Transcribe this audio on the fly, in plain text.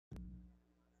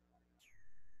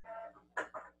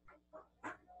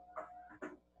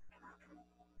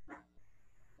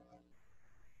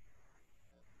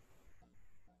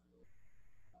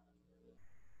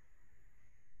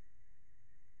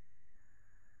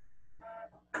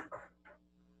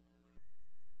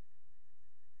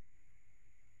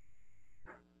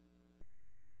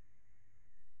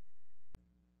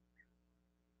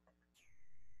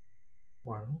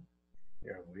Well,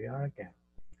 here we are again,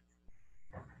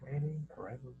 waiting for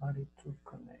everybody to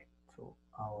connect to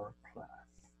our class.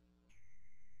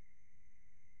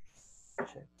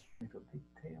 Check little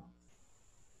details.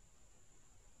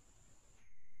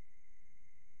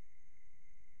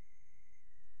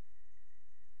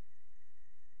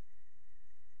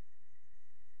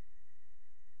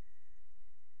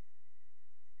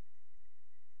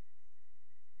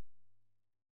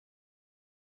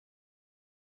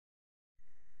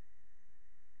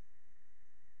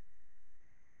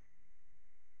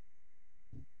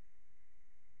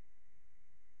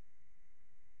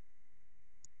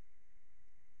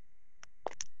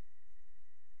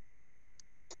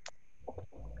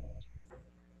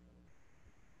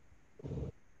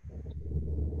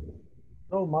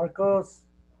 Hello, Marcos.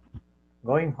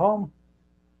 Going home?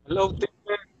 Hello,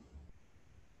 teacher.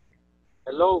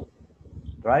 Hello.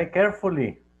 Drive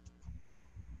carefully.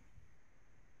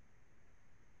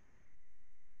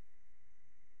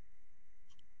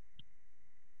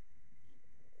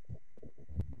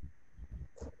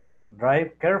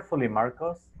 Drive carefully,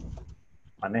 Marcos.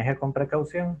 Maneje con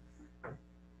precaución.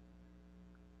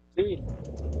 Sí.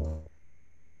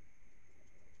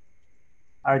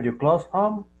 Are you close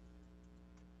home?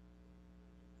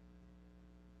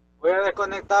 Voy a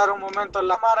desconectar un momento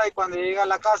la cámara y cuando llegue a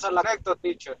la casa la conecto,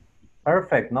 teacher.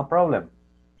 Perfect, no problem.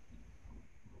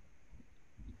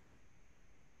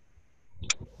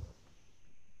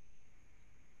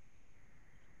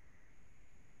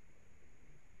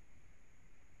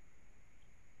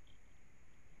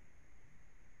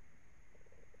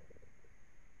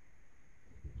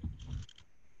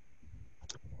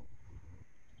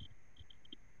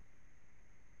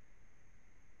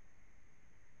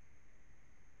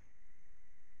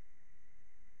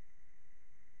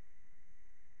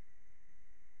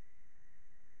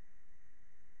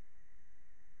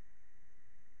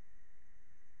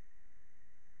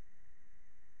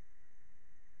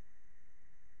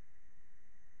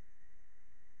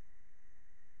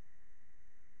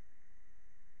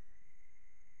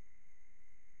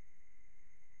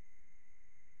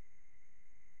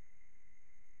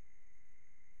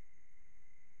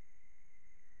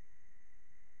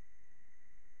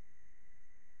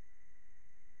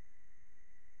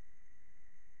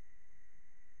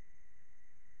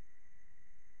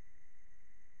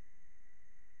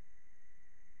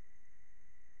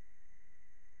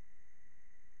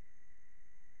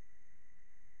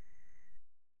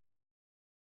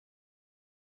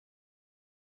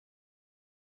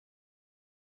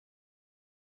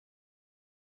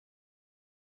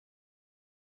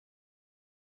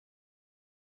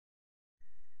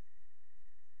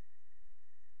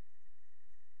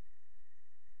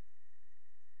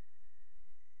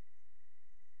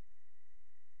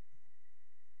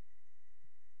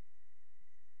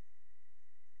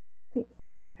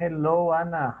 Hello,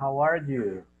 Anna. How are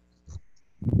you?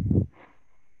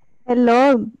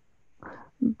 Hello.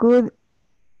 Good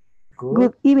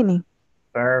evening.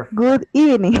 Perfect. Good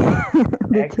evening.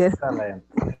 Excellent.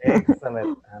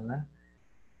 Excellent, Anna.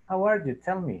 How are you?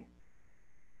 Tell me.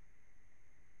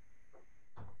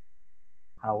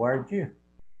 How are you?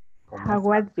 How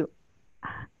are you?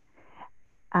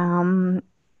 I'm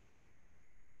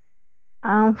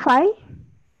fine.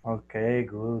 Okay,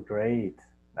 good, great.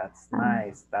 That's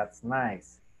nice. That's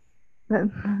nice.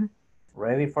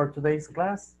 Ready for today's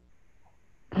class?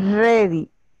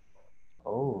 Ready.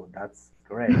 Oh, that's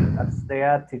great. That's the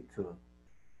attitude.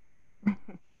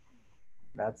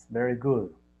 That's very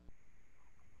good.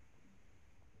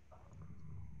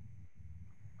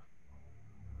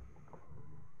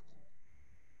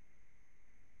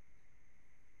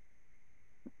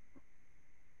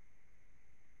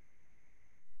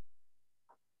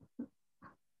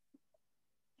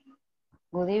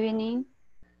 Good evening.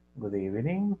 Good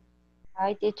evening.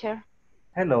 Hi, teacher.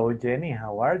 Hello, Jenny.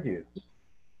 How are you?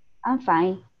 I'm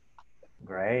fine.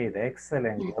 Great,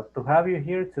 excellent. Glad to have you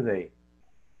here today.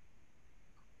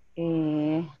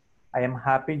 I am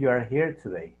happy you are here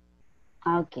today.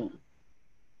 Okay.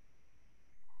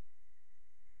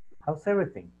 How's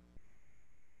everything?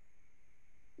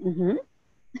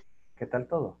 ¿Qué tal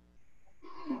todo?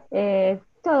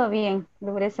 Todo bien.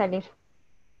 Logré salir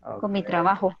con mi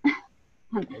trabajo.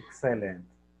 Excelente.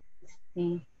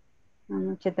 Sí.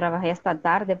 Anoche trabajé hasta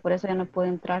tarde, por eso ya no pude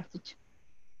entrar, teacher.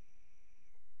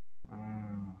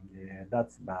 Yeah,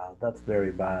 that's bad. That's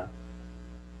very bad.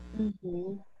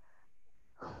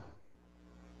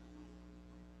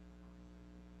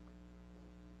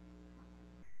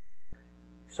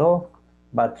 So,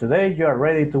 but today you are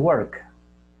ready to work.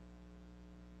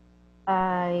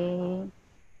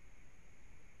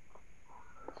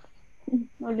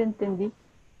 No lo entendí.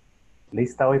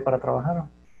 ¿Lista hoy para trabajar?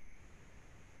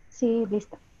 Sí,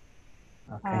 lista.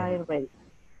 Okay. I'm ready.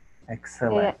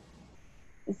 Excellent.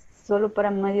 Solo para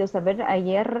medio saber,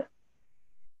 ayer,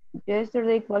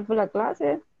 yesterday, ¿cuál fue la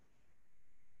clase?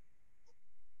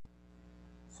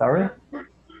 Sorry?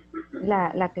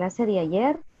 La clase de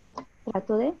ayer,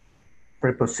 trato de...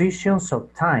 Prepositions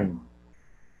of time.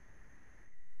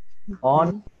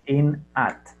 On, in,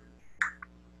 at.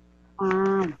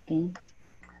 Ah, ok.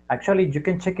 Actually, you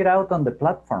can check it out on the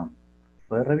platform.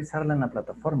 Puedes revisarla en la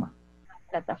plataforma.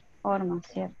 Plataforma,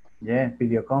 ¿cierto? Yeah,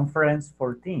 Videoconference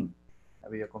 14. La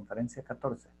videoconferencia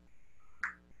 14.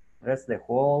 There's the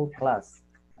whole class.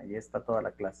 Ahí está toda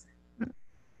la clase.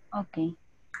 Ok.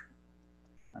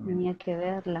 Tenía que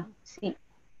verla, sí.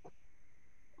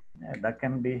 Yeah, that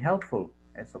can be helpful.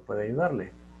 Eso puede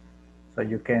ayudarle. So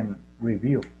you can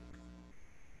review.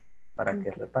 Para que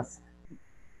repase.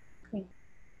 Sí.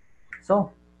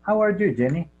 So, how are you,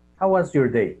 Jenny? How was your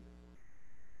day?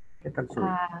 ¿Qué tal su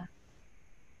día?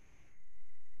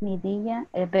 Mi día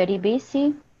es very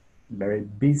busy. Very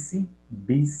busy,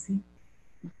 busy.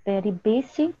 Very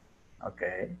busy.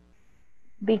 Okay.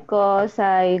 Because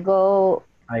I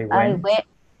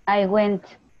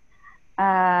went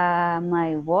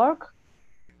my work.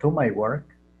 To my work.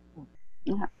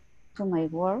 To my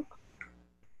work.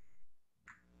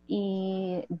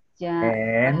 Y ya.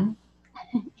 And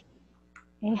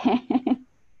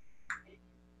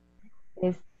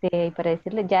para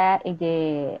decirle ya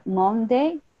de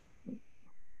Monday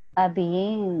a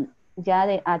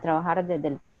trabajar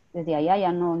desde allá,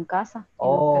 ya no en casa.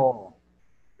 oh,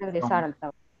 Regresar al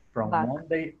trabajo. from Back.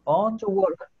 Monday on To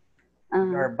work.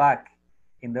 you are back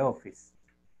in the office.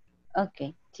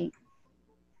 Okay, sí.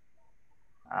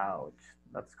 Ouch,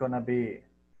 that's gonna be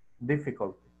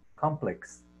difficult,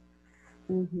 complex.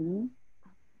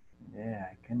 Yeah,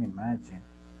 I can imagine.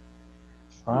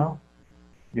 Well,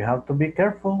 you have to be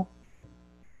careful.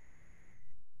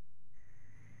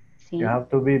 Sí. You have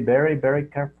to be very, very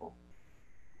careful.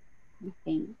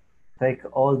 Okay. Take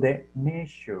all the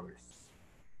measures.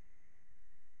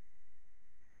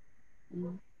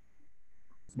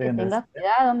 Que tenga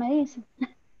cuidado, me dice.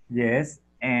 Yes,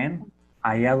 and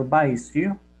I advise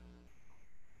you,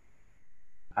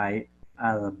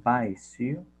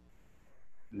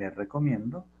 le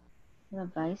recomiendo,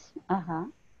 Advice.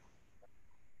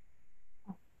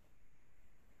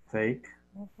 take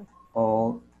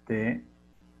all the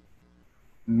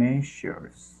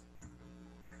measures.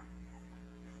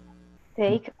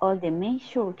 Take all the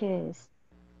measures, ¿qué es?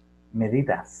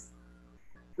 Medidas.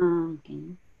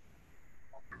 Okay.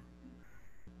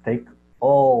 Take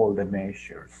all the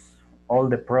measures, all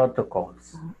the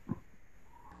protocols.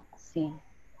 Sí.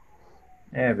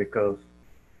 Yeah, because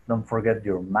don't forget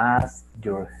your mask,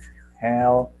 your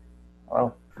health,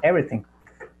 well, everything.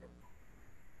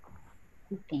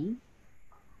 Okay.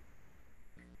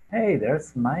 Hey,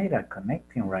 there's Mayra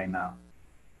connecting right now.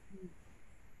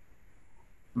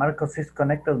 Marcos is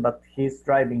connected, but he's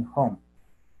driving home.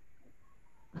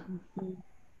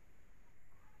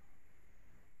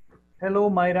 Hello,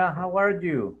 Mayra, how are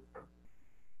you?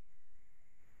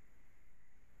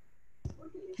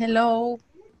 Hello,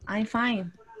 I'm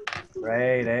fine.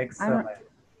 Great, excellent.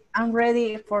 I'm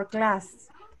ready for class.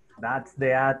 That's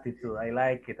the attitude. I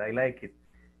like it. I like it.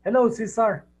 Hello,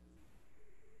 Cesar.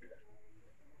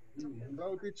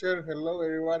 Hello, teacher. Hello,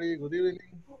 everybody. Good evening.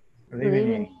 Good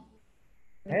evening.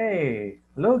 Hey,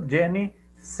 look, Jenny.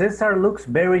 Cesar looks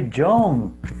very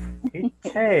young. He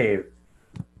shaved.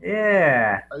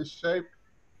 Yeah. I shaved.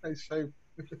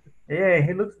 Yeah,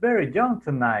 he looks very young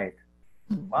tonight.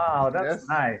 Wow, that's Yes.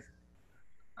 nice.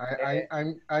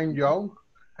 I'm young.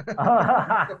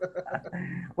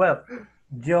 Well,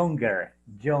 younger.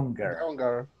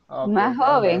 Younger. Okay, Más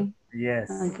joven.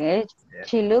 Yes. Okay. Yes.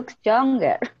 She looks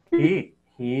younger. He.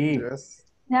 Yes.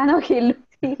 No, he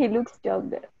looks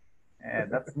younger. Yeah,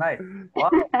 that's nice.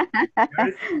 Wow.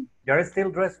 You're still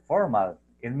dressed formal.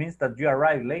 It means that you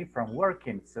arrived late from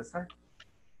working, Cesar.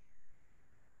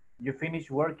 You finished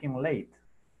working late.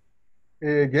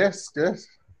 Yes.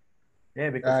 Yeah,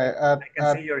 because I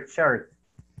can see your shirt.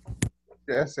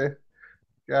 Yes.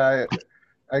 Yeah,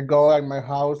 I go at my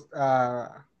house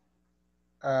at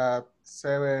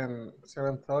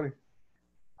 7:30.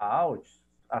 Ouch.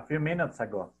 A few minutes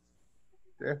ago.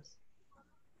 Yes.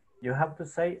 You have to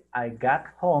say, I got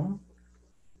home.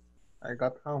 I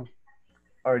got home.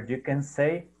 Or you can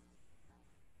say,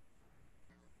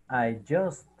 I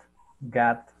just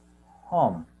got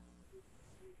home.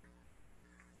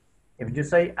 If you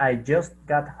say, I just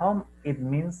got home, it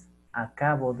means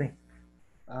acabo de.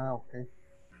 Okay.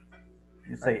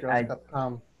 You say, I just got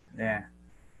home. Yeah.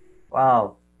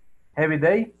 Wow. Heavy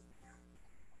day?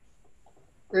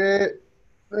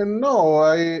 No,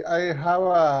 I have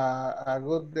a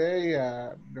good day.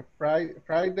 The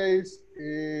Fridays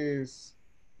is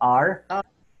R?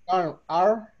 calm.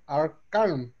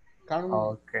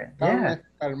 Okay. Calm Yeah. es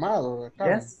calmado, calm.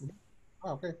 Yes.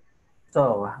 Okay.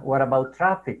 So what about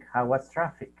traffic? How was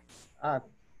traffic?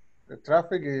 The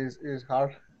traffic is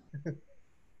hard.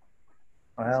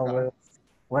 Well,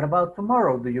 what about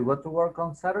tomorrow? Do you go to work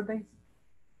on Saturdays?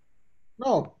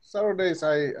 No, Saturdays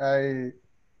I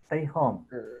Stay home.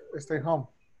 stay home.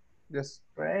 Yes,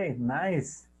 Great,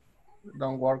 nice.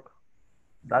 don't work.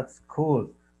 That's cool.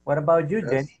 What about you, Yes.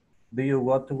 Jenny? Do you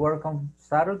go to work on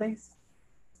Saturdays?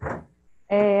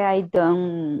 I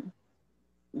don't,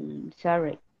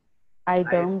 sorry. I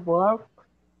don't work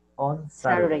On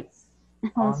Saturday. Saturdays.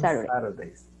 On Saturday.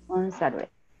 Saturdays. On Saturday.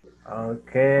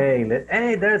 Okay.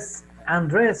 Hey, there's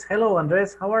Andres. Hello,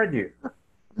 Andres. How are you?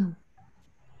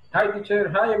 Hi, teacher.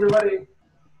 Hi, everybody.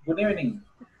 Good evening.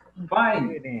 Fine.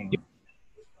 Good evening.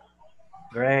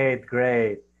 Great,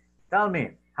 great. Tell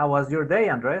me, how was your day,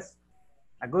 Andres?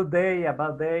 A good day, a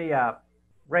bad day, a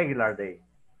regular day?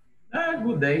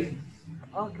 Good day.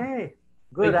 Okay.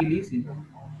 Good. Take it easy.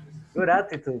 Good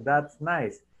attitude. That's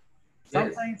nice.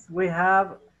 Sometimes we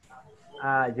have,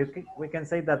 we can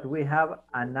say that we have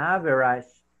an average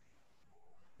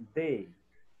day.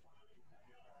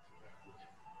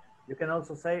 You can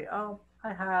also say, oh,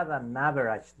 I had an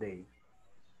average day.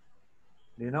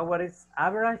 Do you know what is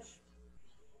average?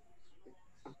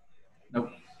 Nope.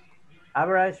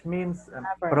 Average means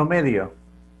promedio.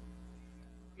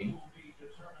 Okay.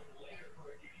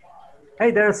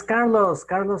 Hey, there's Carlos.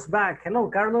 Carlos back. Hello,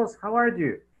 Carlos. How are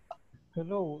you?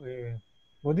 Hello,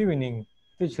 good evening,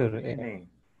 teacher. Good evening.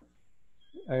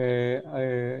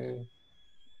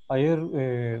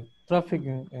 Ayer traffic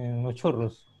en Los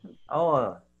Chorros.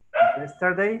 Oh,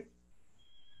 yesterday?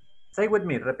 Say with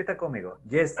me, repita conmigo.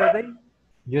 Yesterday?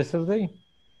 Yesterday,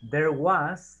 There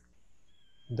was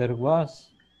there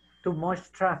was too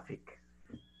much traffic.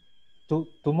 too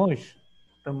much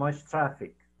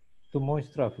Traffic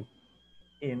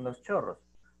in Los Chorros.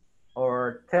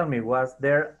 Or tell me, was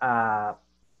there a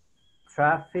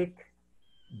traffic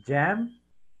jam?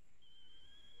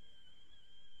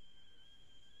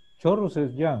 Chorros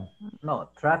es jam. No,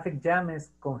 traffic jam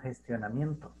es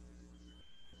congestionamiento.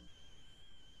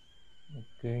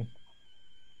 Okay.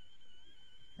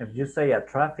 If you say a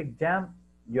traffic jam,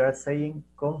 you are saying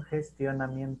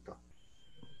congestionamiento.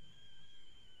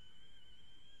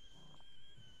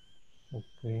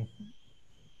 Okay.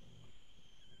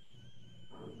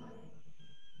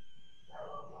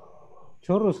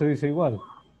 Chorro se dice igual.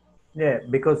 Yeah,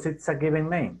 because it's a given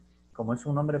name. Como es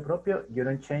un nombre propio, you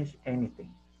don't change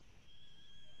anything.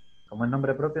 Como es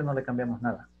nombre propio, no le cambiamos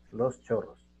nada. Los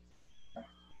Chorros.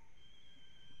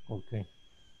 Okay.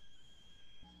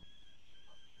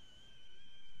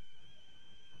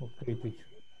 Okay, teacher.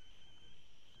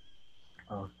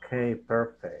 Okay,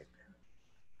 perfect.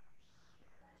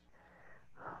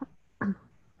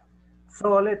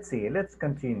 So let's see, let's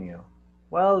continue.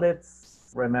 Well,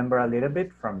 let's remember a little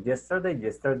bit from yesterday.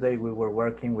 Yesterday we were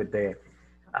working with the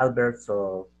adverbs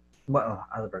of, well,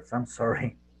 adverbs, I'm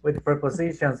sorry, with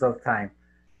prepositions of time.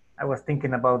 I was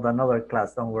thinking about another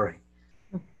class, don't worry.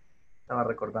 Estaba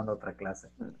recordando otra clase.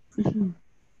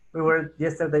 We were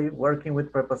yesterday working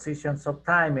with prepositions of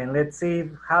time, and let's see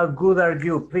how good are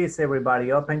you. Please,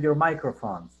 everybody, open your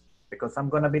microphones because I'm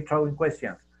going to be throwing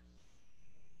questions.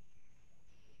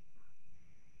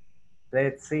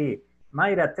 Let's see.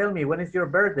 Mayra, tell me, when is your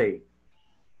birthday?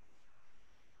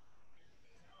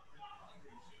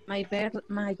 My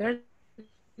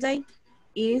birthday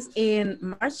is in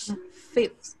March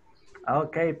 5th.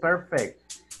 Okay,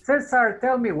 perfect. Cesar,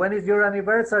 tell me, when is your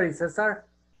anniversary, Cesar?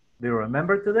 Do you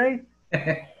remember today?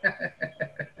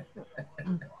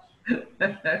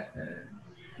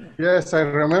 Yes, I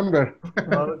remember.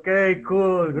 Okay,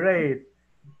 cool, great.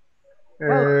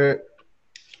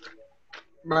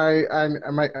 My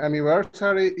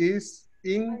anniversary is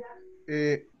in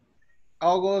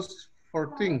August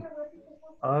 14.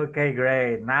 Okay,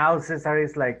 great. Now Cesar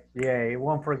is like, yeah, he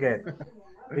won't forget.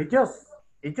 It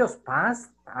just passed,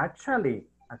 actually.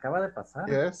 Acaba de pasar.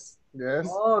 Yes, yes.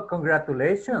 Oh,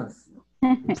 congratulations.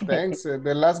 Thanks.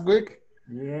 The last week.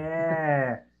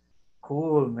 Yeah.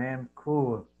 Cool, man,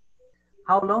 cool.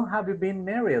 How long have you been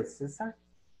married, Cesar?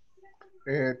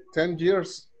 10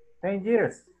 years. 10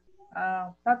 years.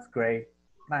 That's great.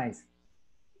 Nice.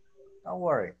 Don't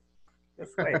worry.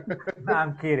 Just wait. No,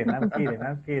 I'm kidding. I'm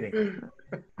kidding.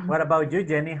 What about you,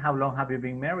 Jenny? How long have you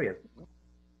been married?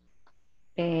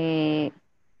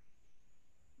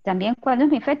 También, ¿cuándo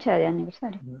es mi fecha de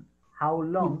aniversario? How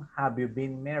long have you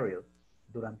been married?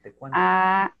 ¿Durante cuánto?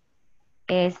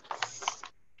 Es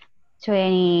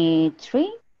 23.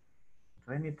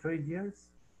 23 years?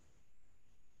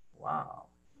 Wow,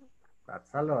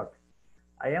 that's a lot.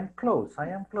 I am close,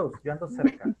 yo ando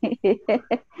cerca.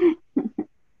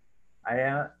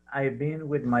 I've been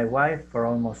with my wife for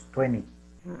almost 20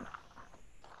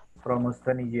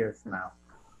 years now.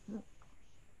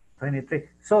 23.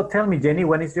 So tell me, Jenny,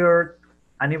 when is your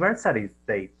anniversary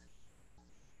date?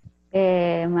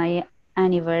 My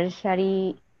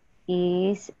anniversary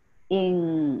is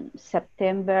in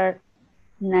September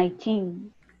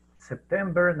 19.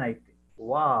 September 19.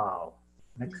 Wow,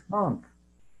 next month.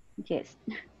 Yes.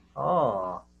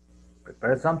 Oh,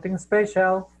 prepare something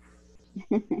special.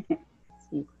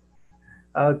 Sí.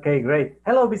 Okay, great.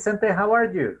 Hello, Vicente, how are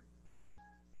you?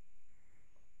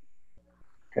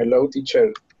 Hello,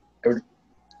 teacher.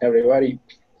 Everybody,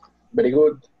 very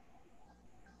good.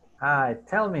 Hi,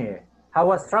 tell me, how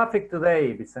was traffic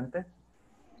today, Vicente?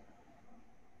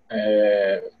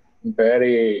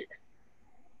 Very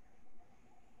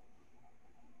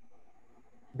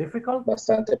Difficult?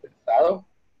 bastante pesado.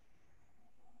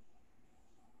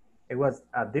 It was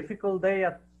a difficult day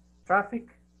at traffic?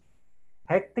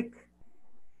 Hectic?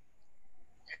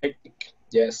 Hectic,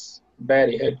 yes,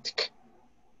 very hectic.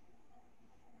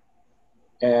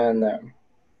 And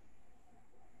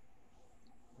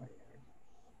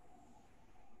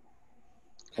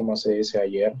 ¿cómo se dice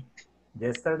ayer?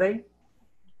 Yesterday?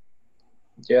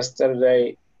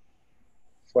 Yesterday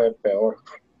fue peor.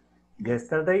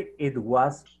 Yesterday it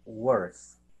was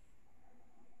worse.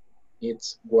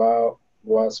 It was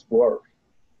worse.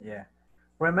 Yeah.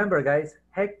 Remember, guys,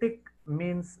 hectic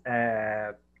means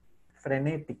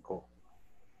frenético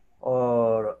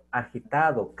or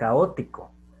agitado, caótico.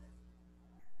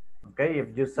 Okay,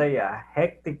 if you say a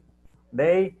hectic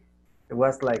day, it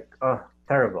was like, oh,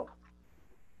 terrible.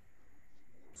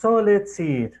 So let's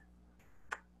see it.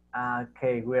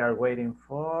 Okay, we are waiting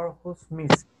for who's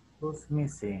missing. Who's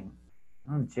missing?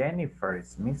 Jennifer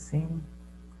is missing.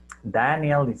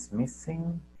 Daniel is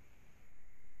missing.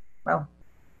 Well,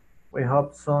 we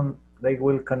hope soon they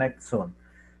will connect soon.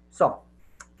 So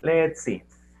let's see.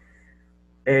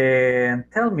 And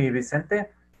tell me, Vicente,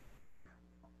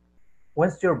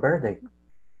 when's your birthday?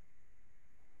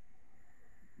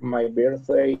 My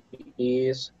birthday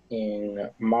is in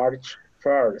March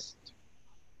 1st.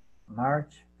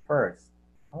 March 1st.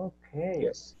 Okay.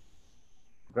 Yes.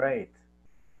 Great.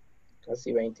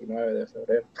 Casi 29 de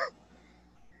febrero.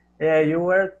 Yeah, you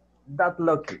were that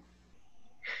lucky.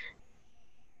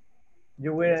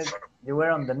 You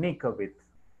were on the nick of it.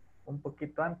 Un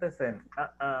poquito antes and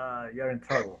you're in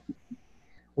trouble.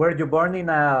 Were you born in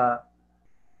a,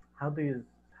 how do you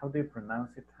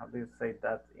pronounce it? How do you say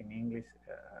that in English?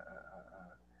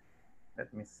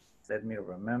 Let me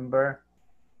remember.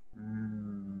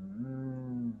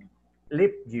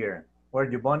 Leap year. Were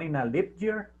you born in a leap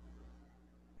year?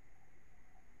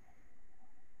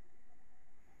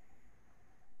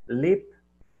 Leap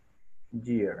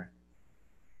year.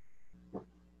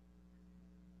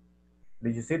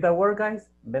 Did you see that word, guys?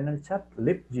 Ven el chat.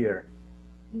 Leap year.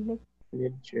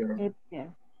 Leap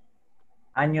year.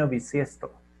 Año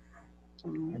bisiesto.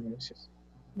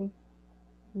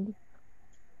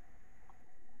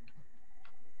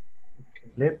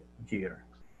 Leap year.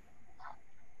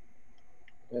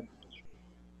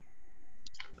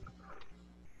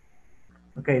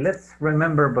 Okay, let's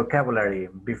remember vocabulary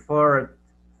before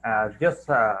just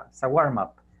a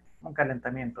warm-up, un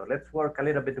calentamiento. Let's work a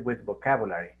little bit with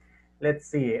vocabulary. Let's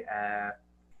see.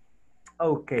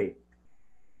 Okay.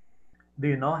 Do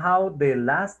you know how the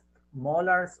last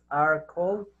molars are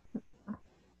called?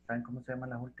 ¿Saben cómo se llaman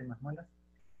las últimas molas?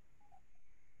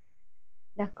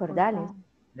 Las cordales.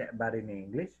 Yeah, but in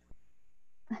English?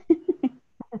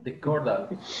 The cordal.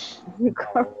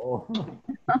 Oh.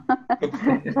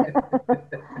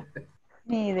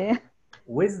 Ni idea.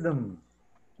 Wisdom.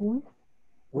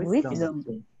 Wisdom.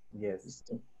 Yes.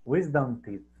 Wisdom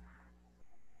teeth.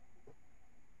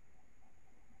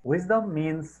 Wisdom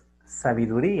means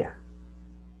sabiduría.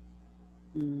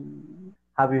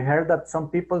 Have you heard that some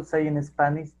people say in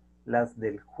Spanish, las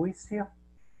del juicio?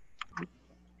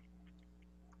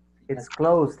 It's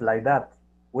close like that,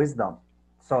 wisdom.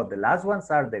 So the last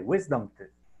ones are the wisdom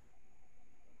teeth.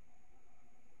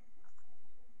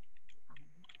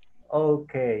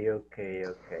 Okay.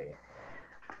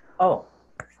 Oh.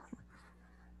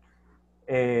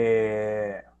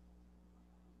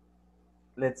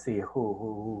 Let's see,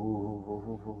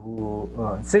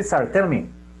 Cesar, tell me,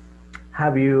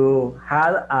 have you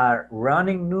had a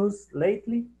running news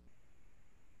lately?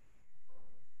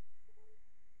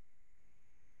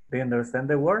 Do you understand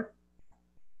the word?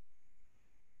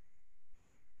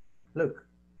 Look,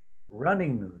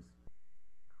 running news.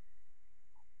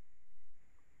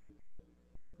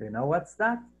 Do you know what's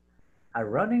that? A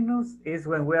running news is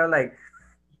when we are like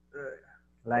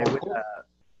with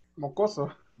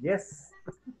Mocoso. yes.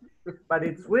 But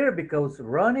it's weird because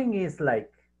running is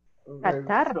like,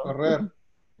 Catarro. Correr.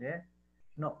 yeah,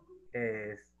 no,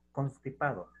 es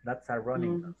constipado. That's a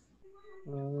running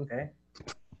news. Okay,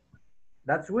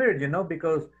 that's weird, you know,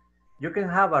 because you can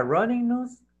have a running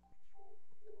news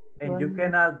and you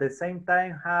can at the same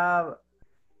time have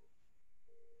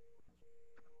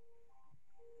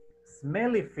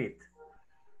smelly feet.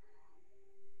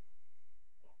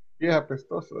 Yeah,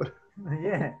 apestoso.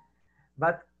 Yeah,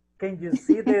 but can you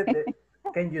see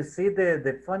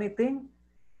the funny thing?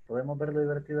 ¿Podemos ver lo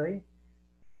divertido ahí?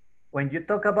 When you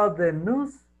talk about the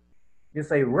news, you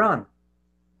say run.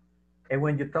 And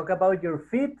when you talk about your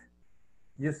feet,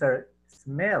 you say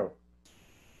smell.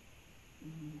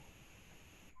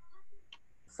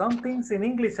 Some things in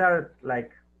English are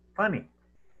like funny.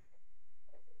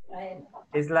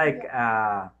 It's like,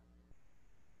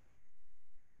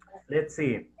 let's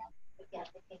see.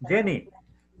 Jenny,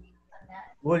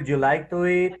 would you like to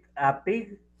eat a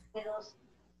pig?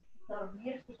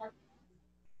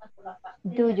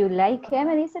 Do you like, ¿qué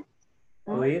me dice?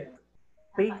 To eat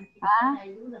pig?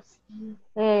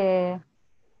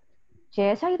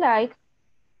 Yes, I like.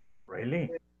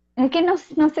 Really? Es que no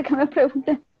sé qué me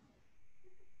preguntan.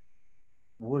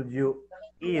 Would you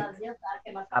eat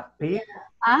a pig?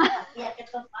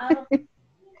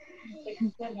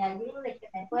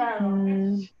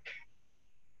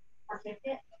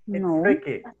 It's No.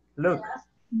 tricky. Look.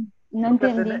 No Look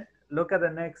entendí. Look at the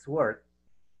next word.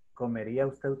 ¿Comería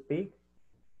usted pig?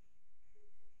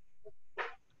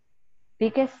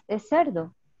 Pig es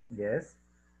cerdo. Yes.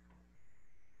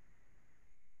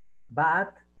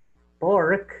 But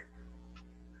pork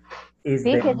is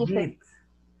Pig the es meat.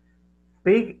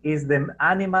 Pig is the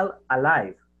animal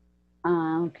alive.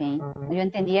 Ah, ok. Yo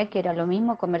entendía que era lo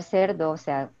mismo comer cerdo, o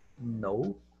sea.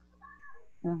 No.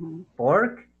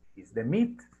 Pork is the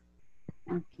meat.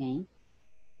 Okay.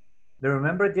 Do you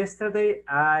remember yesterday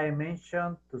I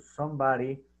mentioned to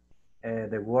somebody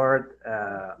the word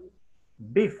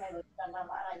beef?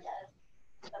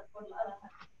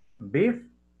 Beef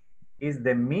is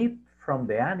the meat from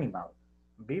the animal.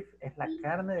 Beef es la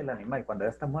carne del animal cuando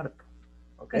ya está muerto.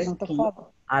 Okay.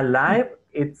 Alive,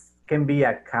 it can be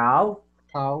a cow.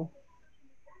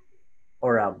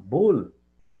 Or a bull.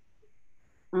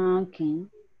 Okay.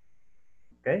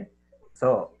 Okay.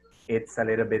 So it's a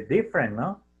little bit different,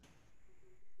 no?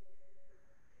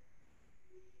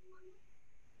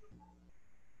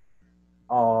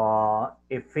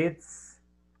 If it's,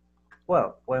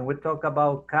 well, when we talk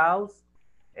about cows,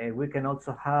 we can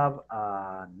also have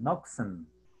an oxen.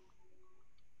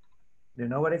 Do you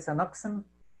know what is an oxen?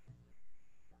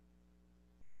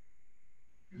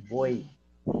 Buey.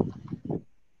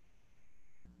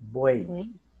 Buey.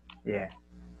 Yeah.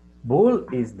 Bull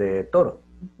is the toro.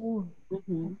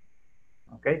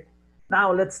 Okay.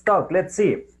 Now let's talk. Let's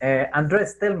see.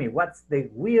 Andres, tell me, what's the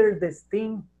weirdest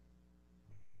thing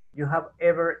you have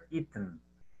ever eaten?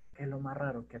 ¿Qué es lo más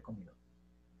raro que ha comido?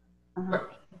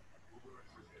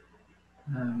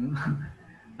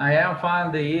 I am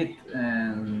fond to eat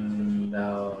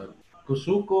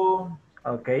cuzuco.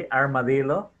 Okay,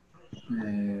 armadillo.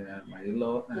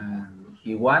 Armadillo and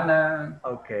iguana.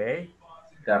 Okay.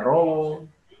 Garrobo.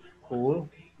 Cool.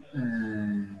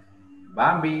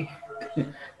 Bambi.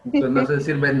 Pues no sé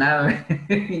decir venado.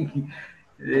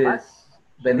 Es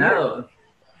venado.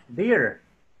 Deer.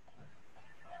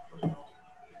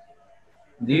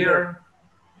 Deer.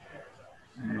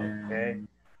 Okay.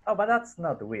 Oh, but that's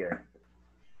not weird.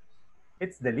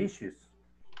 It's delicious.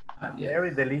 Yes.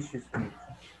 Very delicious meat.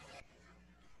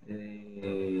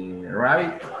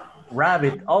 Rabbit.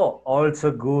 Rabbit. Oh,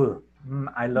 also good.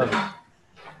 I love it.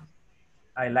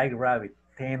 I like rabbit.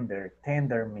 Tender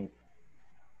meat.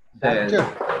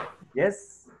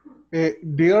 Yes.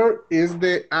 Deer is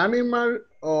the animal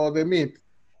or the meat?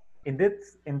 In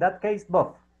that case,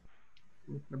 both.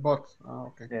 Both.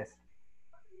 Okay. Yes.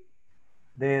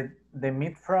 The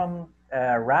meat from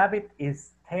rabbit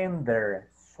is tender,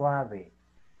 suave.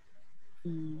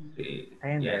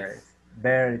 Tender, yes.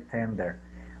 Very tender.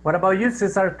 What about you,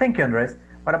 Cesar? Thank you, Andres.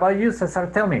 What about you, Cesar?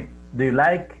 Tell me, do you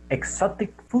like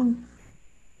exotic food?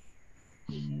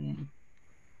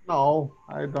 No,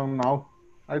 I don't know.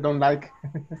 I don't like.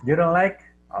 You don't like?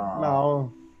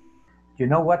 No. You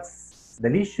know what's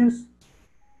delicious?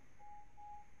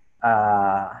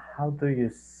 How do you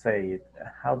say it?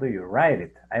 How do you write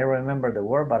it? I remember the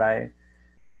word, but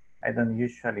I don't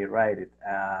usually write it.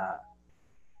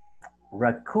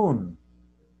 Raccoon.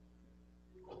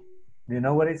 Do you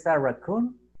know what is a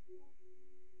raccoon?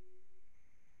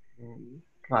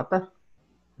 Rata.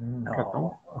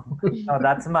 No. No,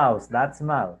 that's mouse. That's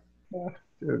mouse.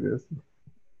 Serious.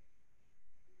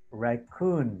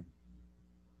 Raccoon.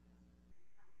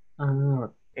 Ah,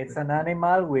 It's an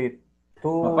animal with two.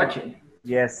 Mapache.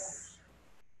 Yes.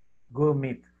 Good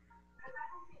meat.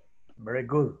 Very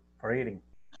good for eating.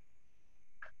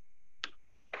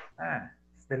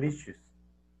 It's delicious.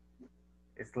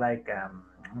 It's like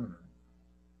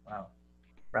wow.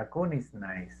 Raccoon is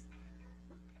nice.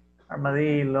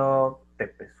 Armadillo,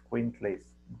 tepezcuintle is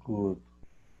good.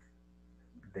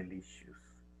 Delicious.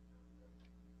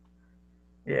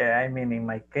 Yeah, I mean, in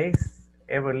my case,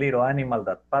 every little animal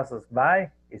that passes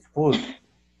by is food.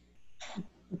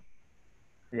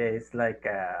 Yeah, it's like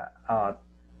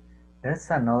there's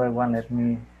another one.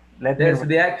 That's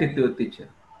the attitude, teacher.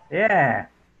 Yeah.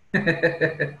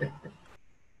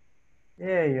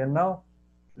 Yeah, you know,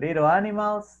 little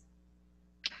animals,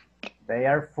 they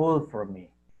are food for me.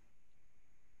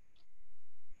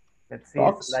 Let's see,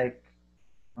 frogs? it's like,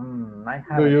 I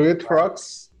Do you haven't eat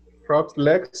frogs? Frogs'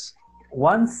 legs?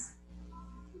 once.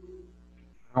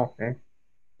 Okay.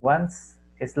 Once,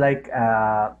 it's like,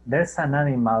 there's an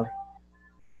animal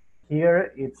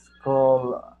here. It's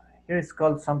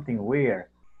called something weird,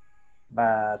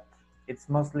 but it's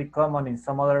mostly common in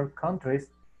some other countries.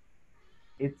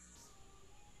 It's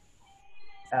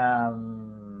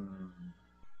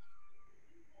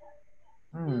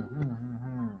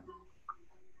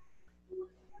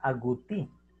agouti.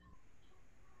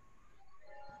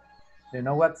 Do you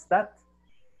know what's that?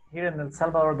 Here in El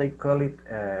Salvador, they call it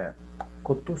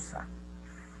cotusa.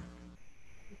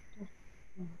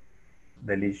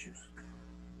 Delicious.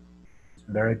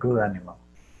 Very good animal.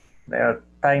 They are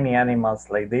tiny animals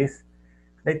like this.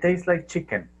 They taste like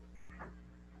chicken.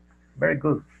 Very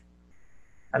good.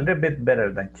 A little bit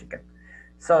better than chicken.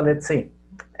 So let's see.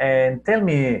 And tell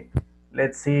me,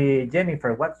 let's see,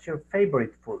 Jennifer, what's your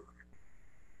favorite food?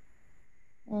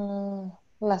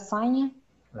 Lasagna,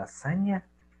 Lasagna?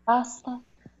 pasta.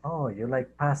 Oh, you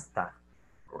like pasta.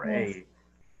 Great, Yes.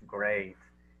 great.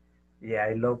 Yeah,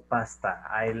 I love pasta.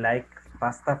 I like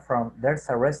pasta there's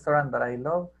a restaurant that I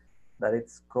love that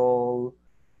it's called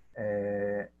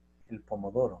El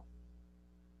Pomodoro.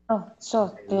 Oh,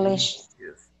 so delicious.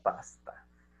 Pasta.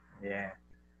 Yeah.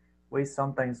 We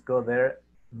sometimes go there.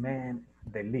 Man,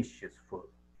 delicious food.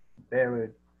 Very,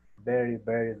 very,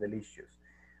 very delicious.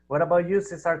 What about you,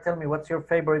 Cesar? Tell me, what's your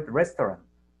favorite restaurant?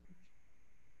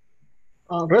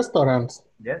 Restaurants.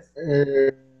 Yes.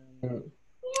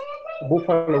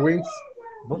 Buffalo wings.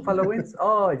 Buffalo wings?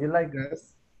 Oh, you like?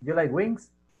 Yes. You like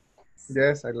wings?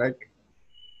 Yes, I like.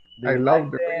 Do I you love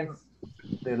like the them? wings.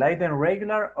 Do you like them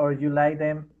regular or you like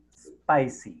them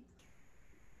spicy?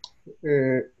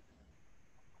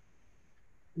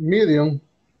 Medium.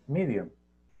 Medium.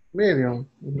 Medium.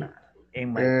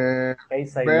 In my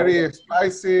case, I love very them.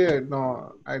 spicy.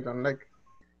 No, I don't like.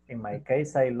 In my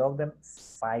case, I love them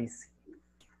spicy.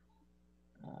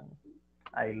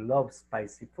 I love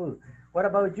spicy food. What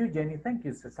about you, Jenny? Thank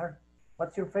you, Cesar.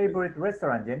 What's your favorite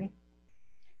restaurant, Jenny?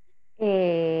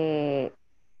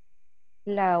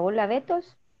 La Hola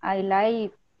Betos. I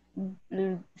like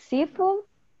seafood.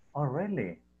 Oh,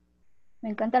 really?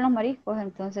 Me encantan los mariscos,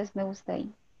 entonces me gusta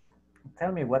ahí.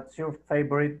 Tell me, what's your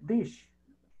favorite dish?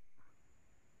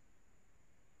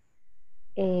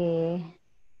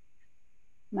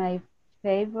 My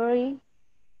favorite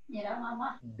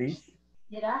dish?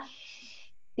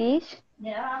 Dish.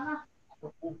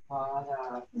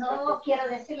 No quiero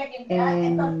decirle que se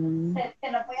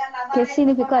lo voy a lavar. ¿Qué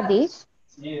significa dish?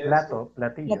 Plato,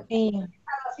 platillo.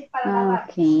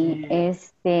 Ok,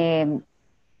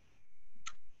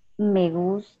 me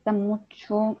gusta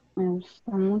mucho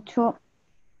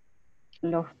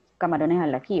los camarones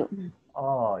al ajillo.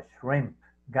 Oh, shrimp,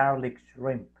 garlic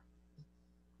shrimp.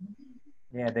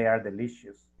 Yeah, they are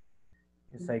delicious.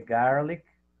 You say garlic,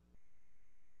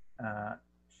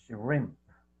 shrimp.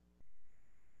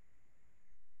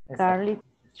 Garlic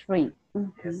shrimp.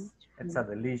 Yes, it's a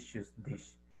delicious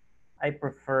dish. I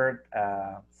prefer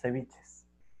ceviches.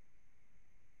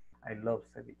 I love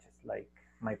ceviches. Like,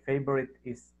 my favorite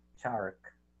is shark.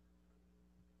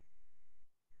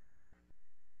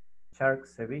 Shark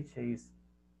ceviche is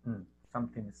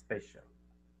something special.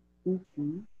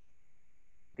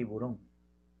 Tiburón.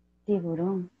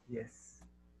 Tiburón. Yes.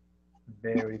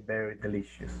 Very, very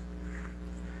delicious.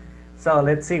 So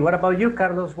let's see. What about you,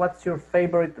 Carlos? What's your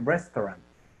favorite restaurant?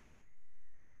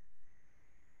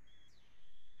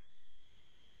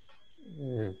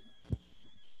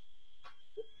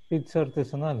 Pizza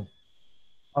artesanal.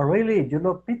 Oh, really? You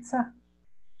love pizza?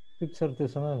 Pizza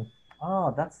artesanal.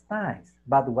 Oh, that's nice.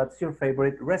 But what's your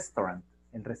favorite restaurant?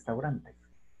 El restaurante.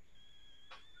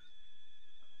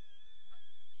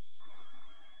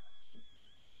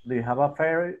 Do you have a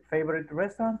favorite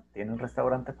restaurant? ¿Tiene un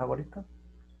restaurante favorito?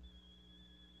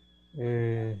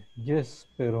 Yes,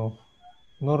 pero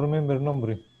no remember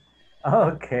nombre.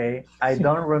 Okay, I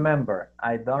don't remember.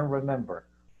 I don't remember.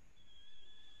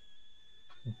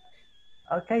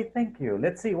 Okay, thank you.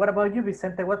 Let's see. What about you,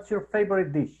 Vicente? What's your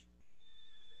favorite dish?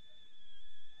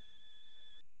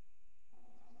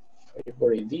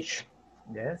 Favorite dish.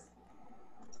 Yes.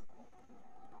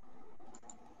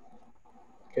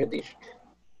 ¿Qué dish?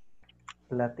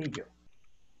 Platillo.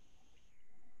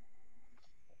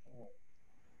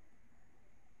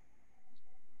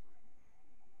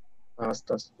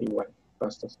 Pastas, igual.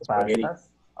 Pastas, spaghetti. Pastas.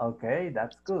 Okay,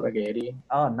 that's good. Spaghetti.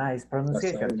 Oh, nice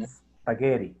pronunciation. Lasagna.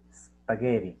 Spaghetti.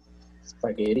 Spaghetti.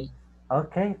 Spaghetti.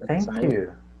 Okay, thank Lasagna.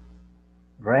 you.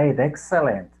 Great,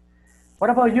 excellent. What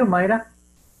about you, Mayra?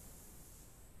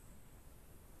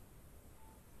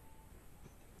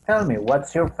 Tell me,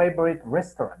 what's your favorite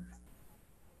restaurant?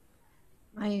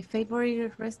 My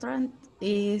favorite restaurant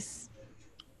is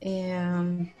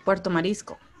Puerto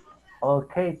Marisco.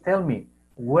 Okay, tell me,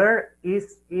 where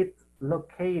is it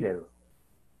located?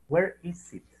 Where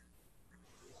is it?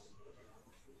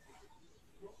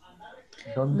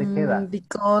 ¿Dónde queda?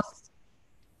 Because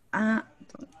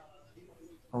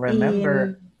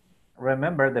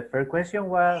remember the first question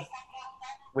was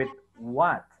with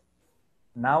what?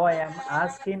 Now I am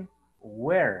asking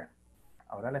where.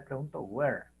 Ahora les pregunto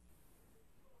where.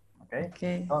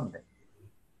 Okay. ¿Dónde?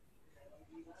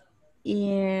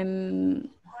 En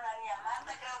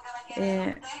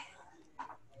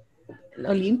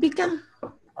Olímpica.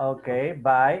 Okay,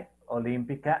 by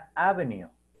Olímpica Avenue.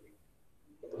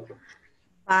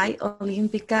 By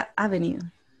Olímpica Avenue.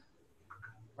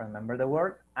 Remember the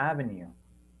word avenue.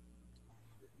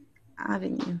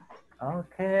 Avenue.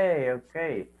 Okay,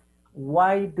 okay.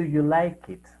 Why do you like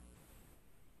it?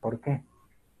 ¿Por qué?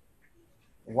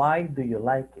 Why do you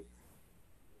like it?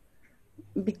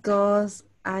 Because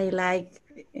I like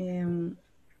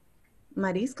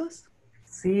mariscos.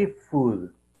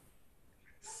 Seafood.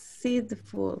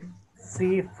 Seafood.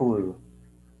 Seafood.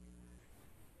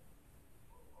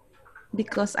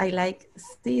 Because I like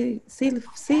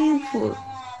seafood.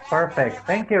 Perfect.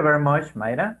 Thank you very much,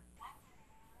 Mayra.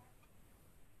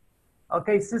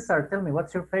 Okay, Cesar, tell me,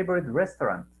 what's your favorite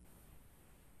restaurant?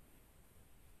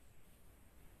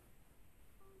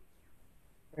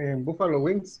 Buffalo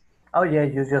wings. Oh, yeah,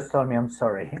 you just told me. I'm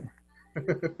sorry.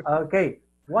 Okay,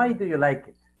 why do you like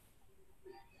it?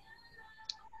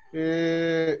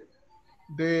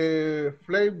 The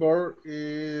flavor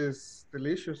is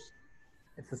delicious.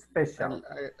 It's special.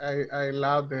 I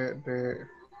love the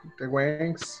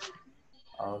wings.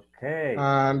 Okay.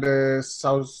 And the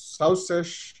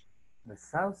sausage. The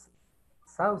sauce.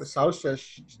 The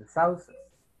sausage. The sauces.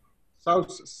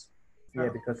 Sauces. Yeah,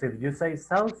 because if you say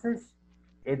sausage,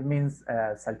 it means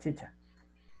salchicha.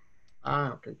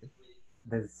 Ah, okay.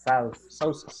 The sauce.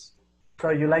 Sauces. So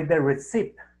you like the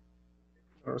receipt?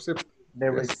 Receipt. The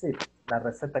receipt, la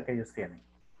receta que ellos tienen.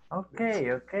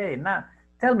 Okay, okay. Now,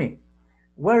 tell me,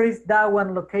 where is that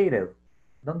one located?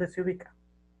 ¿Dónde se ubica?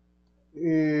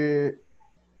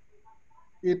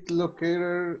 It's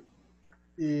located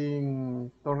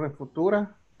in Torre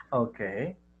Futura.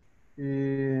 Okay.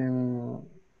 In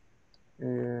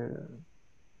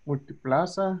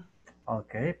Multiplaza.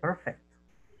 Okay, perfect.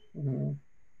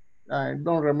 I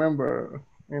don't remember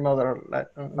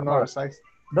another size.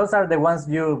 Those are the ones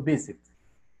you visit.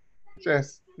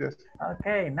 Yes, yes.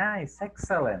 Okay, nice,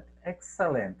 excellent,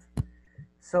 excellent.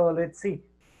 So let's see.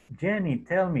 Jenny,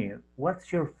 tell me,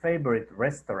 what's your favorite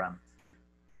restaurant?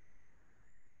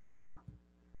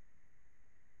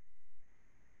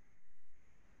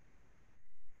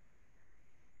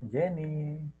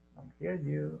 Jenny, I don't hear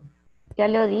you. Ya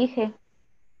lo dije.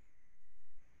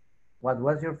 What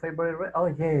was your favorite? Oh,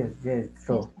 yes, yes,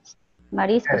 true.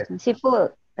 Mariscos,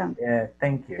 seafood. Yeah,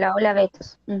 thank you. La Ola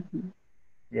Betos.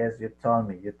 Yes, you told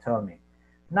me.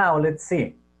 Now, let's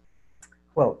see.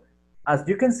 Well, as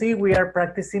you can see, we are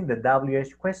practicing the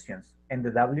WH questions, and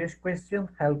the WH questions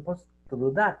help us to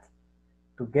do that,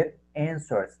 to get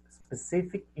answers,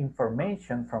 specific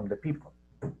information from the people,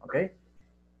 okay?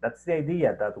 That's the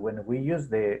idea, that when we use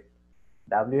the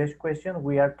WH question,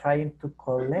 we are trying to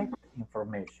collect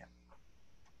information,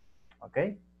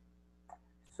 okay?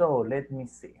 So let me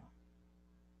see.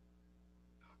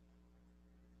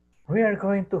 We are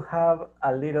going to have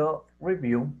a little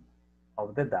review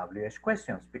of the WH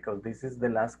questions, because this is the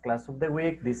last class of the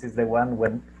week. This is the one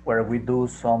where we do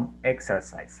some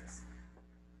exercises.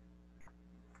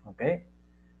 Okay,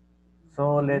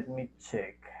 so let me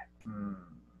check.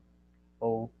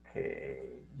 Okay,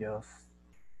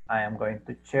 I am going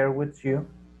to share with you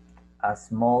a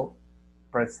small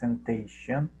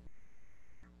presentation.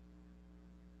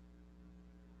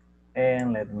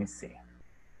 And let me see.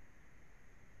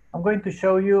 I'm going to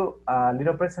show you a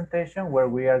little presentation where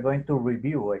we are going to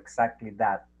review exactly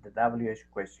that, the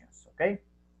WH questions, okay?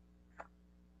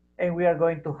 And we are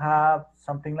going to have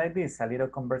something like this, a little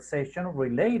conversation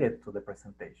related to the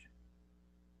presentation.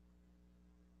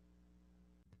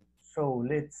 So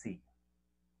let's see.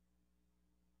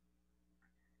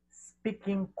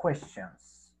 Speaking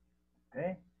questions,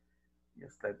 okay?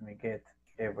 Just let me get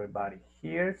everybody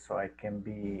here so I can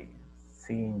be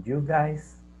seeing you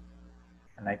guys.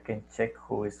 And I can check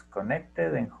who is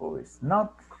connected and who is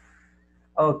not.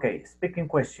 Okay, speaking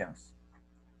questions.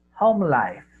 Home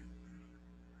life.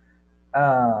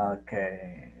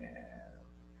 Okay.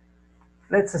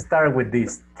 Let's start with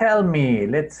this. Tell me,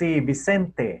 let's see,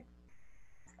 Vicente.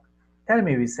 Tell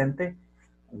me, Vicente,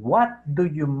 what do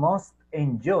you most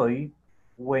enjoy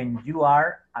when you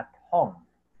are at home?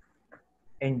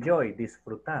 Enjoy,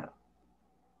 disfrutar.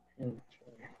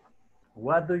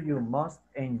 What do you most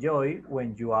enjoy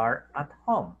when you are at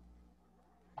home?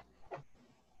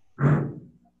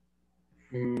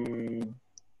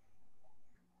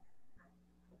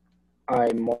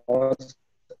 I most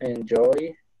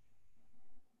enjoy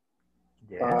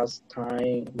pass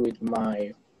time with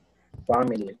my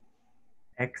family.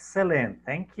 Excellent,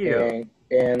 thank you.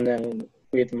 And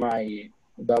with my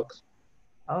dogs.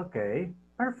 Okay,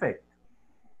 perfect.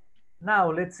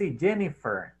 Now let's see,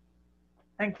 Jennifer.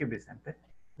 Thank you, Vicente.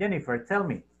 Jennifer, tell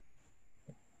me.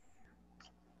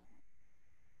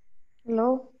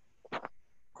 Hello.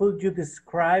 Could you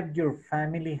describe your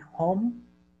family home?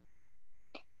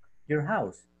 Your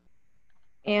house?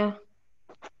 Yeah.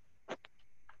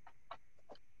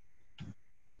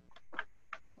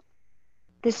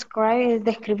 Describe es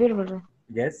describir, ¿verdad?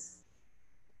 Yes.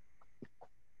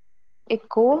 It's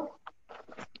cool.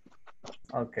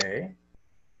 Okay.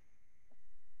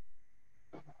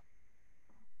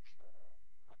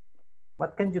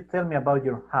 What can you tell me about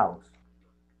your house?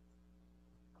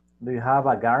 Do you have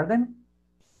a garden?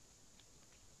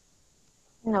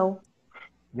 No.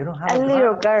 You don't have a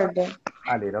little garden.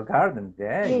 A little garden,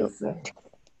 yeah.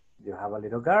 You have a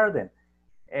little garden.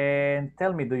 And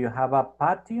tell me, do you have a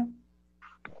patio?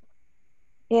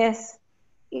 Yes.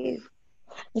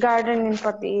 Garden in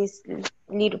patio is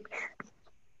little.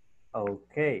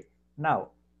 Okay. Now,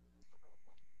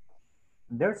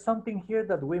 there's something here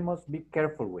that we must be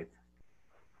careful with.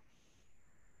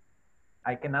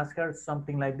 I can ask her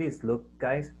something like this. Look,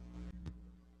 guys.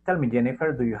 Tell me,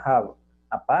 Jennifer, do you have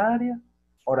a patio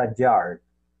or a yard?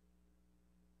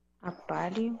 A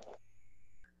patio.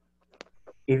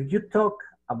 If you talk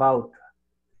about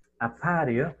a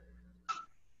patio,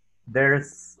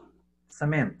 there's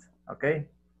cement, okay?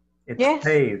 It's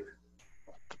paved.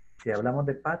 Si hablamos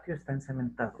de patio, está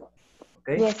encementado,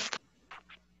 okay? Yes.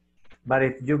 But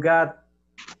if you got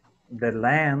the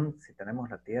land, si tenemos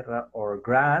la tierra, or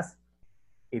grass,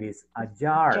 it is a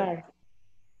yard.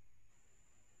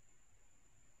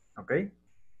 Okay?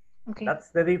 Okay. That's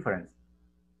the difference.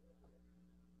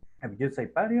 If you say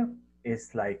patio,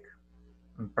 it's like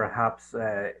perhaps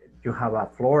you have a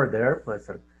floor there, puede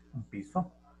ser un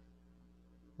piso.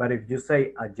 But if you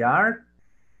say a yard,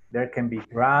 there can be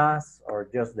grass or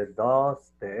just the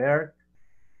dust, the earth.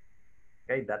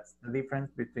 Okay, that's the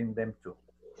difference between them two.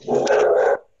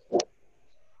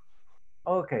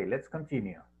 Okay, let's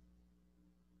continue.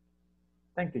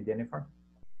 Thank you, Jennifer.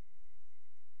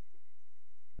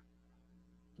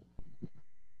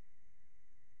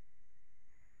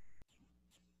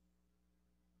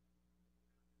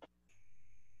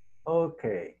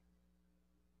 Okay.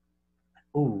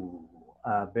 Ooh,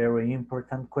 a very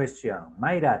important question.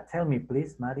 Mayra, tell me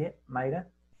please, Mayra.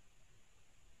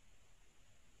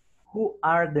 Who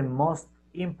are the most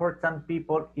important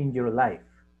people in your life?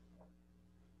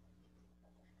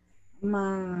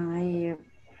 My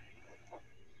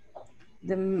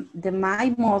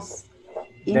most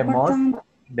important.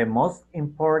 The most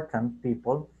important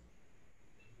people.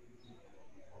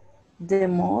 The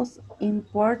most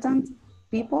important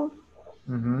people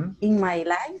in my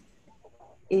life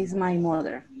is my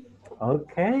mother.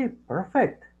 Okay,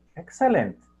 perfect.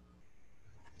 Excellent.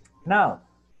 Now,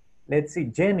 let's see,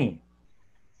 Jenny.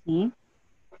 Do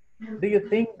you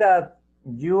think that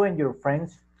you and your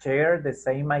friends share the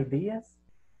same ideas?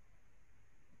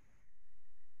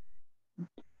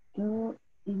 Yo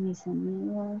y mis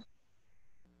amigos.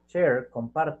 Share,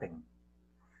 comparten.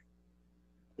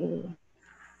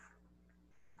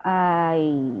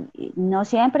 No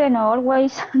siempre, no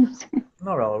always. No sé.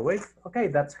 Not always. Okay,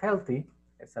 that's healthy.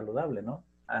 Es saludable, ¿no?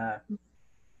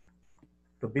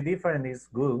 To be different is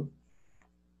good.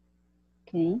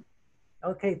 Okay.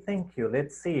 Okay, thank you.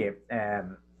 Let's see.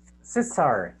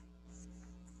 Cesar.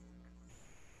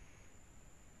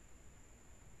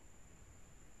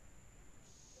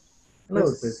 Hello,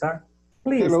 Yes. Cesar.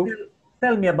 Please Hello.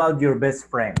 tell me about your best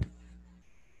friend.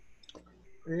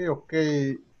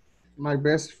 Okay, my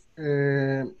best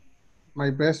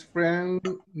friend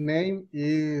name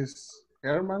is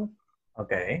Herman.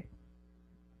 Okay.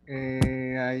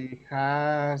 I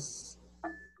has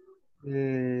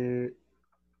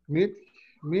meet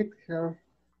her.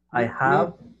 I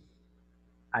have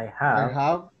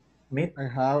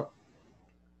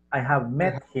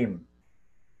met him.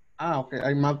 Okay.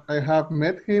 I have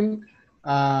met him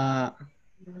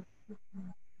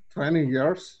 20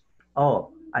 years.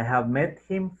 Oh, I have met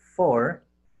him for.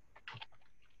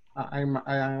 I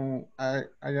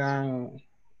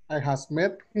has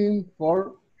met him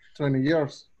for 20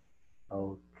 years.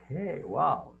 Okay,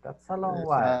 wow, that's a long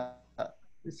while.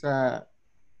 It's a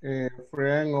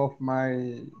friend of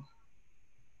my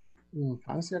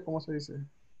infancia, ¿cómo se dice?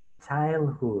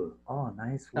 Childhood. Oh,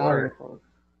 nice word.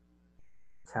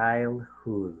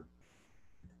 Childhood.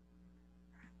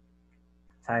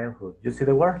 Childhood. You see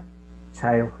the word?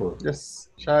 Childhood. Yes,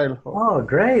 childhood. Oh,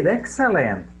 great.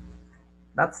 Excellent.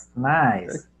 That's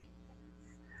nice.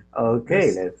 Okay,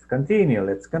 yes. Let's continue.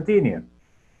 Let's continue.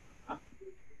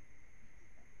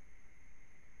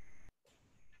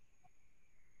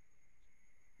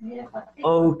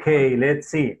 Okay, let's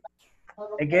see.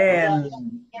 Again.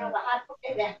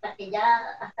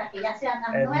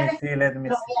 Let me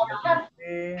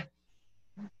see.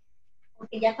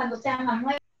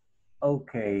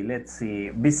 Okay, let's see.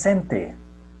 Vicente.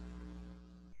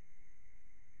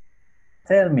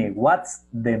 Tell me, what's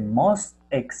the most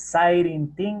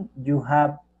exciting thing you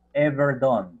have ever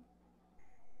done?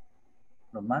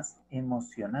 Lo más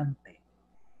emocionante.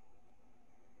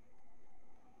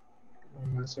 Lo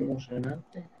más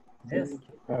emocionante yes. thing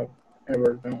you have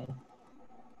ever done.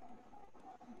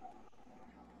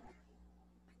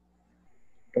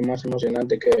 Lo más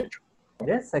emocionante que he hecho.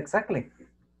 Yes, exactly.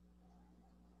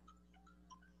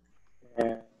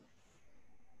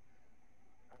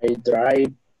 I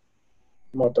drive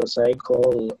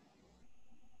motorcycle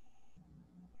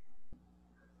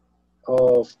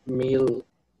of 1000,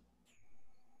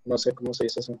 no sé cómo se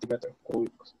dice, centímetros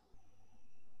cúbicos.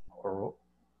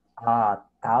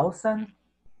 1,000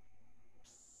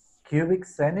 cubic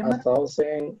centimeters?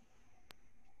 1,000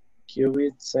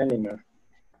 cubic centimeters.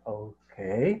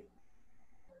 Okay.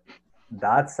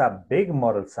 That's a big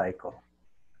motorcycle.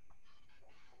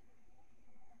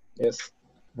 Yes.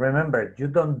 Remember, you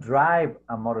don't drive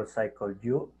a motorcycle,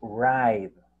 you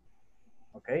ride.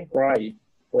 Okay? Right.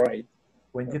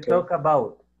 When you talk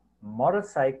about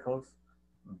motorcycles,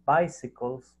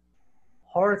 bicycles,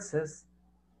 horses,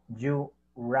 you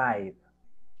ride.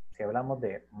 Si hablamos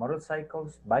de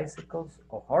motorcycles, bicycles,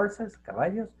 o horses,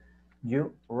 caballos,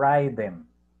 you ride them.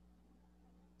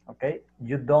 Okay?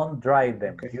 You don't drive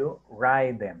them, you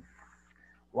ride them.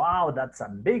 Wow, that's a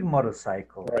big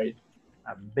motorcycle. Right.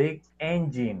 A big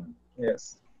engine.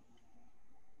 Yes.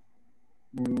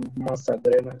 Más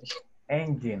adrenaline.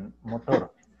 Engine,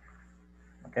 motor.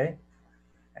 Okay?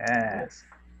 Yes.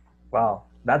 Wow,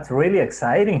 that's really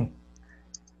exciting.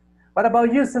 What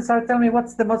about you, Cesar? Tell me,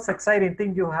 what's the most exciting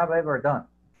thing you have ever done?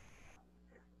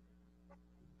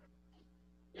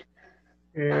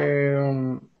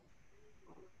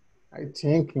 I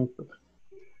think,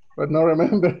 but not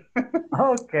remember.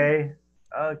 Okay,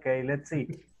 let's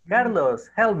see. Carlos,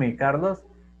 help me, Carlos.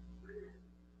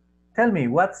 Tell me,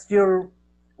 what's your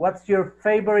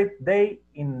favorite day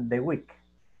in the week?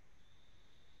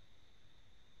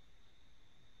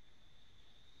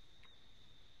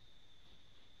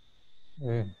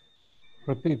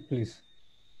 Repeat, please.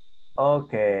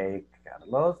 Okay,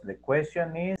 Carlos, the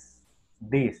question is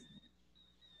this.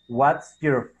 What's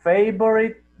your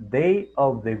favorite day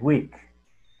of the week?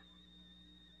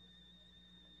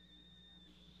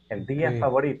 El día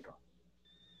favorito.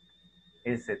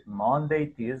 Is it Monday,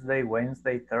 Tuesday,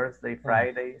 Wednesday, Thursday,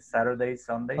 Friday, Saturday,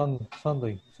 Sunday?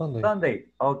 Sunday. Sunday,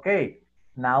 okay.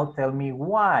 Now tell me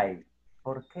why.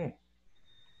 ¿Por qué?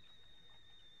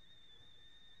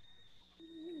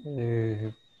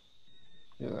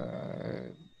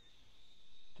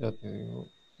 Ya te digo,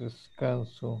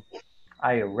 descanso.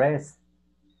 I rest.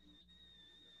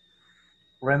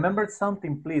 remember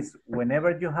something, please.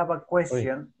 Whenever you have a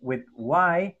question with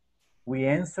why, we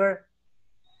answer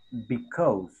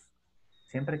because.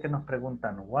 Siempre que nos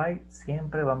preguntan why,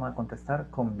 siempre vamos a contestar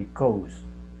con because.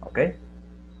 Okay?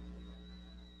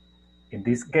 In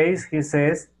this case, he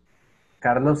says,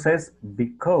 Carlos says,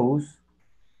 because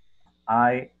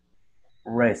I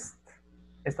rest.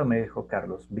 Esto me dijo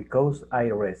Carlos, because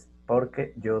I rest,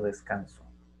 porque yo descanso.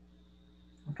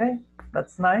 Okay,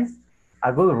 that's nice.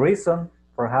 A good reason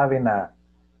for having a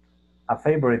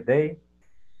favorite day.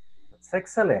 That's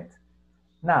excellent.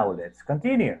 Now let's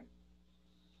continue.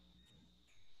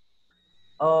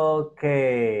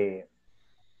 Okay,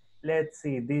 let's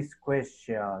see, this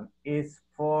question is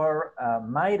for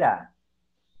Mayra.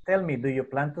 Tell me, do you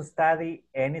plan to study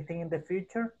anything in the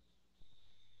future?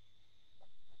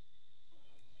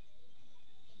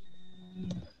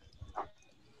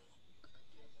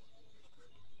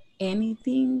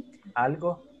 Anything?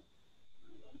 Algo?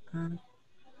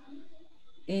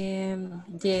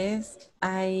 Yes,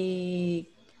 I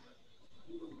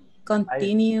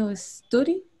continue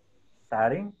study.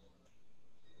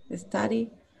 Study.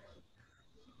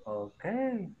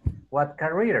 Okay. What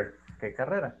career? ¿Qué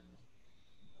carrera?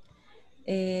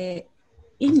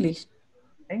 English.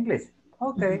 English.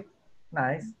 Okay.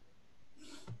 Nice.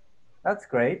 That's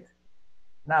great.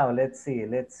 Now let's see.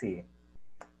 Let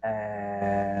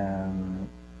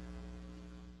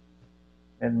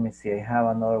me see. I have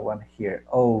another one here.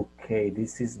 Okay,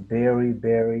 this is very,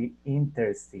 very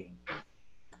interesting.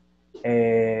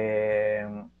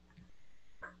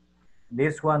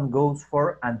 This one goes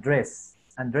for Andres.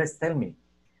 Andres, tell me,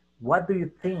 what do you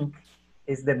think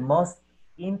is the most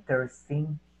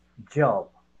interesting job?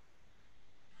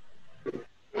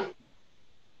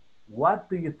 What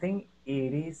do you think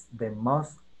it is the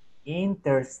most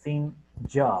interesting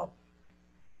job?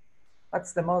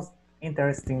 What's the most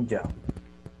interesting job?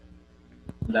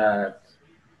 That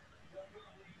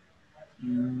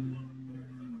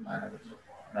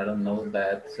I don't know.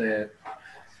 That's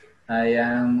I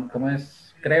am. ¿Cómo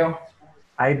es? Creo.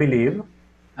 I believe.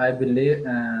 I believe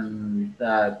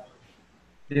that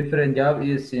different job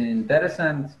is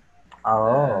interesting.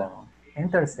 Oh,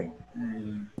 interesting.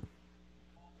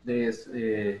 This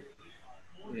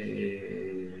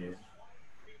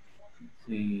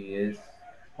si es,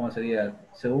 ¿cómo sería?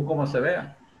 Según cómo se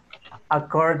vea.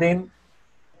 According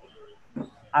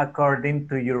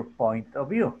to your point of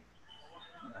view.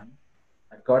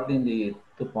 According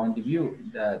to point of view,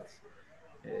 that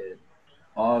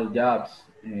all jobs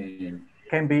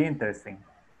can be interesting.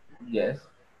 Yes.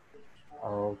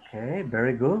 Okay,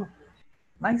 very good.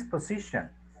 Nice position.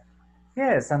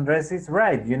 Yes, Andres is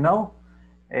right. You know,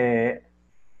 this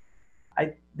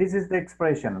is the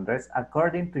expression, Andres,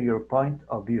 according to your point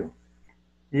of view.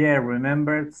 Yeah,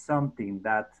 remember something,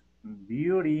 that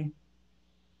beauty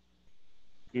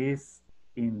is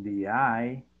in the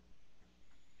eye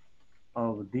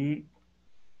of the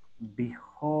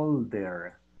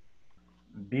beholder.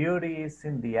 Beauty is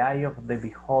in the eye of the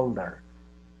beholder.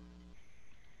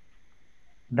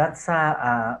 That's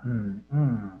eso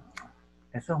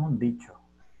es un dicho.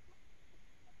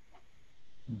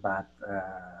 But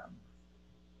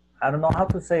I don't know how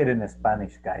to say it in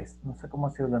Spanish, guys. No sé cómo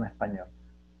decirlo en español.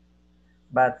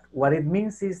 But what it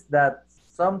means is that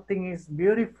something is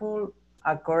beautiful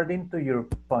according to your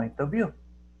point of view.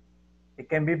 It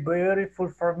can be beautiful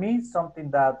for me,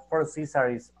 something that for Cesar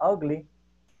is ugly,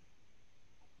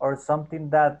 or something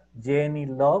that Jenny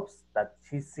loves, that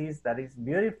she sees that is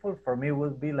beautiful, for me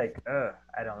will be like,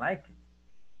 I don't like it.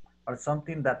 Or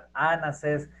something that Anna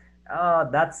says, oh,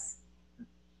 that's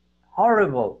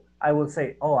horrible. I will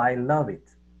say, oh, I love it.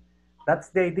 That's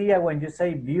the idea when you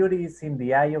say beauty is in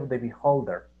the eye of the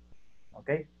beholder.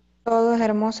 Okay? Todo es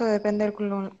hermoso, depende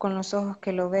con los ojos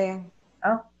que lo vean.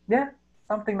 Oh, yeah,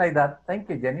 something like that. Thank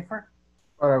you, Jennifer.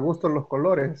 Para gusto los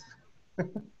colores.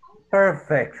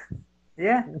 Perfect.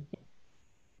 Yeah.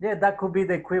 Yeah, that could be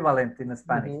the equivalent in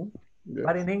Spanish. Yes.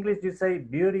 But in English, you say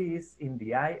beauty is in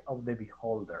the eye of the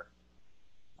beholder.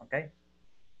 Okay?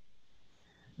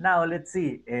 Now, let's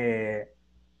see.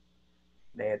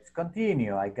 Let's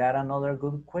continue. I got another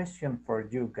good question for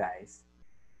you guys.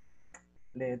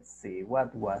 Let's see.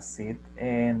 What was it?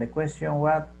 And the question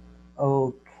was,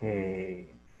 okay.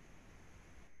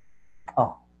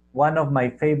 Oh, one of my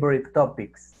favorite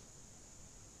topics.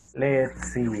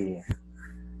 Let's see.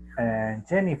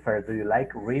 Jennifer, do you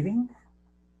like reading?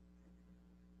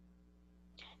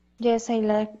 Yes, I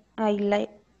like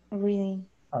reading.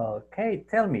 Okay,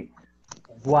 tell me,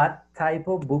 what type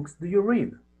of books do you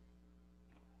read?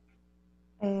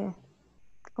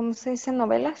 ¿Cómo se dice?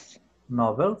 ¿Novelas?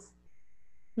 Novels?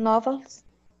 Novels.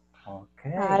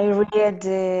 Okay. I read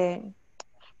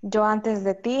Yo antes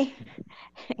de ti,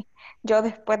 Yo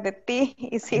después de ti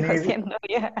y sigo Me, siendo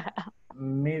yo.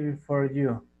 me before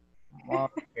you.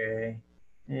 Okay.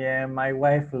 Yeah, my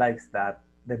wife likes that.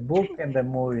 The book and the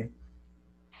movie.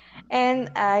 And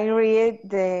I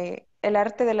read El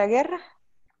arte de la guerra.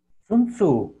 Sun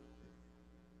Tzu.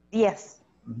 Yes.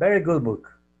 Very good book.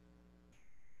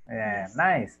 Yeah, Yes.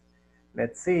 nice.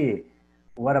 Let's see.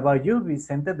 What about you,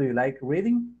 Vicente? Do you like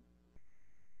reading?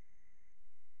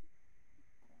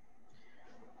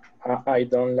 I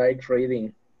don't like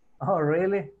reading. Oh,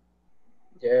 really?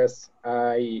 Yes,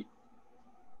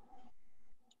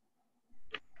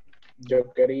 yo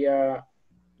quería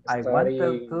I study.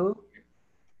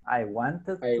 I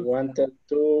wanted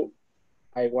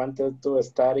to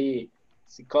study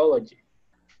psychology.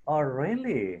 Oh,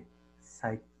 really?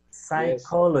 Yes,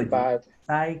 Psychology. but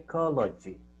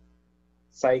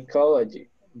Psychology.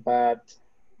 but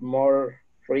more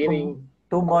reading.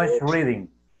 Too much reading.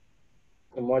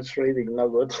 Too much reading, no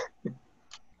good.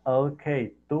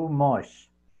 Okay, too much.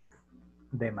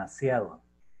 Demasiado.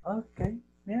 Okay,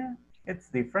 yeah, it's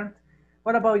different.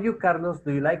 What about you, Carlos?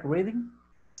 Do you like reading?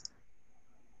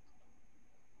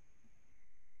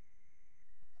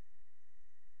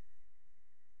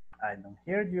 I don't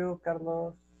hear you,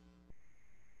 Carlos.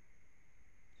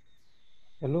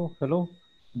 Hello, hello.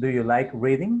 Do you like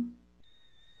reading?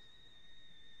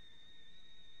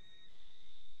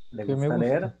 ¿Le ¿Qué me gusta gusta?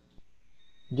 leer?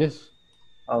 Yes.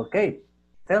 Okay,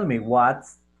 tell me,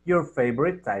 what's your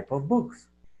favorite type of books?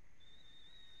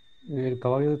 El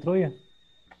caballo de Troya.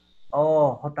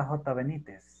 Oh, JJ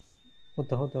Benítez.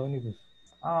 JJ Benítez.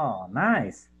 Oh,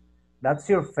 nice. That's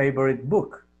your favorite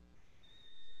book.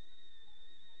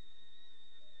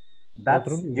 That's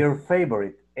Otro libro. your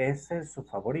favorite. Ese es su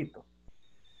favorito.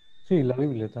 Sí, la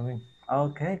Biblia también.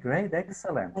 Okay, great,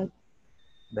 excellent.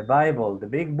 The Bible, the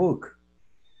big book.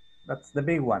 That's the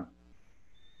big one.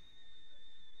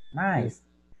 Nice. Yes.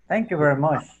 Thank you very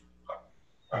much.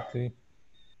 Okay.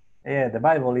 Yeah, the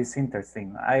Bible is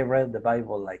interesting. I read the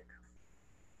Bible like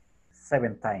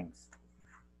 7 times.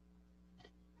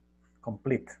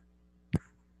 Complete.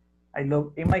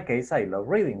 In my case, I love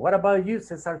reading. What about you,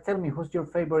 Cesar? Tell me, who's your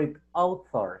favorite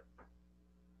author?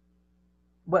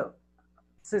 Well,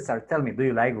 Cesar, tell me, do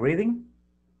you like reading?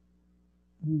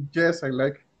 Yes, I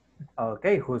like.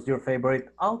 Okay, who's your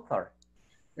favorite author?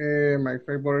 My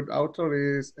favorite author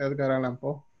is Edgar Allan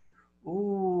Poe.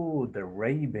 Ooh, The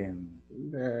Raven.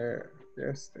 The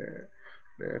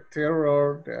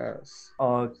terror.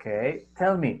 Okay,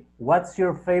 tell me, what's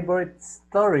your favorite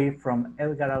story from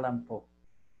Edgar Allan Poe?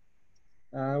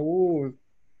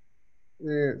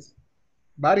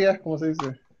 Varias, ¿cómo se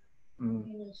dice?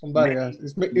 Son varias.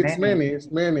 It's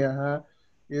many, ajá.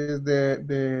 Es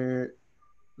de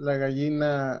la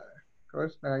gallina, ¿cómo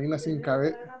es? La gallina sin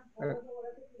cabeza.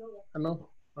 No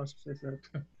sé si es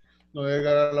cierto. No, de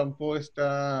Edgar Allan Poe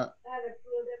está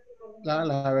las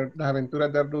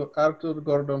aventuras de Arthur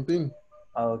Gordon Pym.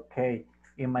 Okay,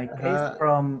 in my case,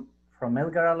 from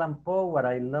Edgar Allan Poe, what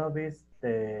I love is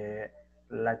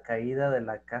La caída de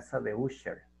la casa de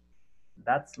Usher.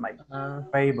 That's my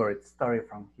favorite story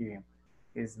from him.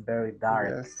 It's very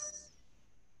dark. Yes.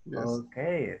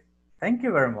 Okay, thank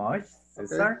you very much,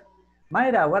 Cesar. Okay.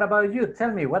 Mayra, what about you? Tell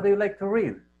me, what do you like to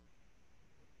read?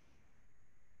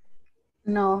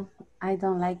 No, I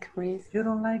don't like reading. You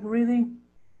don't like reading?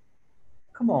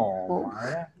 Come on, Oh.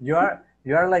 Mayra.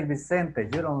 You are like Vicente.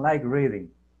 You don't like reading.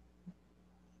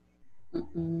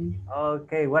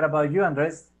 Okay, what about you,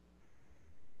 Andres?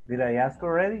 Did I ask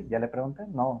already? ¿Ya le pregunté?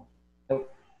 No.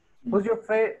 Who's your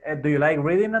favorite? Do you like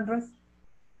reading, Andres?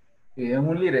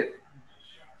 Un little.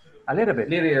 A little bit.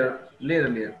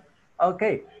 Little.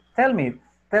 Okay, tell me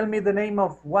the name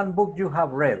of one book you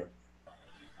have read.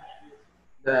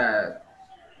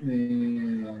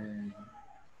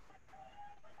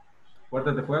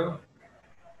 Puertas de Fuego.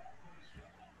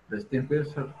 The Steam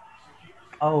Person.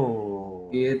 Oh.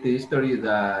 It's the history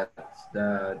that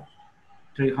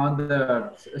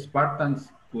 300 Spartans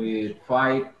with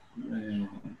 5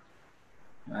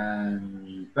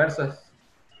 and Persas.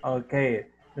 Okay,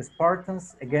 the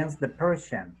Spartans against the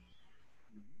Persian.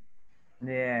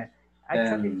 Yeah,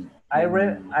 actually, I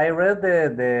read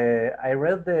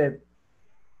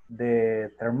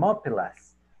the Thermopylae.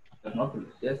 Thermopylae,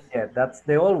 yes. Yeah, that's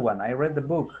the old one. I read the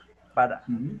book, but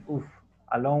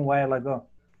a long while ago.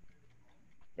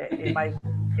 In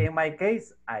my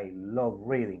case, I love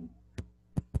reading.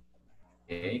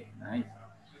 Okay, nice.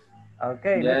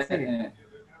 Okay, let's see.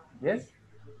 Yes,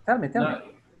 tell me.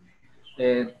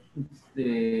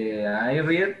 I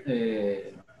read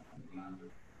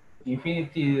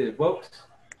Infinity books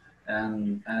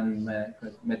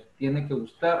pues, me tiene que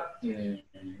gustar,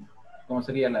 ¿cómo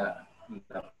sería la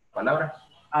palabra?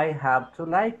 I have to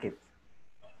like it.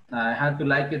 I have to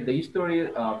like it, the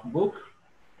history of book.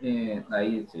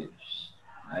 Ahí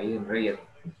read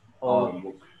all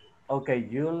book. Okay,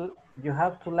 you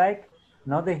have to like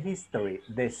not the history,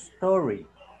 the story.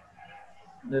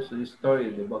 This is the story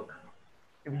of the book.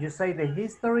 If you say the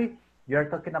history, you are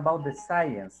talking about the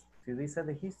science. Si dice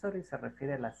the history, se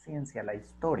refiere a la ciencia, la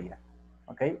historia.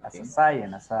 Okay? As a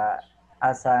science,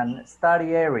 as an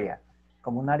study area,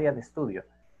 como un área de estudio.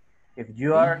 If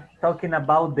you are talking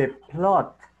about the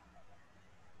plot,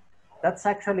 that's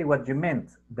actually what you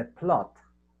meant, the plot.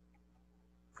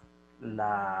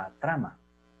 La trama,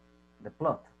 the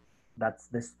plot. That's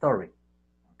the story.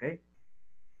 Okay?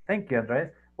 Thank you,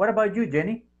 Andres. What about you,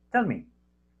 Jenny? Tell me,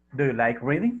 do you like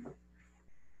reading?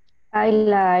 I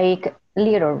like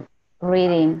little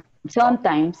reading,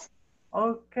 sometimes.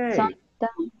 Okay.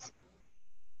 Sometimes.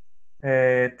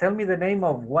 Tell me the name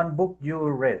of one book you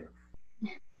read.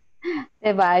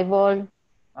 The Bible,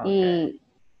 Okay.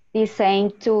 the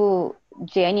same to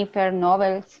Jennifer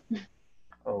novels.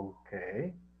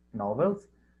 Okay. Novels.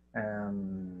 Do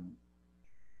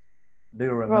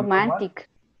you remember Romantic.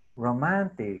 What?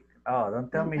 Romantic. Oh, don't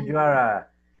tell me you are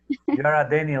a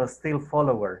Daniel Steele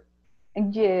follower.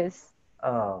 Yes.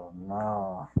 Oh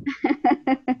no.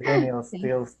 Daniel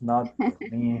Steele's not for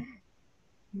me.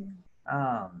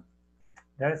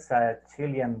 There's a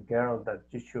Chilean girl that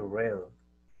you should read.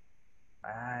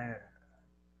 I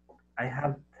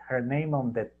have her name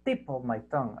on the tip of my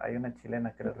tongue. Hay una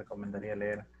chilena que les recomendaría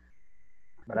leer.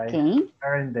 But I have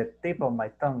her in the tip of my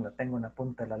tongue. La tengo en la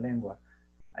punta de la lengua.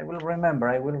 I will remember.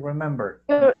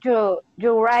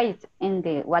 You write in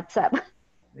the WhatsApp.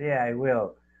 Yeah, I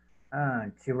will.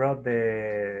 She wrote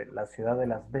La Ciudad de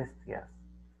las Bestias.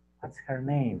 That's her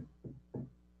name.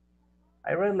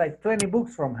 I read like 20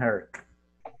 books from her.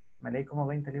 Me leí como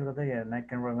 20 libros de ella and I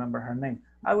can remember her name.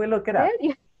 I will look it up.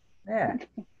 Yeah.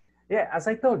 Yeah, as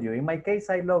I told you, in my case,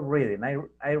 I love reading.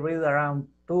 I read around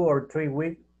 2 or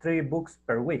 3 books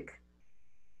per week.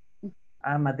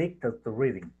 I'm addicted to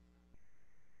reading.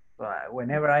 So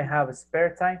whenever I have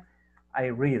spare time, I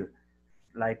read.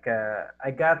 Like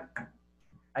I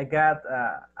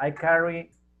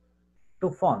carry 2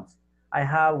 phones. I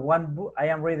have one book. I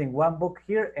am reading one book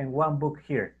here and one book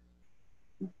here.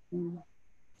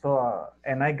 So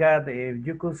and I got, if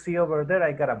you could see over there,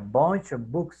 I got a bunch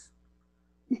of books.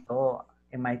 So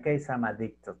in my case, I'm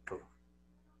addicted to.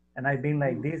 And I've been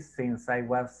like this since I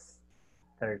was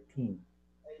 13.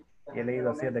 Y he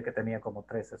leído así desde que tenía como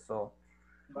 13. So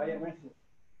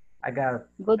I got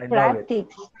good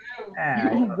practice.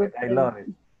 I love it.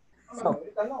 So,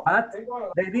 but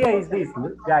the idea is this,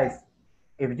 guys.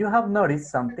 If you have noticed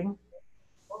something,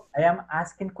 I am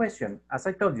asking questions. As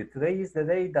I told you, today is the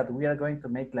day that we are going to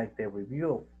make like the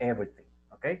review of everything,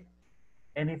 okay?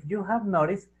 And if you have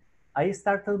noticed, I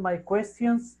started my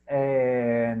questions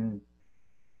and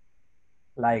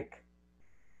like,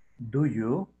 do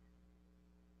you?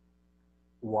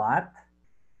 What?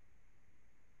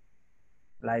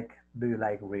 Like, do you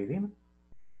like reading?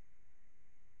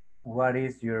 What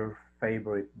is your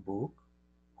favorite book?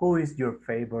 Who is your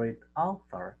favorite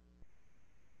author?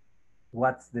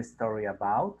 What's the story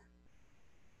about?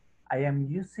 I am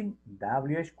using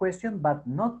WH question, but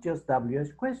not just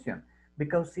WH question,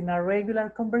 because in a regular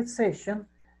conversation,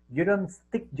 you don't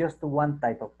stick just to one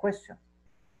type of question.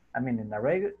 I mean,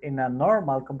 in a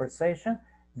normal conversation,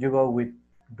 you go with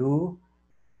do,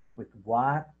 with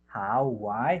what, how,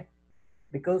 why,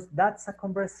 because that's a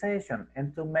conversation.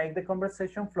 And to make the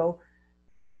conversation flow,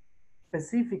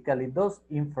 specifically those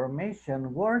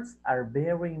information words are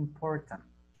very important.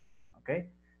 Okay,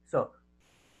 so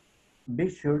be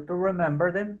sure to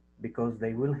remember them because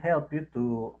they will help you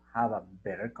to have a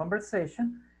better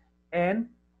conversation, and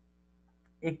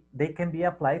they can be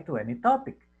applied to any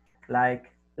topic.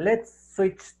 Like, let's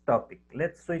switch topic,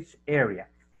 let's switch area.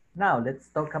 Now let's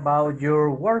talk about your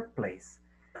workplace.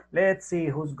 Let's see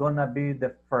who's gonna be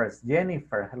the first.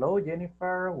 Jennifer. Hello,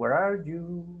 Jennifer. Where are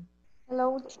you?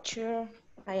 Hello, teacher.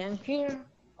 I am here.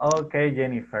 Okay,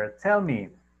 Jennifer. Tell me,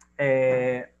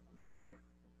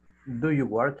 do you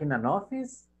work in an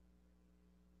office?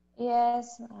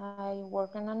 Yes, I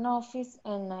work in an office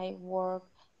and I work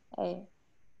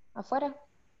afuera.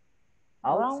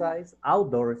 Outside,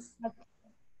 outdoors.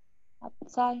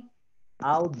 Outside.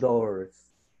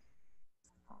 Outdoors.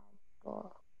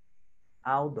 Outdoor.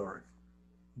 Outdoors.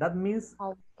 That means,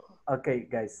 Outdoor. okay,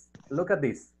 guys, look at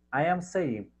this. I am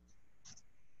saying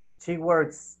she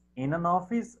works in an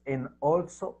office and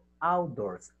also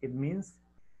outdoors. It means,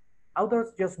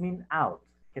 outdoors just mean out.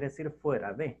 quiere decir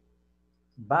fuera de.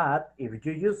 But if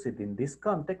you use it in this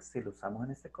context, si lo usamos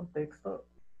en este contexto,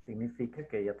 significa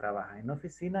que ella trabaja en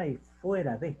oficina y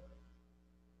fuera de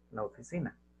la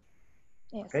oficina.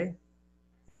 Yes. Okay.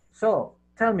 So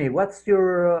tell me, what's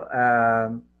your,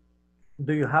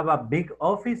 do you have a big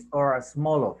office or a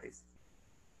small office?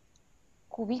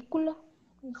 Cubículo.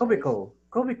 Cubicle.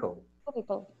 Cubicle.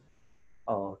 Cubicle.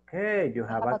 Okay, you I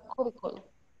have have a, a cubicle.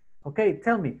 okay,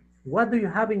 tell me, what do you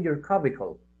have in your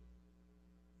cubicle?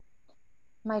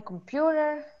 My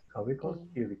computer. Cubicle,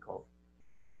 cubicle.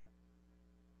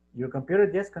 Your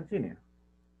computer, just continue.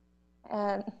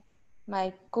 And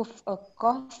my cup of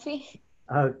coffee.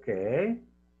 Okay.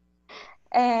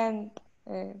 And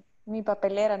mi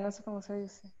papelera, no sé cómo se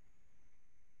dice.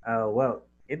 Well,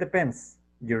 it depends.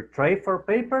 Your tray for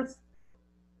papers?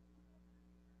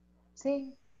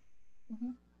 Sí.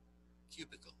 Uh-huh.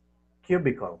 Cubicle.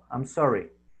 Cubicle. I'm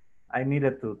sorry. I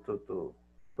needed to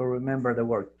remember the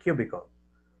word cubicle.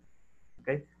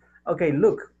 Okay. Okay,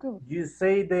 look, you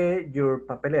say your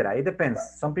papelera. It depends.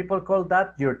 Some people call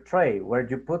that your tray, where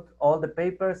you put all the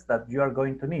papers that you are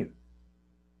going to need.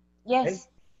 Yes.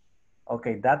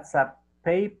 Okay, that's a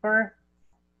paper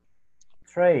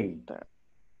tray.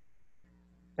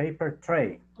 Paper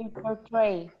tray. Paper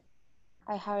tray.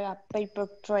 I have a paper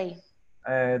tray.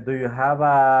 Do you have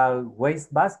a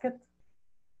waste basket?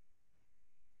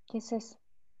 ¿Qué es eso?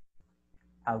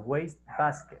 A waste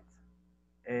basket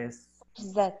es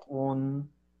un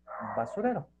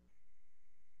basurero.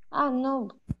 Ah, no.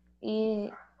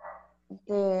 Y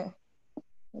the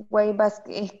way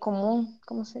basket es común.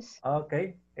 ¿Cómo se dice?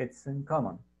 Okay, it's in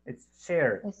common. It's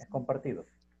shared, es compartido.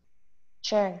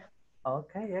 Share.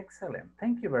 Okay, excellent.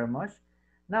 Thank you very much.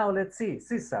 Now let's see,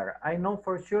 Cesar, I know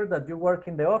for sure that you work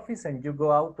in the office and you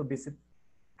go out to visit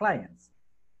clients.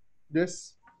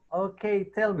 Yes. Okay,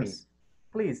 tell me,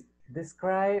 please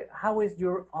describe how is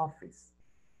your office?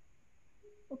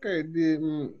 Okay,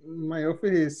 my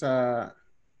office is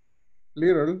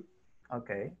little.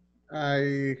 Okay.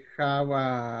 I have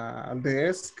a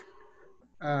desk,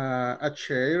 a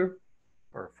chair.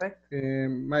 Perfect.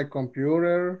 My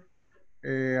computer,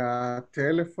 a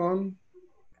telephone.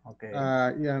 Okay.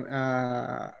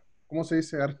 ¿Cómo se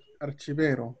dice?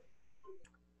 Archivero.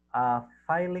 A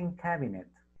filing cabinet.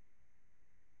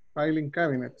 Filing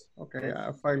cabinet. Okay, Yes.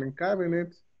 a filing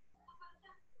cabinet.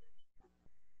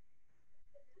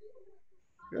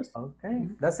 Yes. Okay,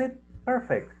 that's it.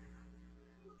 Perfect.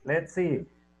 Let's see.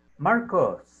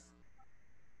 Marcos.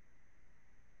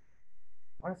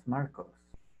 Where's Marcos?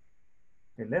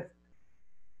 He left.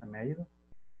 ¿Me ayuda?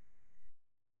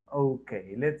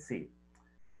 Okay, let's see.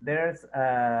 There's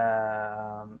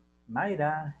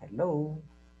Mayra. Hello.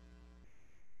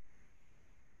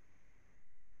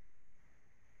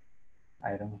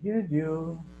 I don't hear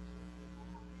you.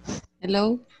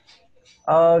 Hello.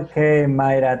 Okay,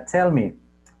 Mayra, tell me.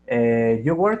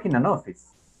 You work in an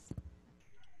office?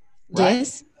 Right?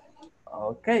 Yes.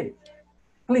 Okay.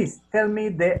 Please tell me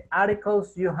the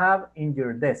articles you have in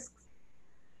your desk.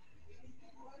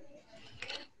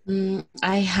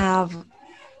 I have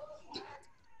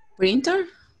printer.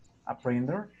 A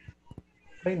printer?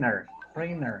 Printer.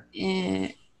 Printer.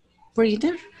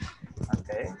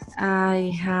 Okay.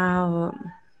 I have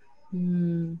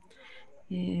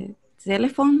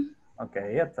telephone.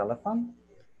 Okay, a telephone.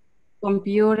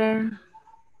 Computer.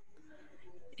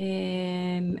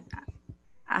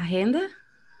 Agenda.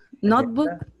 Notebook.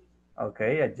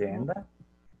 Okay, agenda.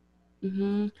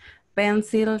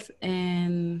 Pencils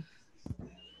and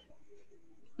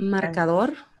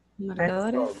marcador.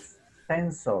 Marcadores.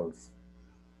 Pencils.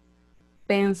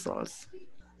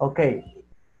 Okay.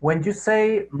 When you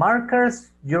say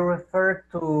markers, you refer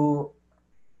to...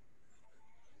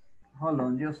 Hold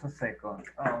on just a second.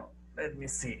 Oh, let me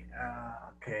see.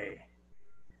 Okay.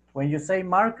 When you say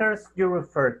markers, you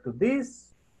refer to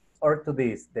this or to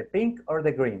this, the pink or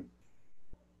the green?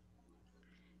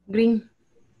 Green.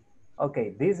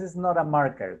 Okay, this is not a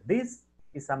marker. This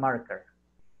is a marker.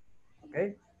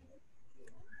 Okay?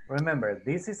 Remember,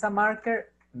 this is a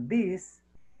marker. This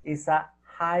is a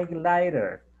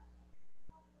highlighter.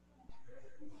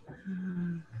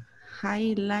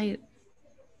 Highlighter.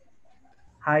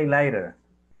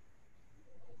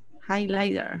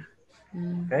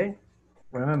 Okay?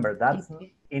 Remember, that's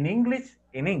in English,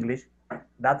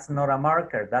 that's not a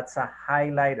marker, that's a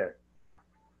highlighter.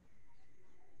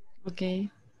 Okay.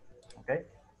 Okay?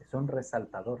 Es un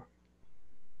resaltador.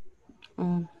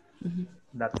 Oh.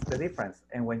 That's the difference.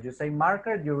 And when you say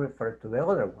marker, you refer to the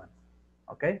other one.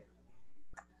 Okay?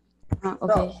 Okay.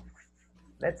 So,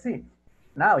 let's see.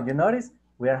 Now, you notice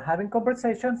we are having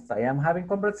conversations. I am having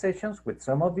conversations with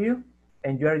some of you.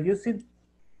 And you are using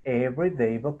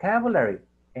everyday vocabulary.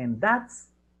 And that's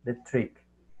the trick.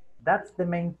 That's the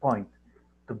main point,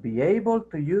 to be able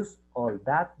to use all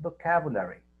that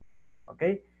vocabulary.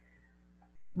 Okay?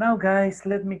 Now, guys,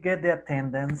 let me get the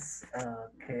attendance,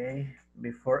 okay,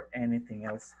 before anything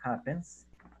else happens.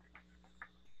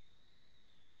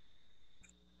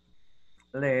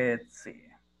 Let's see.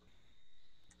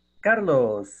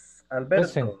 Carlos, Alberto.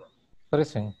 Present.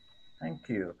 Present. Thank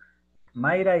you.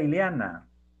 Mayra Ileana.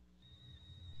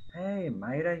 Hey,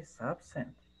 Mayra is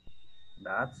absent.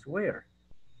 That's weird.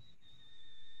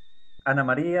 Ana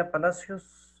María Palacios.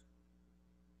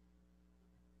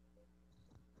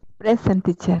 Present,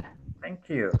 teacher. Thank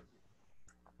you.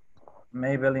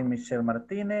 Maybelline Michelle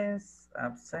Martinez,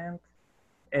 absent.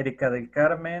 Erika del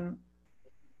Carmen,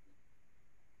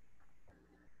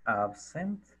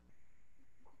 absent.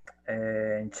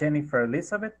 Jennifer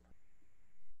Elizabeth.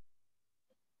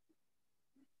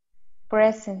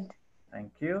 Present.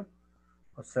 Thank you.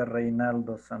 José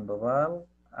Reinaldo Sandoval,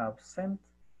 absent.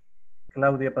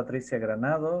 Claudia Patricia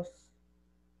Granados,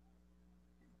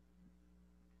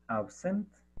 absent.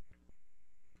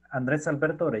 Andrés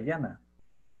Alberto Orellana.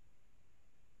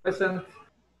 Present.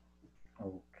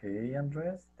 Okay,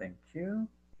 Andrés, thank you.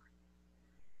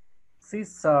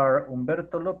 Cesar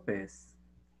Humberto López.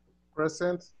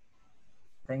 Present.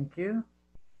 Thank you.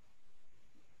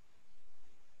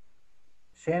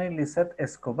 Shani Lisette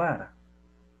Escobar.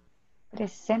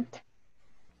 Present.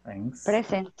 Thanks.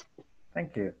 Present.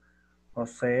 Thank you.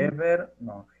 Jose Ever,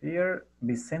 not here.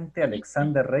 Vicente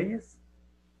Alexander Reyes.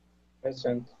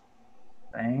 Present.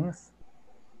 Thanks.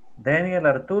 Daniel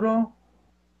Arturo.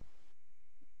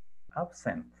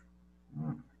 Absent.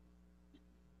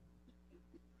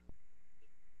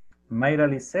 Mayra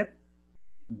Lisette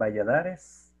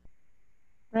Valladares.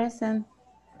 Present.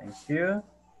 Thank you.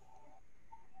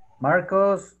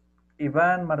 Marcos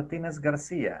Iván Martínez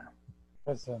García.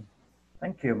 Present.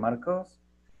 Thank you, Marcos.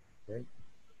 Okay.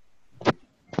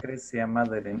 Crisia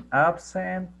Madeline,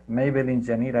 absent. Maybelline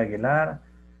Yanira Aguilar,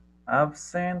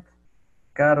 absent.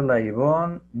 Carla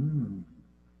Ivonne,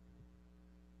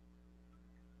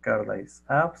 Carla is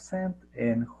absent.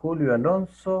 And Julio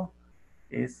Alonso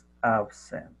is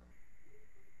absent.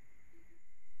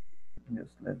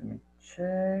 Just let me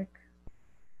check.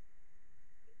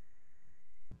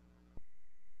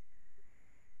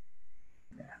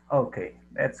 Okay,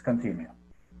 let's continue.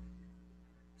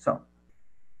 So,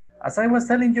 as I was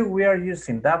telling you, we are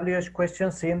using WH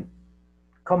questions in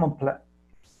common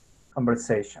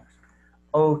conversations.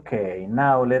 Okay,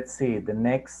 now let's see the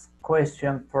next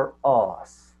question for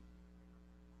us.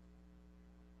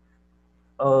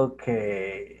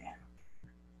 Okay.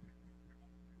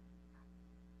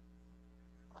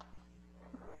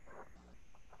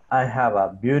 I have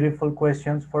a beautiful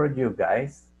questions for you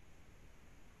guys.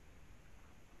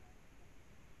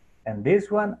 And this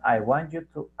one, I want you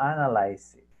to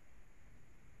analyze it.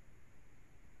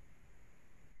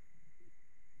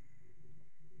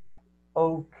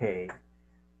 Okay.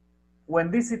 When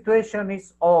this situation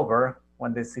is over,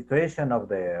 when the situation of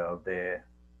the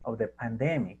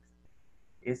pandemic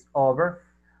is over,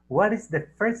 what is the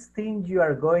first thing you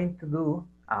are going to do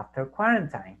after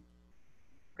quarantine?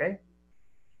 Okay.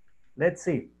 Let's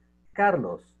see.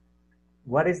 Carlos,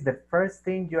 what is the first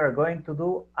thing you are going to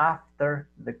do after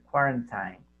the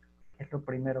quarantine? ¿Qué es lo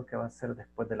primero que va a hacer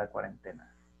después de la cuarentena?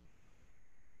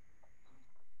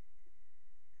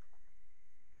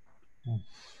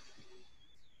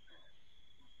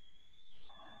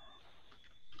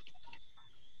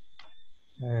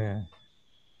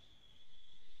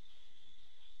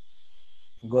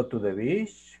 Go to the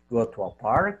beach, go to a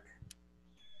park.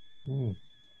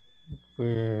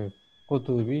 Go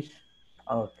to the beach.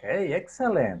 Okay,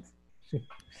 excellent. Sí.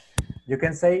 You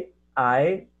can say,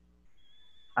 I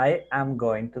am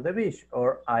going to the beach,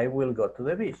 or I will go to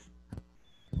the beach.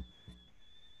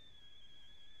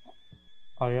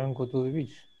 I am go to the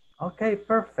beach. Okay,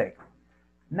 perfect.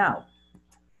 Now,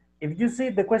 if you see,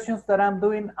 the questions that I'm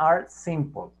doing are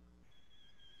simple.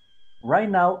 Right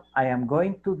now, I am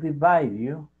going to divide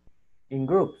you in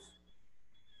groups,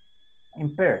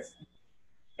 in pairs,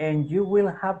 and you will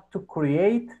have to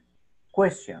create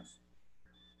questions.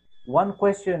 One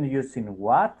question using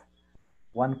what,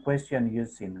 one question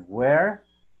using where,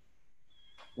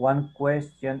 one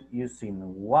question using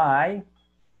why,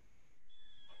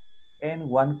 and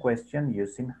one question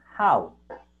using how.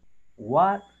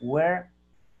 What, where,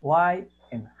 why,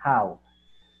 and how.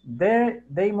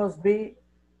 They must be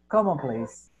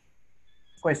commonplace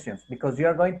questions because you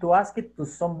are going to ask it to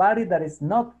somebody that is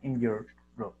not in your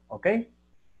group, okay?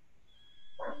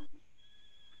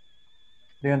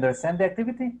 Do you understand the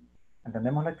activity?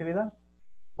 ¿Entendemos la actividad?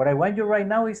 What I want you right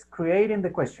now is creating the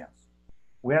questions.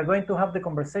 We are going to have the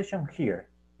conversation here.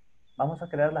 Vamos a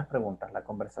crear las preguntas. La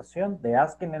conversación, the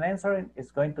asking and answering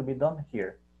is going to be done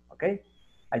here. Okay?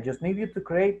 I just need you to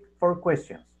create 4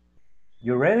 questions.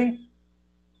 You ready?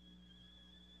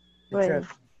 Teacher,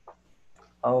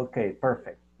 Okay,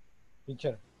 perfect.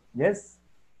 teacher, Yes?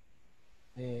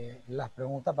 las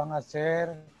preguntas van a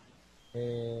ser,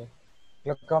 creo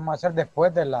que vamos a hacer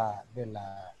después de la.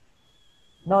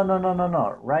 No.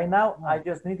 Right now, I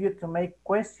just need you to make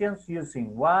questions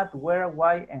using what, where,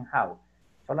 why, and how.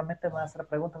 Solamente van a hacer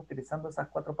preguntas utilizando esas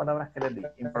 4 palabras que les di.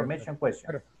 Information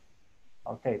question.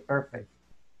 Okay, perfect.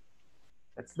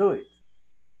 Let's do it.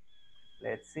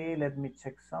 Let's see, let me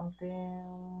check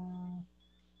something.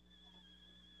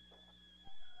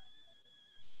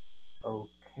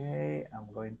 Okay,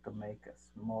 I'm going to make a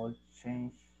small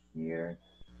change here.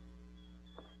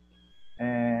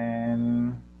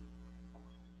 And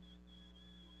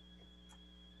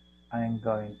I'm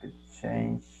going to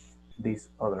change this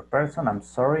other person. I'm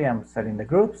sorry, I'm setting the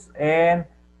groups. And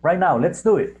right now, let's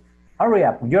do it. Hurry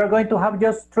up. You're going to have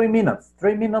just 3 minutes.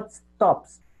 3 minutes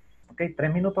tops. Okay,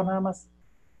 3 minutos nada más.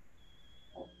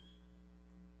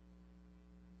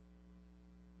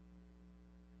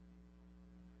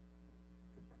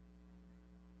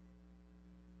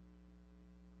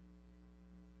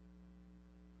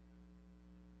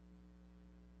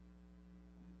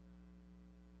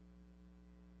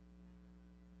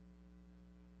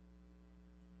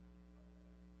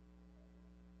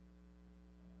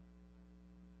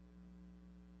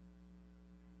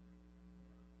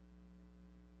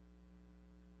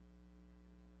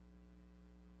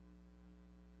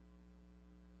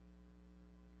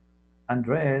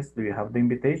 Andres, do you have the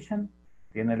invitation?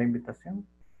 ¿Tiene la invitación?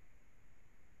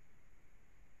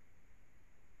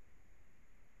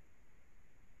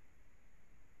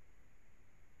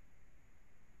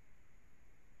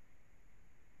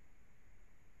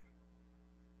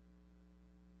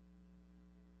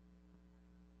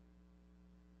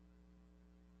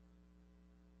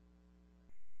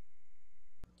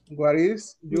 What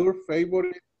is your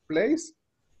favorite place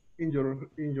in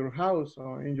your house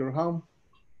or in your home?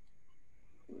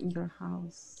 Your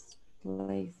house.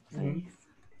 Place.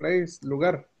 Place,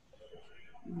 lugar.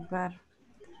 Lugar.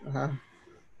 Ajá.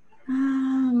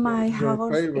 My Your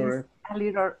house favorite. is a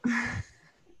little.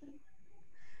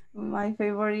 My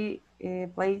favorite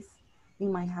place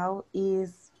in my house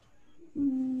is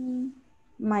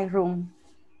my room.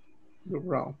 Your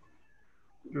room.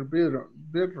 Your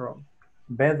bedroom.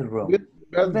 Bedroom.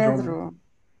 Bedroom.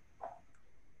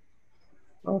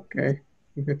 Okay.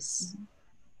 Yes.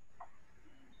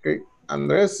 Okay.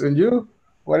 Andres, and you?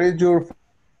 What is your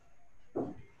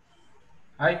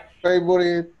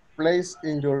favorite place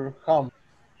in your home?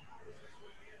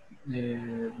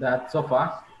 That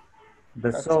sofa.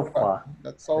 The sofa.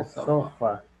 That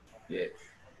sofa. Yes.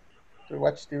 To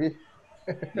watch TV.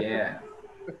 Yeah.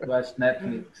 Watch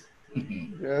Netflix.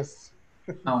 Yes.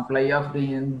 And play off the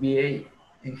NBA.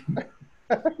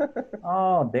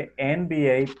 Oh, the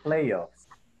NBA playoffs.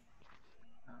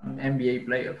 NBA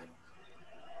playoff.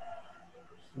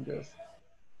 Yes.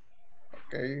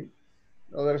 Okay.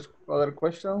 Other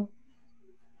question?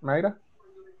 Mayra?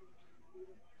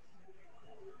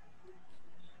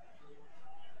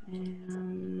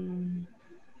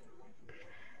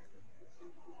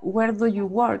 Where do you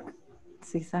work,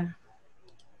 Cesar?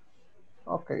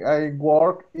 Okay, I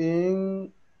work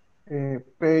in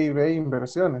PIB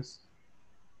Inversiones.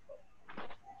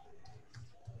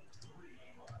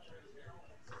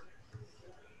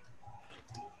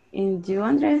 And you,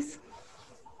 Andres?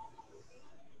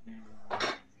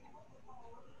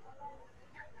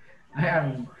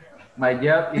 My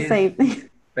job is PIB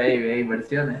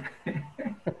Inversiones.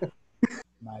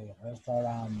 My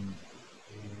restaurant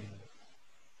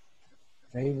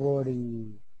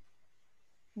favorite.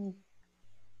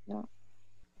 No.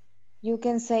 You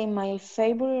can say my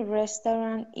favorite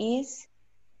restaurant is.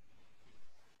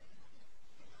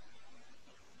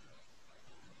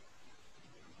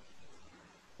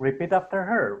 Repeat after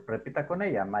her. Repita con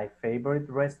ella. My favorite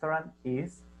restaurant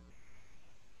is.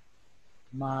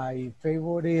 My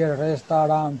favorite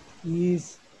restaurant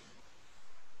is.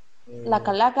 La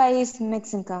Calaca is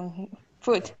Mexican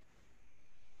food.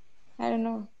 I don't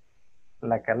know.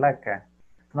 La Calaca.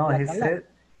 No,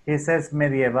 he says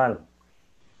medieval.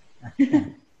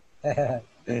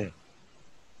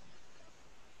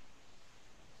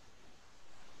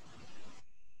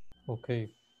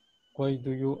 Okay. Why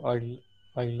do you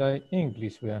I like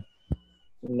English? Yeah.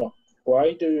 No.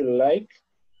 Why do you like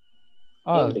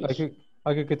English?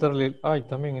 Hay que quitarle el I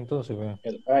también entonces. ¿Ve?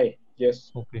 El I,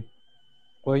 yes. Okay.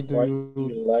 Why do Why you do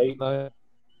you like like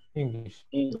English?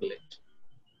 English?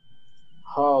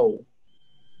 How?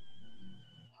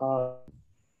 How?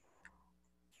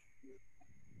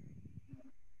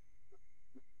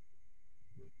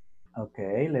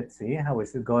 Okay, let's see. How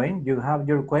is it going? You have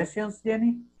your questions,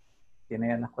 Jenny? ¿Tiene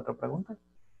ya las 4 preguntas?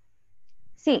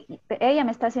 Sí, ella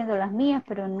me está haciendo las mías,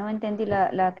 pero no entendí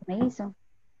la que me hizo.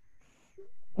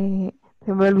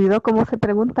 Se me olvidó cómo se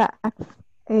pregunta.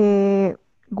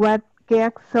 ¿Qué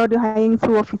accesorios hay en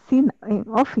su oficina? En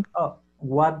office. Oh,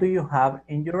 what do you have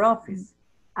in your office?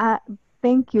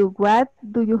 Thank you. What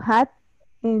do you have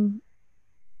in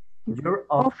Your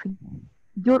office.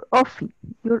 Your office.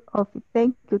 Your office.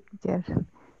 Thank you, teacher.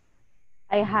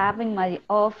 I have in my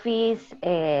office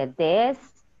a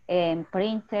desk, and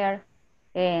printer,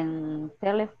 and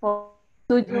telephone.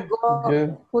 Do you go?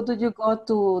 Yeah. Who do you go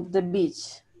to the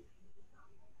beach?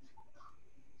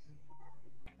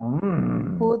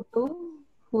 Who do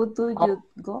you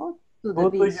go to the Who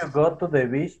beach? do you go to the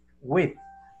beach with?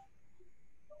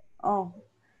 Oh.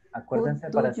 Acuérdense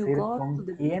para decir con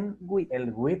quién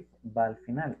el with va al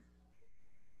final.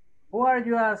 Who are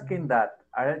you asking that?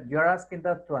 You're asking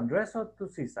that to Andrés or to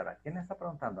César? ¿A quién le está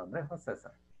preguntando? ¿Andrés o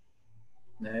César?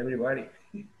 Everybody.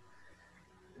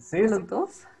 Los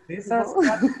dos.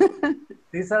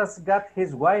 Cesar's got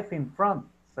his wife in front.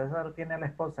 César tiene a la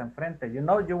esposa enfrente. You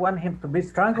know you want him to be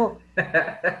strangled?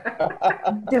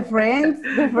 The friends.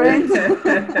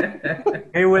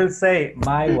 He will say,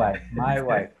 my wife.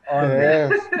 Only.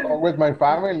 Yes, with my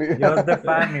family. Just the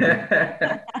family.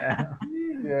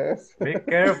 Yes. Be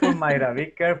careful, Mayra. Be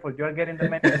careful. You're getting the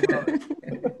many trouble.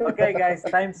 Okay, guys,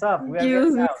 time's up. We are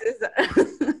getting out.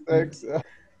 Thanks.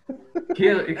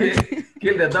 Kill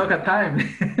the dog at time.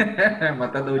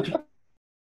 Matando un chico.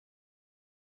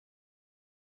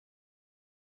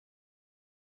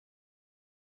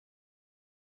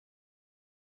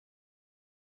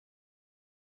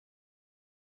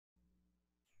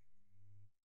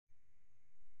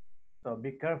 So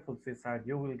be careful, Cesar.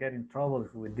 You will get in trouble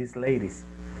with these ladies.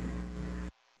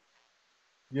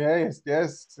 Yes.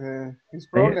 His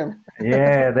problem.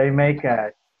 Yeah, they make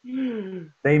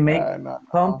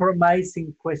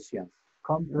compromising questions.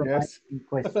 Compromising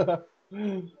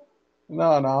questions. No,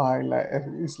 I like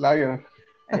it's liar.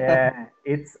 Yeah,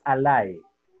 it's a lie.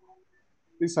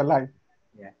 It's a lie.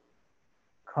 Yeah.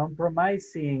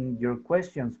 Compromising your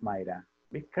questions, Mayra.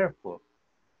 Be careful.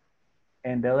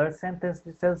 And the other sentence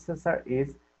you said, Cesar,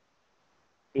 is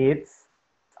it's,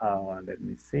 let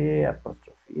me see,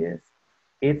 apostrophe, yes.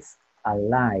 It's a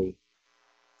lie.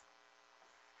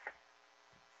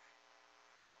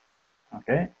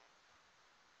 Okay.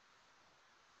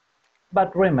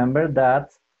 But remember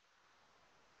that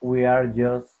we are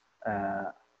just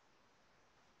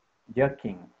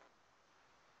joking.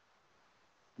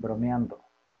 Bromeando.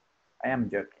 I am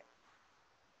joking.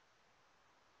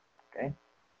 Okay.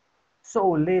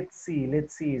 So let's see,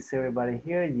 is everybody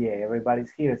here? Yeah,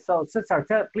 everybody's here. So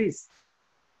Cesar, please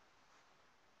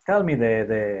tell me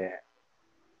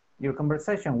your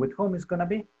conversation with whom is gonna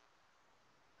be?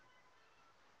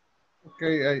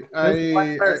 Okay,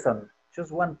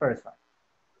 Just one person.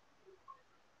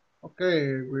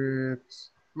 Okay, with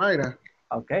Mayra.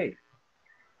 Okay.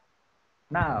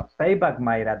 Now, payback,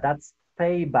 Mayra, that's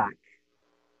payback.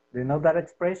 Do you know that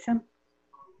expression?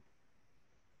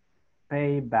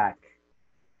 Payback.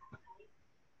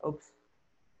 Oops.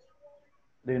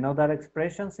 Do you know that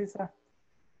expression, Cesar?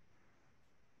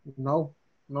 No,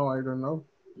 I don't know.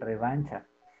 Revancha.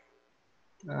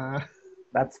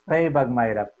 That's payback,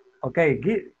 Mayra. Okay,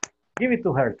 give it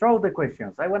to her. Throw the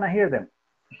questions. I want to hear them.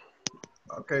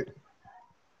 Okay,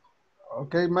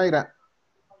 Mayra.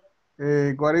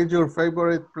 What is your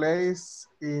favorite place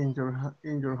in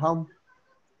your home?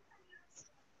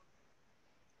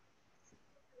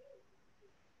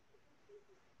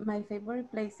 My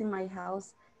favorite place in my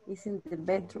house is in the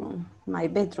bedroom, my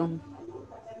bedroom.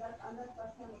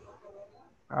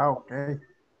 Okay.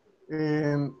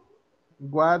 And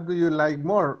what do you like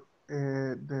more,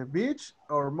 the beach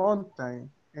or mountain,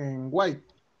 and why?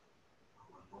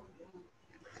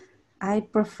 I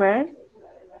prefer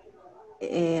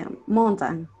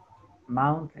mountain.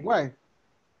 Mountain. Why?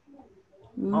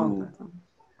 Mountain.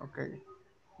 Okay.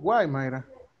 Why, Mayra?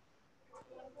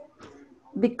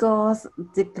 Because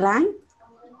the climate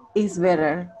is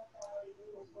better.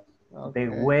 The Okay.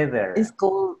 weather. It's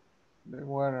cold. The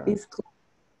weather. It's cold.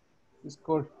 It's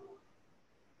cold.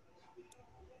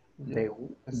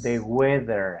 The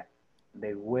weather.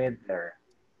 The weather.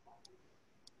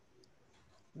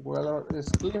 Weather is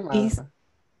clima. It's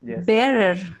Yes.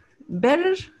 better.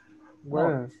 Better.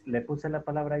 Weather. No, le puse la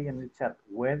palabra ahí en el chat.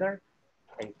 Weather,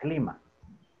 el clima.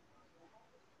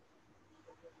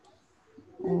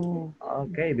 Oh,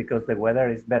 Okay, because the weather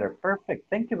is better. Perfect.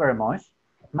 Thank you very much.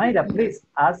 Mayra, please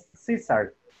ask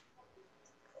Cesar.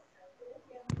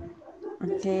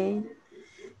 okay.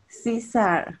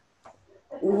 Cesar,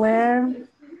 where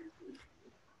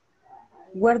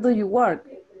do you work?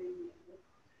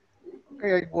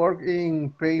 Okay, I work in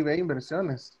PIB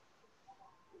Inversiones.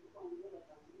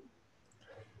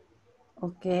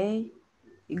 Okay.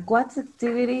 What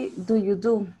activity do you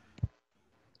do?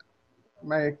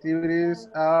 My activities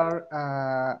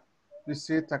are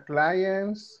visit a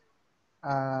clients,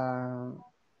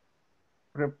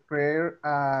 prepare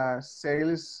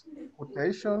sales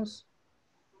quotations,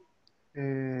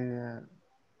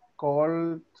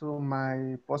 call to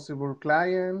my possible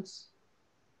clients,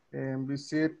 and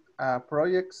visit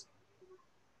projects.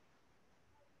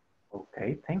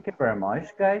 Okay, thank you very much,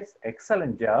 guys.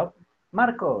 Excellent job.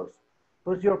 Marcos,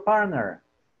 who's your partner?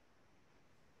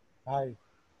 Hi.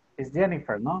 It's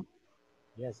Jennifer, no?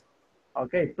 Yes.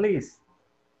 Okay, please.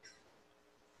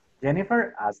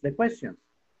 Jennifer, ask the questions.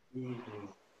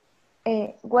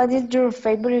 What is your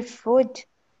favorite food?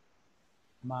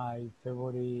 My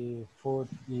favorite food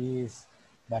is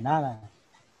banana.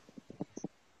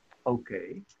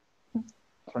 Okay.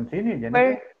 Continue,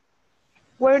 Jennifer.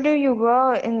 Where do you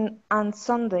go on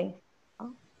Sunday?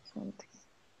 Oh, Sunday.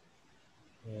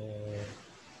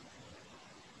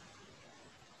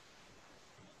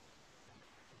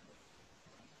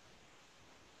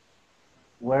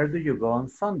 Where do you go on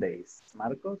Sundays,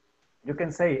 Marcos? You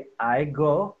can say, I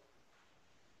go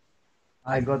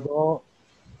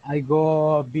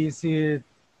visit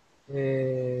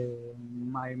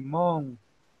my mom.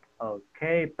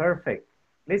 Okay, perfect.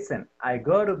 Listen, I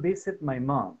go to visit my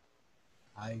mom.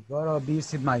 I go to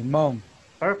visit my mom.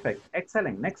 Perfect.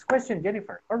 Excellent. Next question,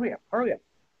 Jennifer. Hurry up, hurry up.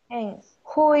 And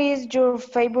who is your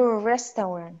favorite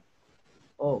restaurant?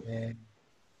 Oh,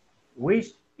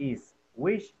 which is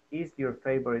your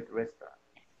favorite restaurant?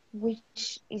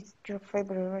 Which is your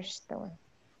favorite restaurant?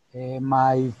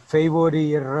 My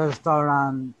favorite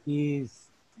restaurant is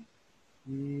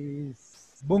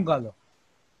Bungalow.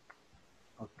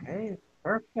 Okay,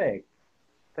 perfect.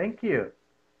 Thank you.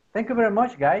 Thank you very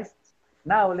much, guys.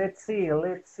 Now let's see.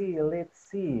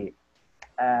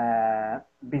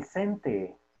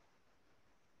 Vicente.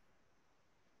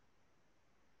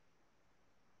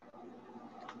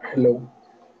 Hello.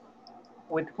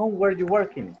 With whom were you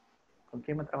working? ¿Con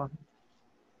quién me trabajas?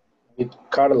 With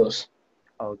Carlos.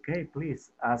 Okay,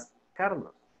 please ask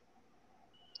Carlos.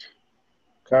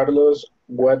 Carlos,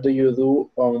 what do you do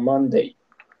on Monday?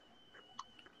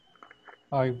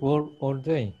 I work all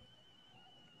day.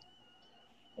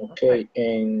 Okay,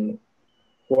 and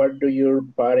where do your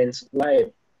parents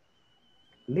live?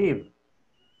 Live.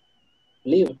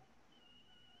 Live.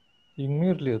 In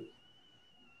Mirliot.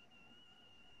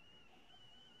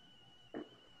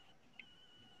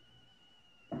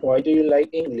 Why do you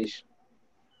like English?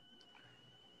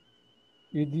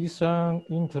 It is an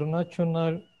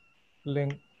international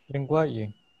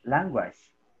language. Language.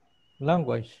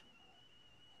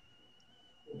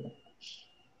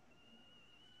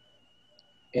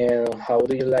 And how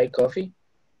do you like coffee?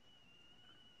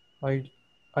 I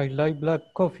like black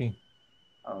coffee.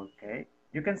 Okay.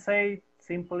 You can say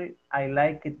simply, I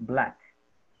like it black.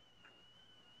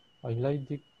 I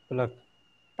like it black.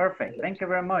 Perfect. Thank you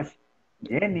very much.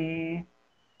 Jenny.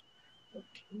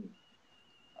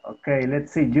 Okay,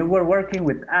 let's see. You were working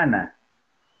with Anna.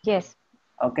 Yes.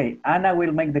 Okay, Anna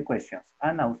will make the questions.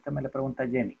 Ana, usted me le pregunta a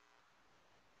Jenny.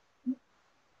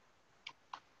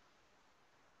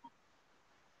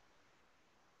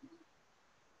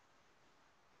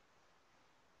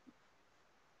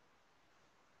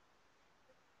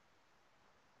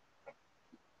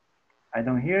 I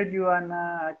don't hear you,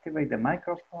 Anna. Activate the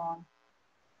microphone.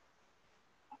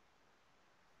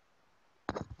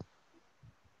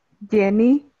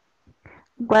 Jenny,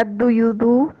 what do you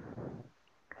do?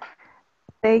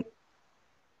 Take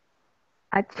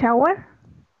a shower?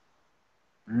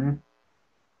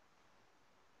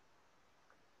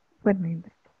 What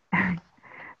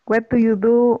do you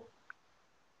do?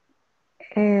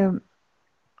 Have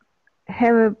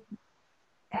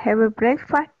a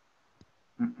breakfast?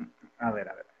 A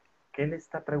ver. ¿Qué le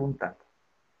está preguntando?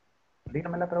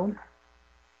 Dígame la pregunta.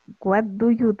 What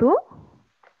do you do?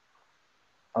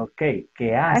 Ok,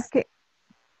 ¿qué hace?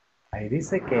 Ahí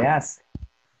dice ¿qué hace?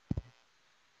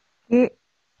 ¿Qué?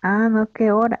 No,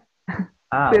 ¿qué hora?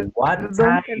 What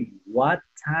time? What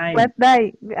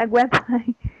day? What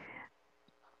time?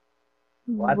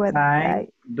 What time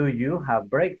do you have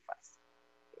breakfast?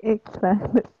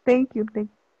 Exactly. Thank you.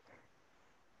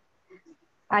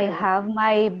 I have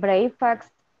my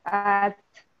breakfast at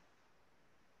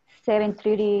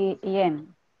 7:30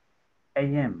 a.m.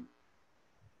 A.M.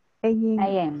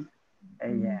 a.m.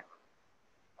 A.M.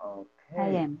 Okay.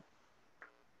 a.m.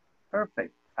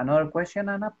 Perfect. Another question,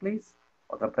 Ana, please.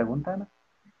 Otra pregunta, Ana.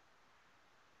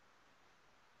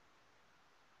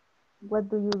 What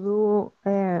do you do?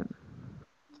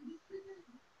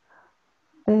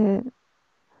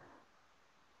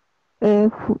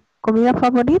 ¿Comida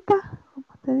favorita? ¿Cómo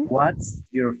te dice? What's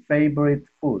your favorite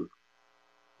food?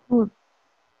 Food.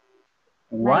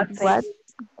 What's What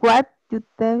you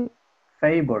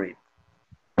favorite?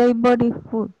 favorite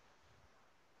food?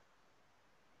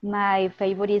 My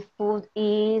favorite food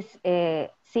is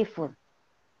seafood.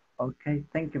 Okay,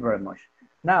 thank you very much.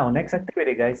 Now, next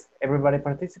activity, guys. Everybody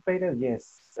participated?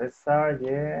 Yes. Cesar,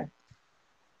 yeah.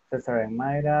 Cesar and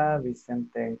Mayra,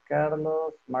 Vicente and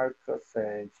Carlos, Marcos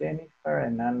and Jennifer,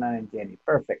 and Anna and Jenny.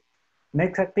 Perfect.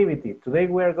 Next activity. Today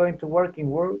we are going to work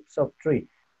in groups of 3,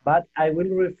 but I will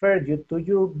refer you to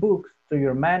your books, to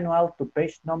your manual, to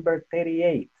page number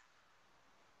 38.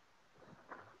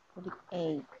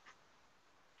 38.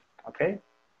 Okay?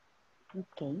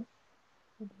 Okay.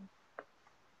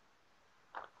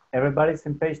 Everybody's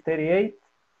in page 38?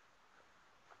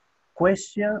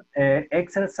 Question,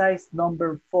 exercise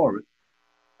number 4.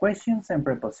 Questions and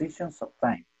prepositions of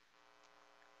time.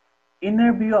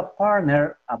 Interview a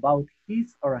partner about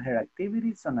his or her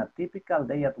activities on a typical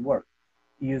day at work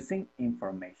using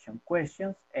information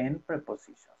questions and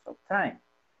prepositions of time.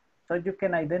 So you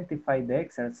can identify the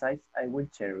exercise, I will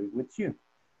share it with you.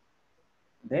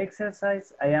 The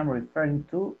exercise I am referring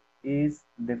to is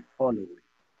the following.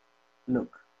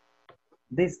 Look,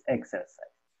 this exercise.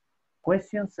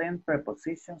 Questions and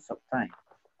prepositions of time.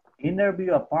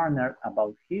 Interview a partner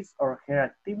about his or her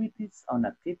activities on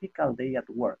a typical day at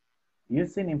work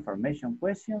using information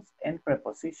questions and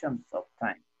prepositions of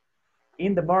time.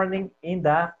 In the morning, in the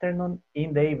afternoon,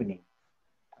 in the evening.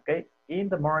 Okay? In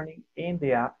the morning, in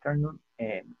the afternoon,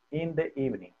 and in the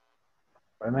evening.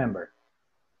 Remember,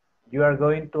 you are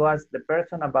going to ask the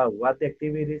person about what the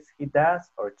activities he does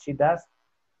or she does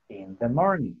in the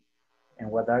morning.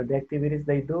 And what are the activities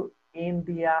they do in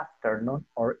the afternoon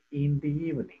or in the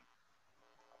evening.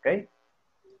 Okay?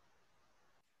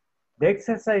 The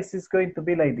exercise is going to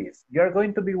be like this. You are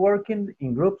going to be working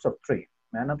in groups of 3. Me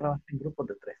van a trabajar en grupos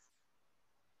de 3.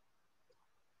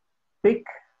 Pick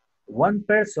one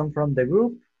person from the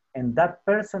group, and that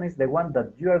person is the one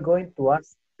that you are going to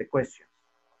ask the questions.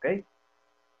 Okay?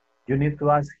 You need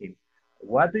to ask him,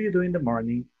 what do you do in the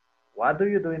morning? What do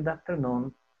you do in the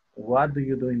afternoon? What do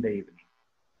you do in the evening?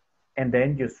 And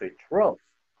then you switch roles.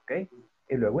 Okay?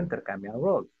 Y luego intercambian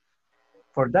roles.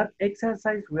 For that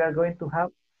exercise, we are going to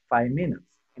have 5 minutes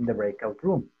in the breakout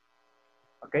room.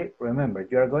 Okay, remember,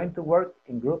 you are going to work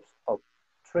in groups of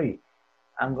 3.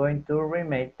 I'm going to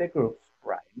remake the groups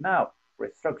right now.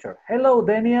 Restructure. Hello,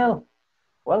 Daniel.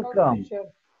 Welcome.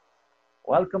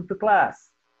 Welcome to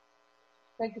class.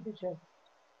 Thank you, teacher.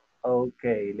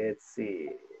 Okay, let's see.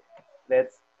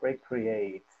 Let's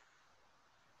recreate.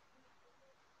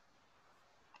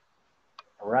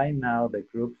 Right now, the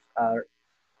groups are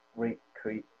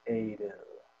recreated.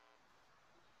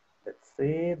 Let's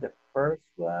see, the first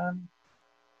one.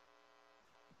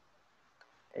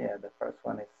 Yeah, the first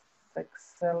one is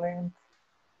excellent.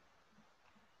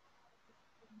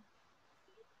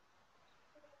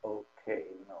 Okay,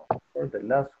 no. For the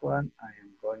last one, I am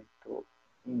going to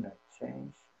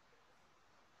interchange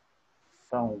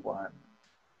someone.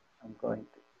 I'm going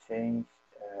to change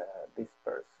this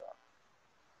person.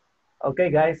 Okay,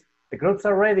 guys, the groups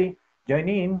are ready. Join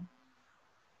in.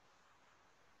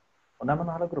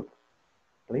 Unámonos a los grupos,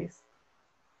 please.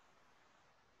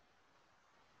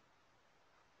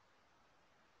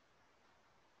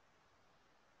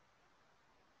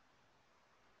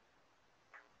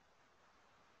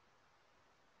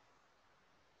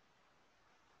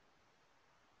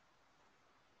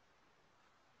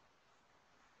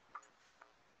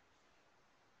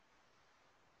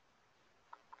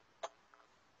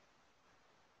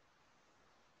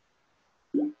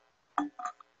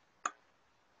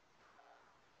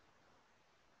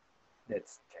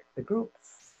 Let's check the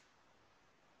groups.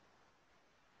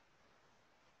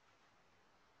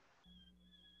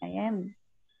 I am.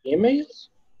 Emails?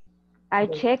 I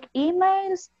check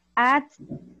emails at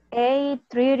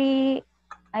 8:30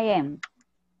 a.m.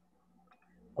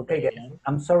 Okay, guys,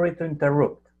 I'm sorry to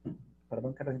interrupt.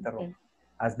 Perdón que lo interrumpa. Okay.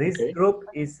 As this group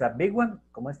is a big one,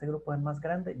 como este grupo es más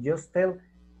grande, just tell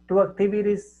 2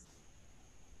 activities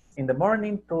in the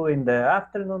morning, 2 in the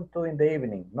afternoon, 2 in the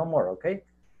evening. No more, okay?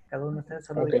 Cada uno de ustedes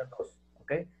solo diga 2,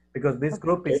 okay? Because this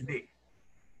group is big.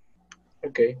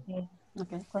 Okay.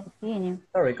 Okay, continue.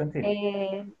 Sorry,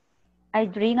 continue. I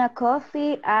drink a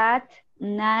coffee at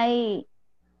 9.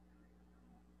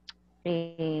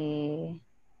 15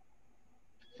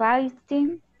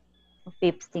 or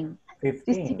 15.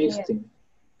 15. 15.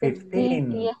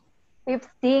 15. Yeah.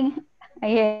 15.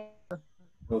 Yeah.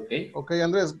 Okay. Okay,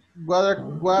 Andres,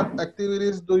 what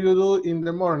activities do you do in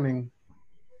the morning?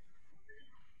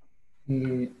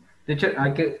 Teacher,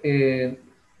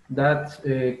 that's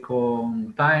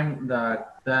con time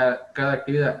cada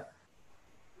actividad.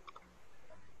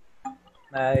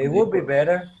 It would be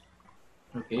better.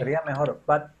 Okay. Sería mejor.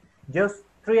 But just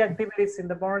 3 activities in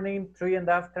the morning, 3 in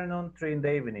the afternoon, 3 in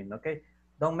the evening, okay?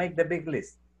 Don't make the big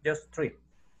list. Just 3.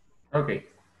 Okay.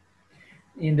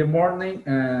 In the morning,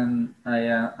 and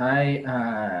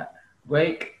I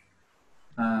wake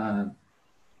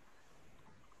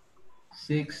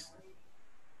 6.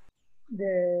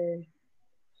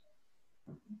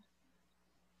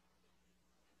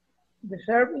 The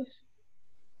service,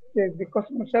 the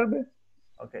customer service.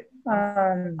 Okay.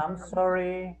 I'm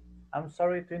sorry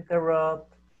to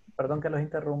interrupt. Perdón que los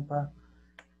interrumpa.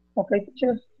 Okay,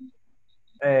 teacher.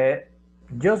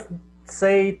 Just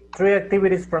say 3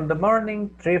 activities from the morning,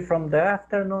 3 from the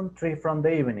afternoon, 3 from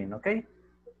the evening, okay?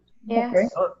 Yes. Okay.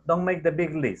 Don't make the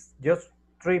big list. Just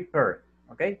 3 per,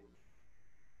 okay?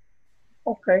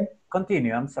 Okay.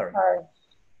 Continue, I'm sorry.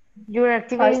 Your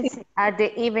activities at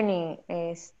the evening,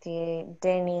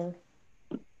 Daniel.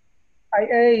 I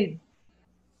ate.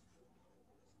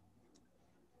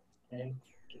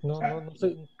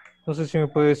 No sé si me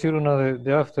puede decir una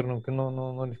de afternoon, que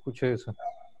no le escuché esa.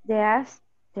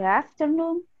 The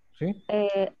afternoon. ¿Sí?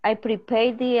 I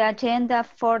prepare the agenda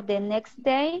for the next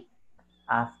day.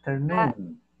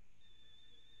 Afternoon.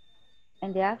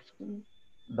 And the afternoon.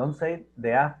 Don't say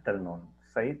the afternoon.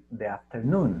 Say the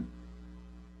afternoon.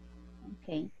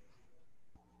 Okay.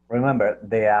 Remember,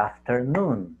 the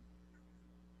afternoon.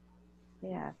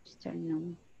 The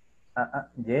afternoon.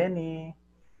 Jenny.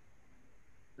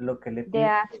 Lo que le The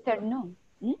afternoon.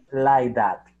 Like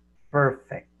that.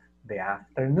 Perfect. The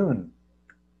afternoon.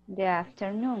 The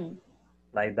afternoon.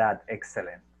 Like that.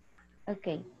 Excellent.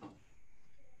 Okay.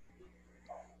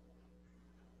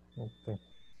 Okay.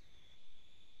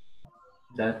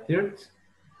 That's it.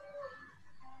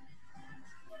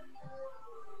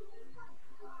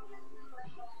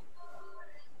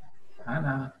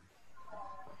 Ana.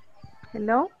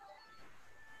 Hello?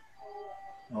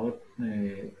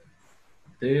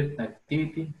 Third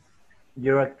activity.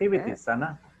 Your activities,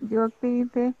 Ana. Your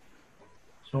activity.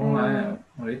 Son,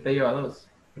 ahorita lleva 2.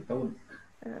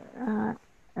 Falta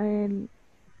 1.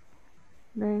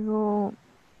 Luego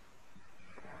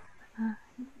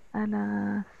a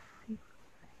las...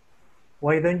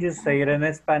 Why don't you say it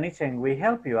in Spanish and we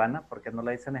help you, Ana? Porque no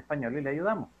la dice en español y le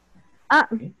ayudamos.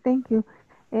 Thank you.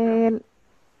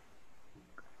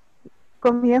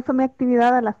 Comienzo mi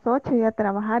actividad a las 8 y a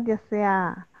trabajar, ya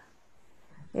sea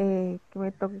que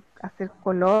me toque hacer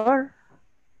color.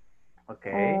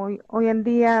 Okay. Hoy en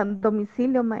día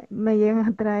domicilio me llegan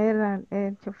a traer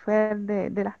el chofer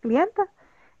de las clientas,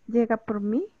 llega por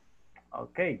mí.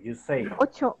 Okay, you say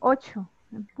 8.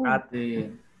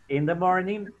 In the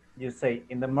morning, you say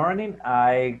in the morning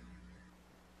I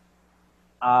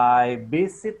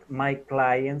visit my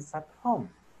clients at home.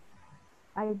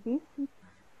 I visit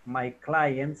my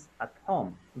clients at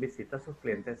home. Visita a sus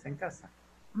clientes en casa.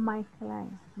 My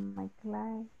client,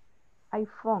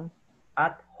 iPhone.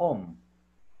 At home.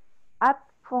 At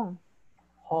phone.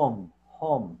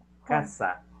 Home,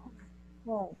 casa.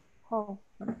 Home.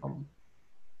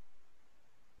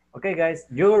 Okay, guys,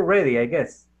 you're ready, I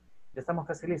guess. Ya estamos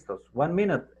casi listos. 1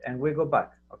 minute and we go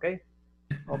back, okay?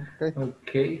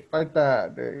 Okay.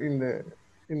 Falta in the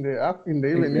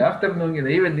evening. In the afternoon, in the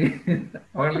evening.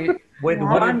 Only with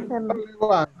one.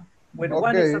 With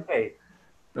one is okay.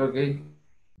 Okay.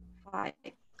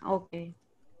 Okay.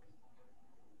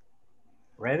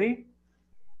 Ready?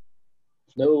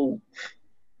 No.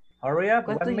 Hurry up.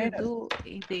 What 1 do you minute. do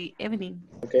in the evening?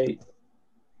 Okay.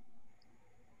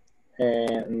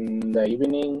 And in the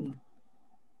evening,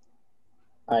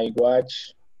 I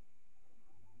watch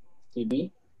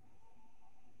TV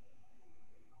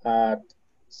at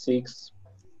 6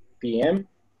 p.m.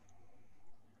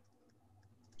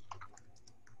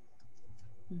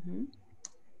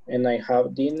 And I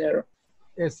have dinner.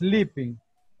 Sleeping.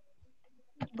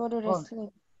 Go to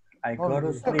sleep. I go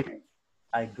to sleep.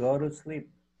 I go to sleep.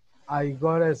 I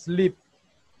go to sleep.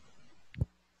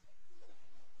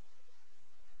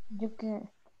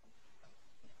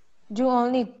 You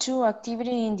only do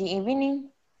activity in the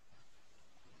evening?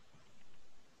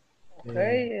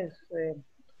 Okay.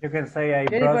 You can say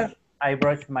I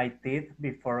brush my teeth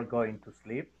before going to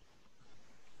sleep.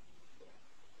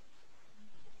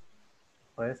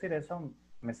 puede decir eso.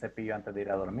 Me cepillo antes de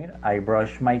ir a dormir. I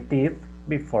brush my teeth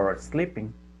before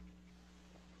sleeping.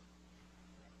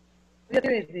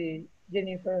 Activity,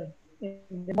 Jennifer,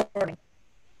 in the morning.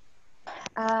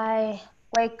 I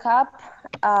wake up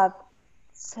at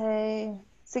say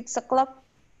 6 o'clock,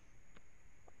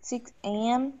 6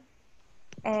 a.m.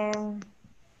 and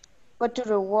go to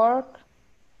the work,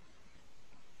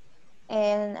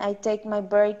 and I take my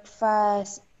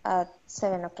breakfast at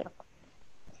 7 o'clock.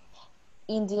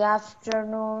 In the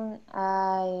afternoon,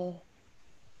 I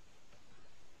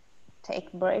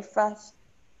take breakfast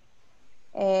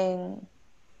and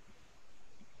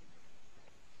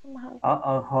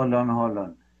Hold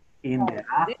on. In the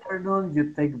afternoon,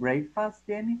 you take breakfast,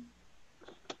 Jenny?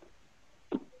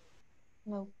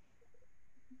 no.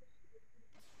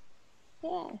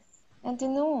 Yes, and the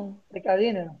noon. Like a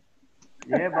dinner.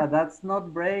 Yeah, but that's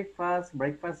not breakfast.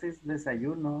 Breakfast is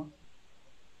desayuno.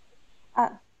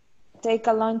 Take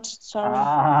a lunch, sorry.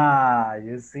 Ah,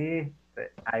 you see,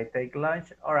 I take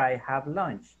lunch or I have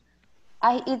lunch.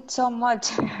 I eat so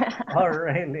much. Oh,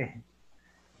 really?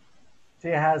 She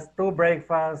has 2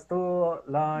 breakfasts, 2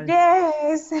 lunch.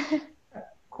 Yes.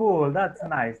 Cool, that's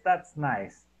nice, that's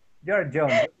nice. You're young,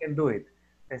 you can do it.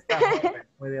 Está joven,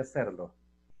 puede hacerlo.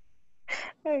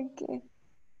 Okay.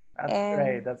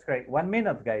 That's great. 1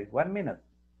 minute, guys, 1 minute.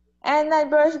 And I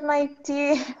brush my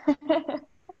teeth.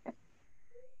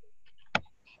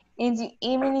 In the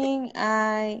evening,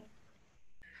 I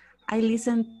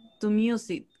listen to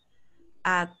music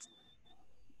at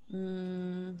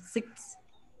 6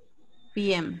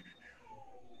 p.m.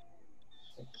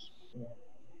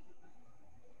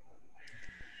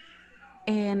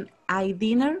 And I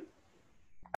dinner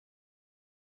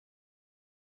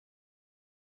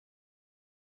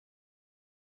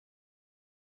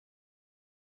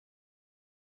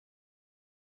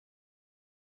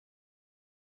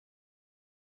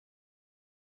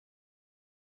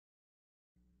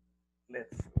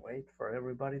Let's wait for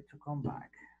everybody to come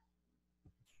back.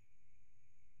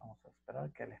 Vamos a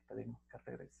esperar que les pedimos que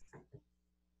regresen.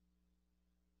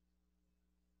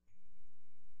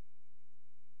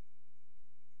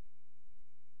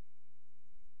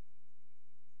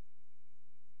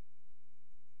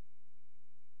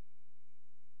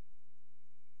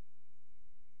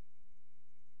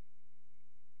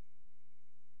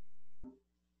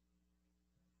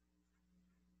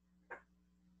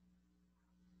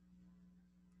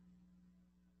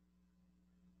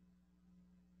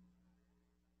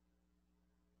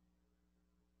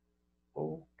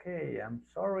 Okay, I'm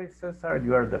sorry, Cesar.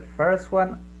 You are the first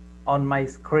one on my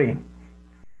screen.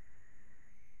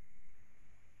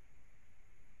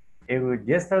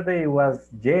 Yesterday it was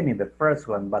Jenny, the first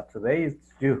one, but today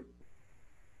it's you.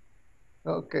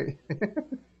 Okay.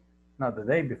 No, the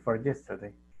day before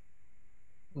yesterday.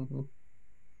 Mm-hmm.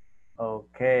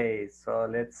 Okay, so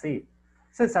let's see.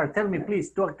 Cesar, tell me,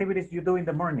 please, 2 activities you do in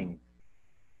the morning.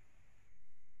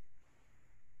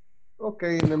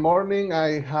 Okay, in the morning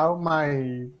I have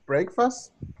my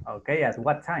breakfast. Okay, at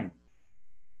what time?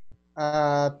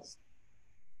 At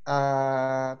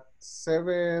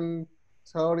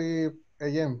 7:30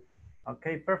 a.m.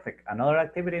 Okay, perfect. Another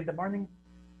activity in the morning?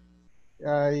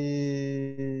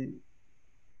 I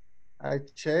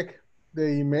check the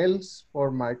emails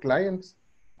for my clients.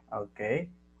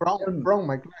 Okay. From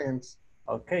my clients.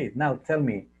 Okay, now tell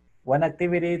me, what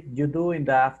activity you do in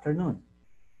the afternoon?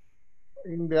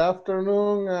 In the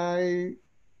afternoon, I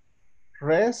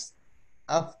rest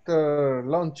after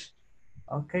lunch.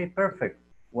 Okay, perfect.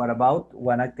 What about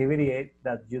one activity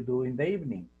that you do in the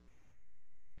evening?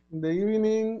 In the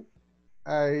evening,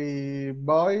 I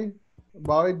buy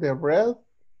the bread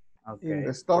in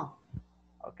the store.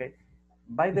 Okay.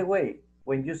 By the way,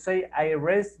 when you say I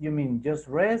rest, you mean just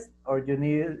rest, or you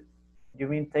mean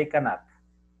take a nap?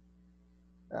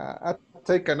 I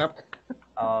take a nap.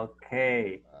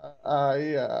 Okay.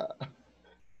 4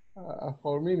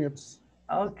 minutes.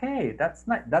 Okay, that's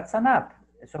nice. That's a nap.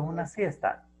 Eso es una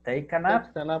siesta. Take a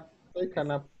nap. Take a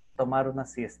nap. Tomar una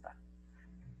siesta.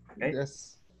 Okay.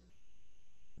 Yes.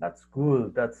 That's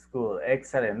good. That's good.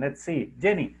 Excellent. Let's see.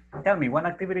 Jenny, tell me one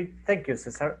activity. Thank you,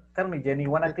 Cesar. Tell me, Jenny,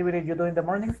 one activity you do in the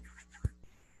morning?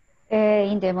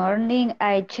 In the morning,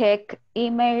 I check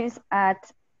emails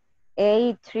at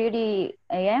 8:30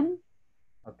 a.m.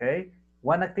 Okay.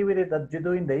 One activity that you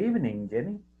do in the evening,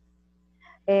 Jenny?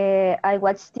 I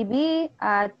watch TV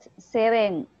at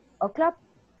 7 o'clock.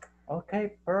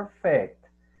 Okay, perfect.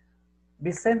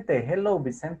 Vicente, hello,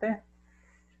 Vicente.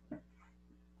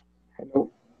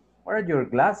 Hello. Where are your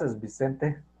glasses,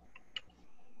 Vicente?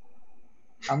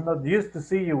 I'm not used to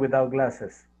see you without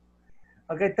glasses.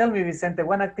 Okay, tell me, Vicente,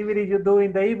 one activity you do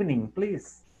in the evening,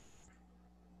 please.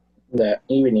 The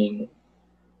evening.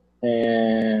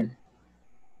 And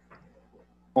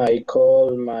I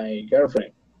call my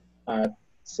girlfriend at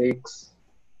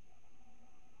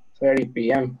 6:30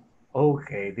 p.m.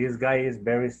 Okay, this guy is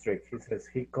very strict. He says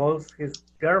he calls his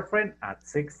girlfriend at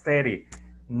 6:30.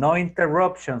 No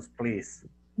interruptions, please.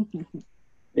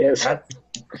 Yes.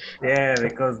 Yeah,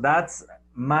 because that's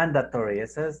mandatory.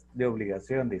 Esa es de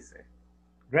obligación, dice.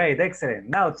 Great, excellent.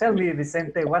 Now tell me,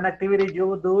 Vicente, one activity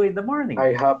you do in the morning.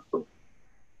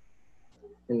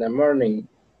 In the morning,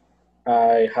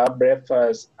 I have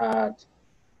breakfast at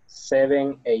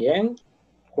 7 a.m.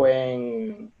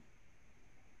 when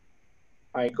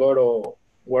I go to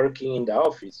working in the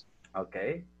office.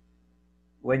 Okay.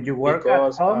 When you work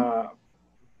at home?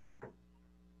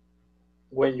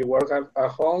 When you work at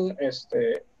home,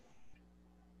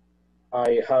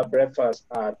 I have breakfast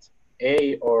at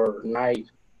 8 or 9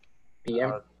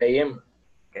 p.m. a.m.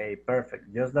 Okay,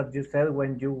 perfect. Just that you said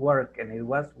when you work, and it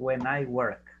was when I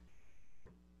work.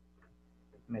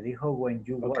 Me dijo when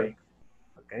you work.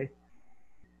 Okay.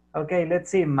 Okay, let's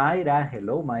see. Mayra.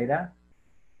 Hello, Mayra.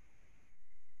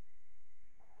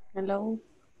 Hello.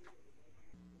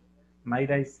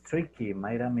 Mayra is tricky.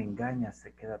 Mayra me engaña.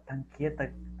 Se queda tan quieta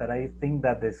that I think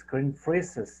that the screen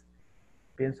freezes.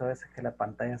 Pienso a veces que la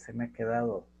pantalla se me ha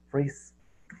quedado freeze.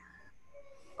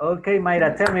 Okay,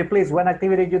 Mayra, tell me please, what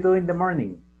activity you do in the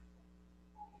morning?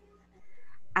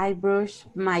 I brush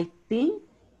my teeth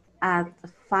at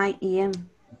 5 a.m.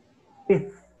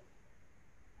 Teeth.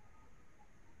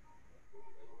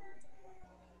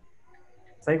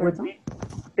 Say with me.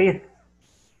 Teeth.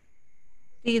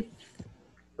 Teeth.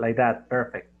 Like that,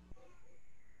 perfect.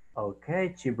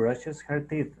 Okay, she brushes her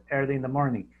teeth early in the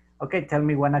morning. Okay, tell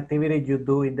me one activity you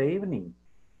do in the evening.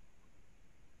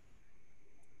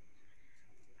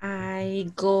 I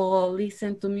go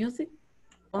listen to music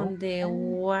on the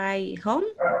way home.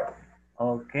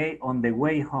 Okay, on the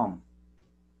way home.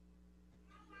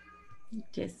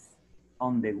 Yes.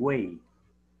 On the way.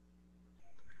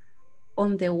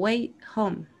 On the way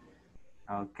home.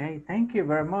 Okay, thank you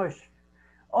very much.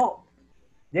 Oh,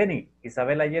 Jenny,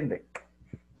 Isabel Allende.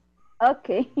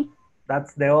 Okay.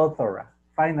 That's the author.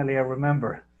 Finally, I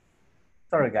remember.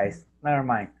 Sorry, guys. Never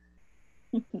mind.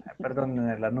 Perdón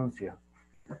el anuncio.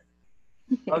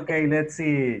 Okay, let's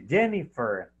see.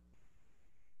 Jennifer.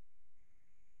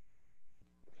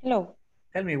 Hello.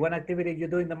 Tell me, what activity you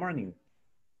do in the morning?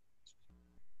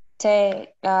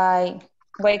 I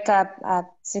wake up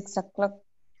at 6 o'clock,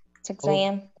 6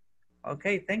 a.m.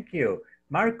 Okay, thank you.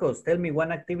 Marcos, tell me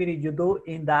one activity you do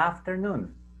in the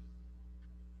afternoon.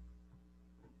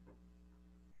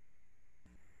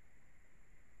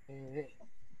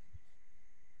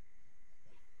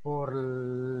 Por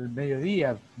el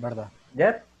mediodía, ¿verdad?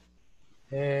 Yep.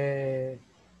 I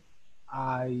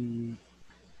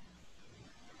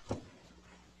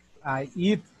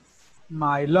eat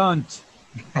my lunch.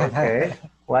 Okay.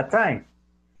 What time?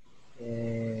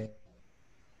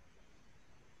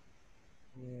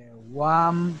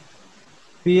 1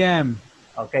 p.m.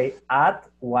 Okay, at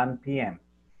 1 p.m.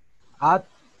 At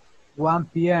 1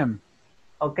 p.m.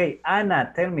 Okay,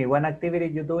 Anna, tell me one activity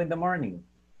you do in the morning.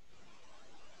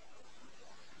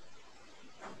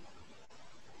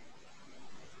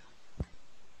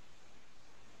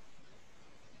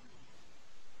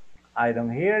 I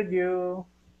don't hear you.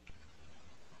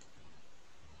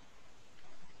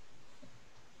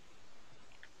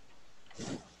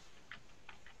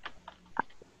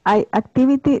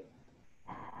 Activity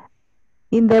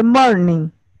in the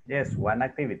morning. Yes, one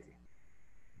activity.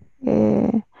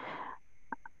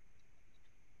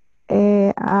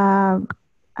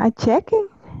 Checking.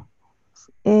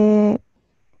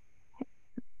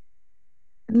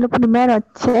 Lo primero,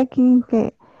 checking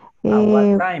que. ¿A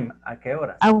what time? ¿A qué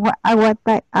horas? At what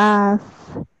time?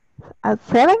 At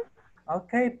 7?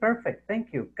 Okay, perfect.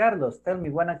 Thank you. Carlos, tell me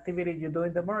one activity you do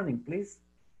in the morning, please.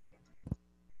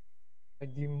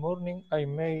 In the morning, I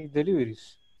make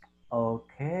deliveries.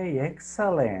 Okay,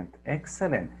 excellent,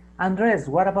 excellent. Andres,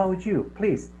 what about you?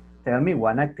 Please tell me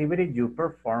one activity you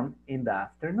perform in the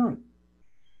afternoon.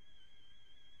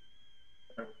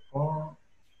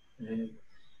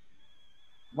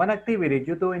 One activity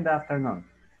you do in the afternoon.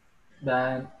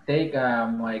 Then take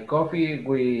my coffee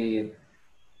with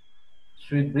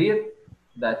sweet bread.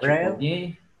 Bread?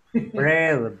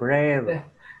 bread.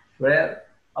 Bread.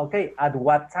 Okay, at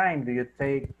what time do you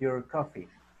take your coffee?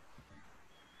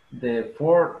 At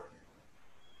 4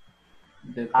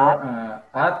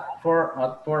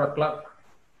 o'clock.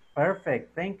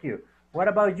 Perfect, thank you. What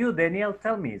about you, Daniel?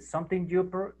 Tell me something you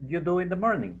do in the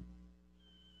morning.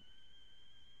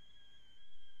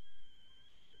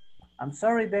 I'm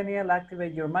sorry, Daniel,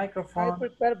 activate your I microphone.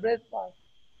 prepare breakfast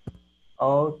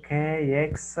Okay,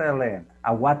 excellent.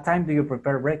 At what time do you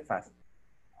prepare breakfast?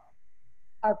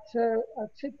 at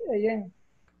 6 a.m.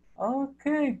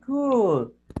 Okay,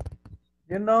 good.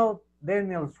 You know,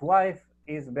 Daniel's wife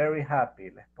is very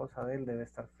happy. La esposa de él debe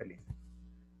estar feliz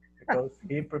because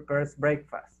he prepares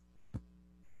breakfast.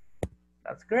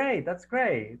 That's great, that's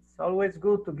great. It's always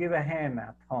good to give a hand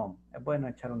at home. Es bueno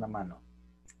echar una mano.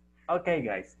 Okay,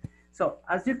 guys. So,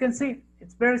 as you can see,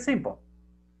 it's very simple.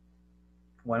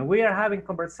 When we are having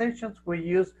conversations, we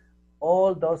use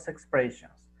all those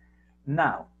expressions.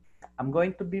 Now, I'm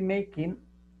going to be making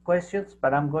questions,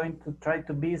 but I'm going to try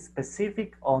to be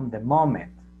specific on the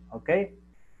moment, okay?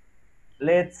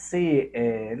 Let's see,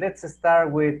 let's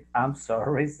start with, I'm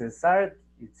sorry, Cesar,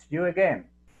 it's you again.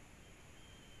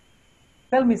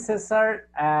 Tell me, Cesar,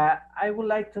 I would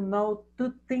like to know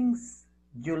 2 things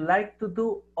you like to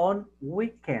do on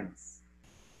weekends.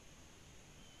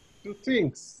 2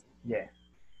 things. Yeah,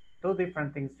 2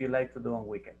 different things you like to do on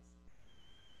weekends.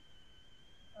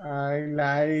 I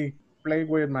like play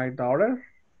with my daughter.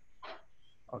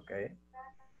 Okay.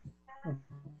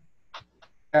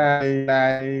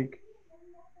 I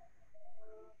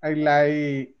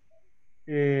like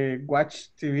watch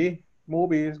TV,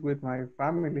 movies with my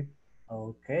family.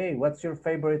 Okay, what's your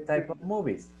favorite type of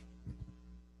movies?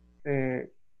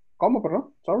 ¿Cómo,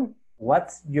 perdón? Sorry.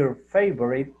 What's your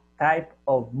favorite type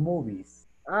of movies?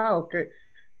 Okay.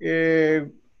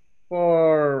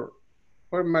 For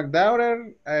my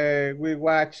daughter, we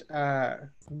watch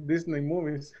Disney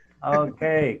movies.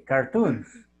 Okay, cartoons.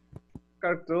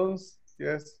 Cartoons,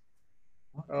 yes.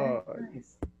 Okay,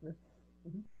 nice.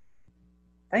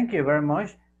 Thank you very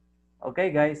much.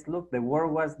 Okay, guys, look, the word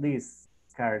was this,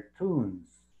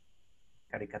 cartoons.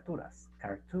 Caricaturas,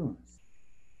 cartoons.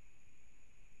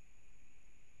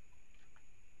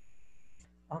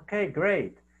 Okay,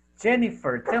 great.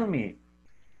 Jennifer, tell me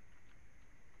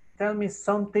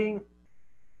something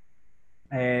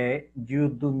you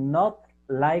do not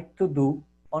like to do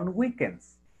on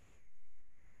weekends.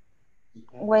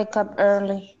 Wake up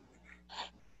early.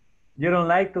 You don't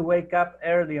like to wake up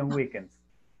early on weekends?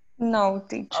 No,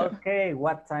 teacher. Okay,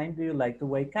 what time do you like to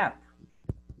wake up?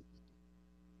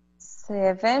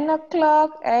 7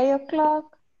 o'clock, 8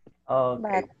 o'clolock. Okay.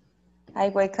 But I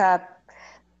wake up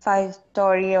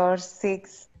 5:30 or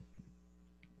 6.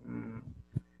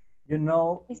 You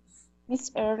know,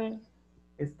 It's early.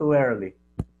 it's too early.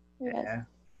 Yes. Yeah.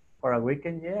 For a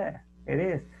weekend, yeah, it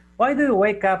is. Why do you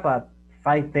wake up at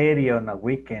 5:30 on a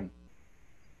weekend?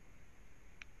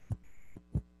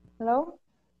 Hello?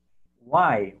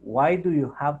 Why? Why do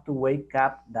you have to wake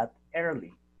up that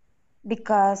early?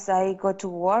 Because I go to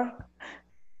work.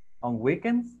 On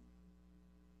weekends?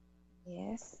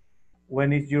 Yes.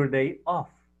 When is your day off?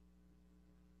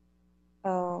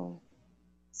 Oh,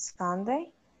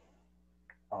 Sunday?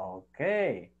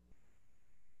 Okay.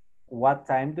 What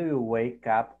time do you wake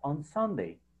up on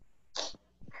Sunday?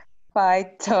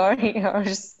 5:30 or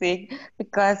 6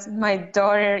 because my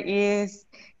daughter is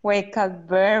wake up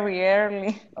very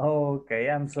early. Okay,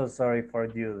 I'm so sorry for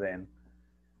you then.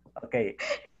 Okay,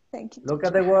 Thank you. look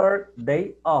at the word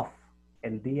day off.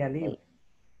 El día libre.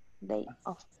 Day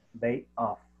off. Day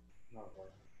off.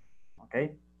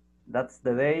 Okay, that's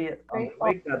the day on the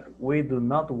week that we do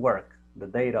not work, the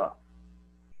day off.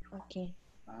 Okay.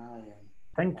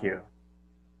 Thank you.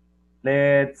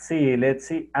 Let's see.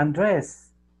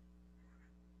 Andres,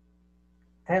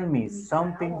 tell me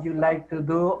something you like to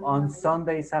do on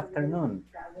Sundays afternoon.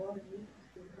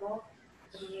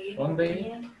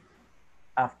 Sunday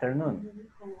Afternoon.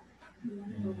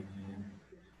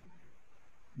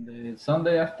 The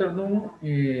Sunday afternoon,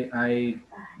 I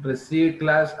receive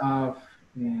class of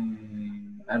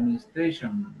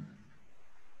administration.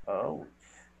 Oh.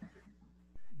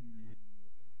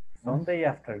 Sunday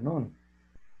afternoon.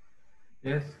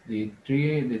 Yes, the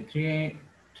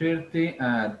 3:30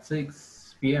 at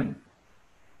 6 p.m.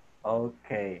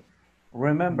 Okay.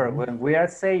 Remember, when we are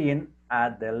saying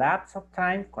at the lapse of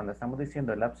time, cuando estamos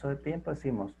diciendo el lapso de tiempo,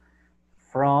 decimos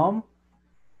from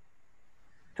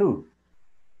to.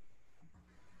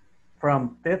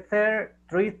 From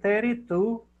 3:30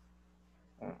 to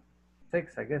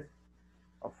 6, I guess,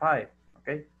 or 5,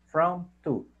 okay? From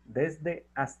to, desde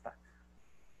hasta.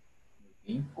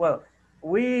 Okay. Well,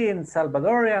 we in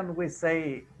Salvadorian, we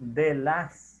say de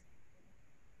las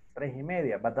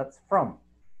 3:30, but that's from,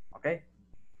 okay?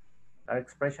 That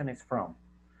expression is from.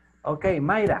 Okay,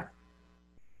 Mayra.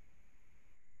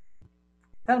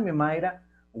 Tell me, Mayra,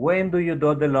 when do you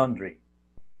do the laundry?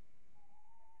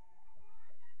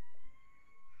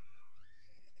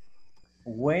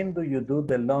 When do you do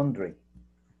the laundry?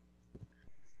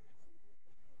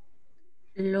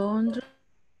 Laundry.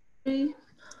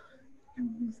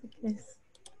 No sé qué es.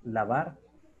 Lavar.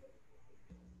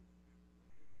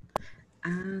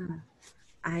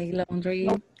 I laundry.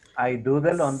 I do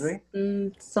the laundry.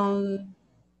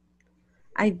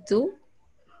 I do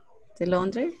the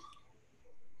laundry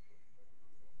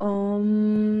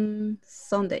on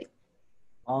Sunday.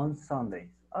 On Sundays.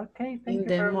 Okay, thank you In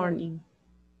the very morning. much.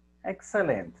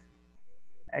 Excellent.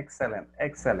 Excellent,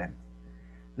 excellent.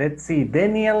 Let's see,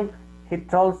 Daniel, he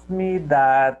tells me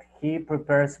that he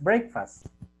prepares breakfast.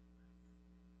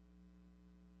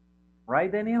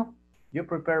 Right, Daniel? You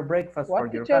prepare breakfast for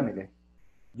your family.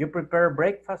 You prepare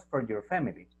breakfast for your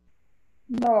family.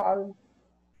 No,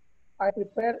 I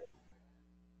prepare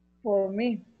for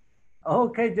me.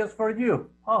 Okay, just for you.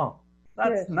 Oh,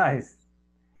 that's nice.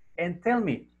 And tell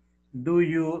me, do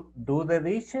you do the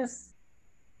dishes?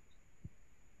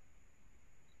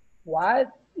 What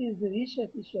is the dishes,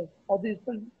 teacher? How do you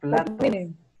spell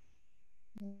Platos.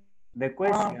 The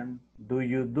question, do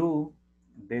you do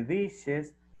the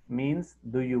dishes, means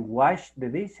do you wash the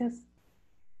dishes?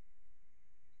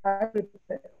 I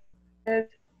prepare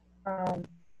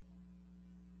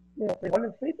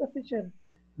frijoles fritos, teacher.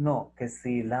 No, que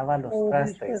si lava los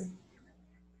trastes.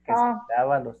 Que si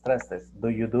lava los trastes. Do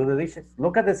you do the dishes?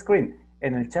 Look at the screen.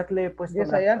 En el chat le he puesto Yes,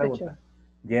 la I am, pregunta. teacher.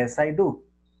 Yes, I do.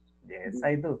 Yes,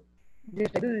 I do. Yes,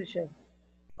 I do, teacher.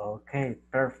 Okay,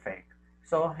 perfect.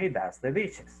 So he does the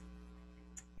dishes.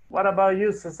 What about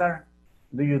you, Cesar?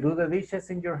 Do you do the dishes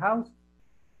in your house?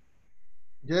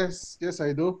 Yes,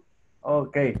 I do.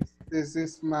 Okay. This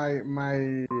is my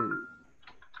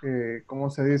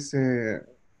 ¿cómo se dice?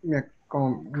 Mi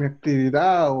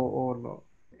actividad o no.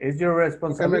 It's your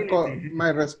responsibility.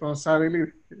 My responsibility.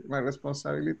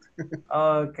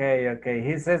 Okay.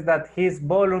 He says that he's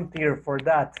volunteer for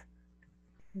that.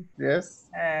 Yes.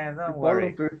 Don't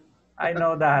worry. I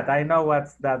know that. I know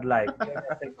what's that like.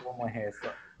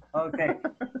 Okay.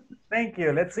 Thank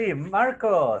you. Let's see.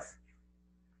 Marcos.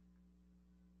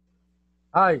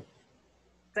 Hi.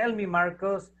 Tell me,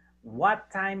 Marcos, what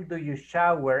time do you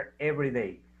shower every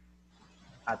day?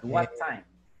 At what time?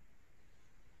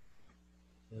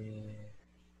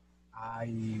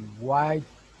 I watch.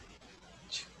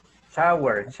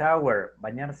 Shower,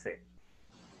 bañarse.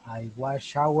 I watch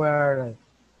shower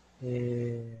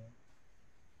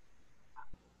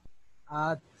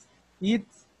at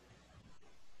it's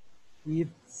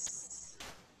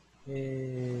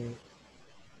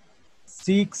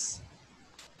 6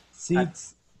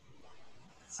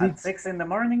 At 6 in the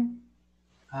morning?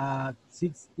 At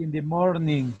 6 in the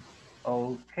morning.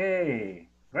 Okay,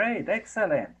 great,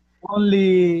 excellent.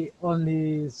 Only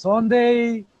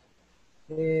Sunday.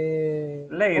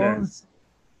 Later.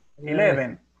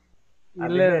 11.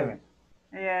 At 11.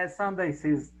 Yeah, Sundays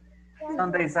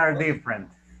are different.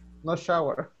 No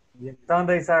shower.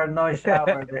 Sundays are no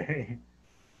shower day.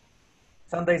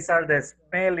 Sundays are the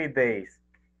smelly days.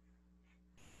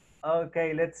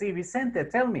 Okay, let's see. Vicente,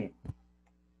 tell me.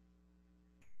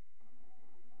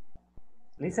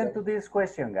 Listen to this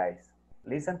question, guys.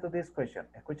 Listen to this question.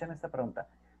 Escuchen esta pregunta.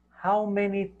 How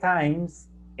many times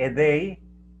a day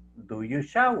do you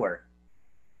shower?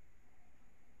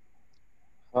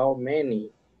 How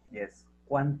many? Yes.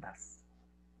 ¿Cuántas?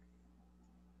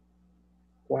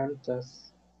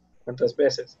 ¿Cuántas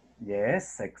veces?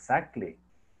 Yes, exactly.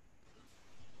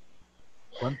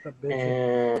 ¿Cuántas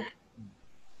veces?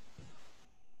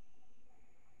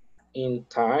 In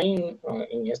time,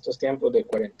 en estos tiempos de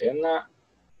cuarentena,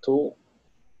 2.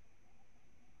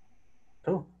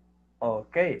 2.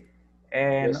 Okay.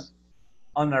 And yes.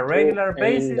 On a regular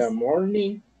basis? In the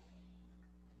morning,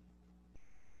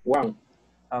 1.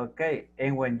 Okay.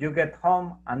 And when you get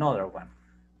home, another one.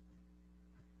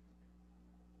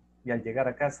 Y al llegar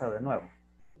a casa de nuevo.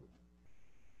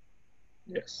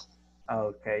 Yes.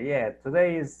 Okay, yeah.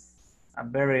 Today is a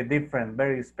very different,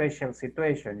 very special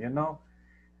situation, you know.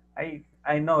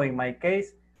 I know in my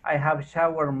case, I have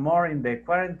showered more in the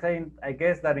quarantine, I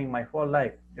guess, than in my whole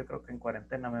life. Yo creo que en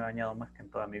cuarentena me he bañado más que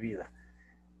en toda mi vida.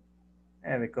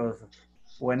 Yeah, because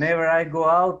whenever I go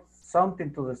out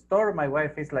something to the store, my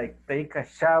wife is like, take a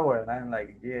shower. And I'm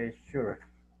like, yeah, sure.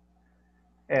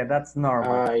 Yeah, that's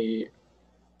normal.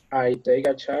 I take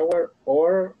a shower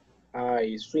or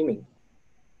I swimming.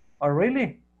 Oh,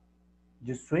 really?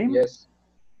 You swim? Yes.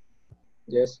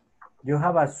 Yes. You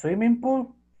have a swimming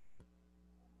pool?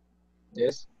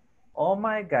 Yes. Oh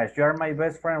my gosh, you are my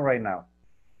best friend right now.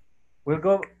 We'll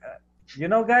go, you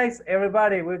know, guys,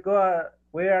 everybody, we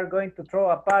are going to throw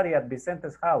a party at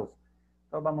Vicente's house.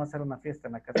 Todos vamos a hacer una fiesta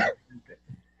en la casa de Vicente.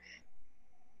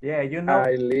 Yeah, you know.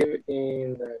 I live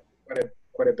in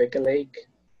Coatepeque Lake.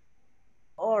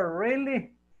 Oh,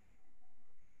 really?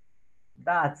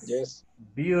 That's Yes.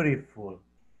 beautiful.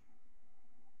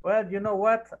 Well, you know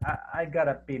what? I got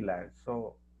a pillar,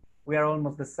 so we are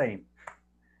almost the same.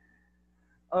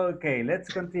 Okay, let's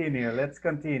continue. Let's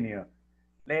continue.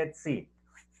 Let's see.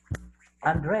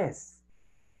 Andres.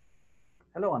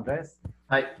 Hello, Andres.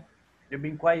 Hi. You've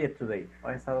been quiet today. ¿O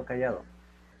has estado callado?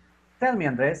 Tell me,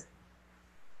 Andres,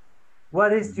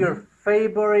 what is your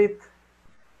favorite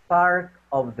part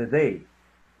of the day?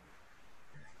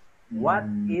 What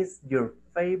is your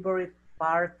favorite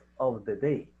part of the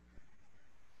day?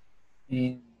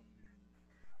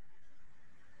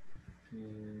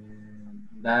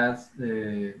 That's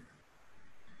the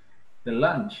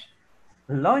lunch.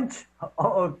 Lunch?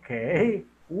 Okay.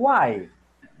 Why?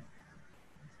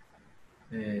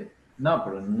 No,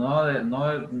 pero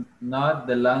not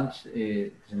the lunch,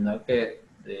 sino que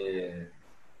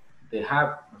the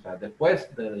have, o sea,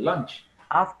 después del lunch.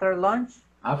 After lunch?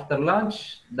 After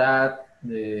lunch, that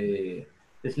the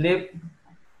sleep.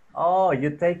 Oh,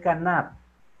 you take a nap.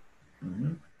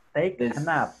 Mm-hmm. Take a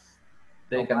nap.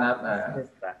 Take a nap.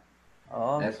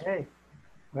 Okay.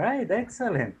 Right,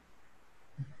 excellent.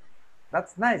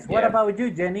 That's nice. Yeah. What about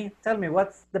you, Jenny? Tell me,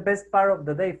 what's the best part of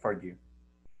the day for you?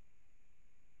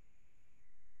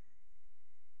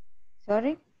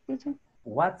 Sorry, teacher?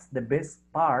 What's the best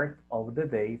part of the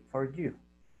day for you?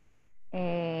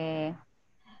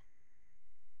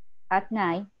 At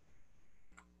night.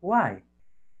 Why?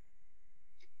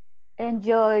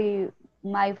 Enjoy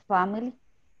my family.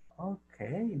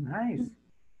 Okay, nice.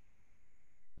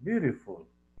 Beautiful.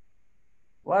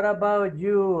 What about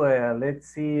you? Let's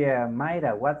see,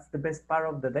 Mayra, what's the best part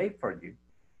of the day for you?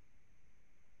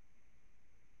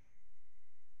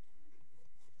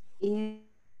 Is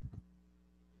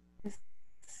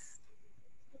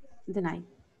the night.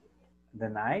 The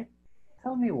night?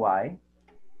 Tell me why.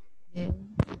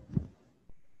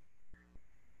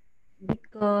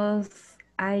 Because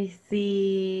I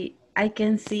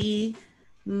can see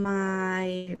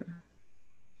my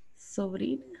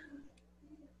sobrina.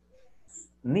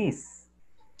 Niece.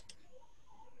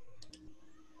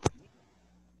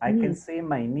 I can see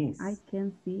my niece. I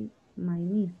can see my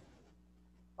niece.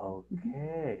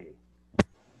 Okay.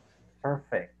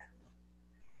 Perfect.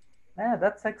 Yeah,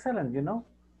 that's excellent, you know,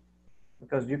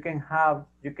 because you can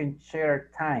share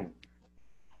time.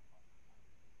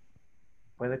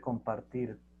 Puede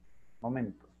compartir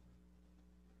momentos.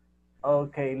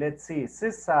 Okay, let's see.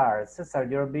 Cesar,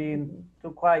 you're being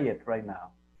too quiet right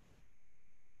now.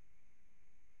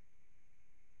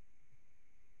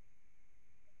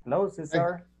 Hello,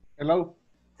 Cesar. Hey, hello.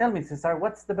 Tell me, Cesar,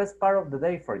 what's the best part of the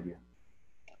day for you?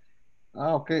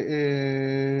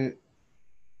 Okay.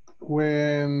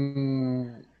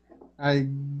 When I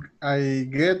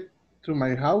get to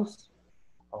my house.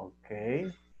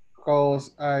 Okay.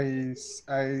 Because I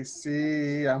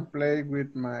see and play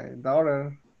with my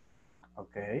daughter.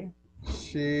 Okay.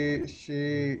 She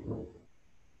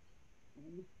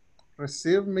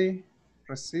recibe. Me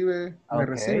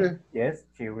recibe. Yes,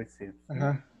 she receives.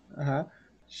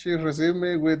 She received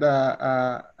me with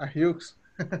a hug.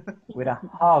 With a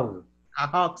hug. A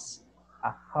hug.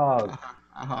 A hug.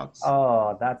 A hug.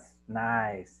 Oh, that's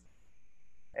nice.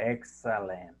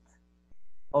 Excellent.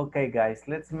 Okay, guys,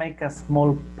 let's make a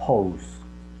small pause.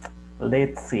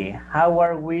 Let's see. How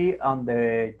are we on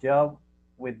the job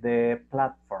with the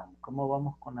platform? ¿Cómo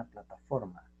vamos con la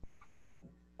plataforma?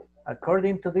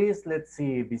 According to this, let's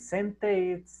see.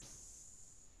 Vicente,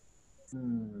 it's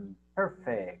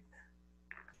perfect.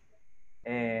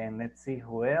 And let's see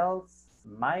who else.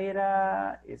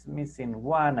 Mayra is missing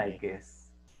one, I guess.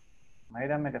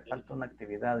 Mayra, me le falta una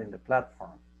actividad in the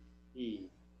platform.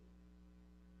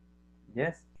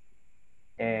 Yes.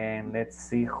 And let's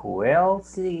see who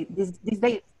else. This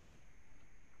day.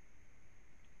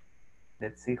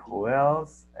 Let's see who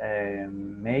else.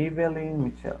 Maybelline,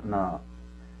 Michelle, no.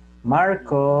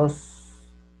 Marcos.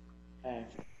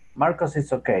 Marcos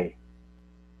is okay.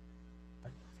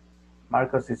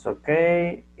 Marcos is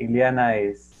okay. Iliana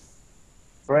is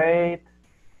great.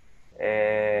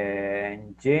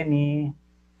 And Jenny.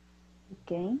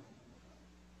 Okay.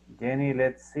 Jenny,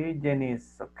 let's see. Jenny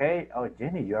is okay. Oh,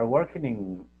 Jenny, you are working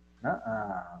in...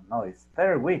 no, it's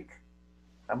third week.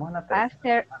 Estamos en la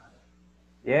tercera.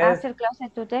 Yes. After class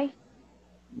today.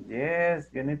 Yes,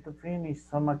 you need to finish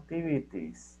some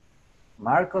activities.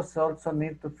 Marcos also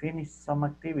needs to finish some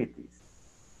activities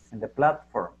in the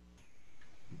platform.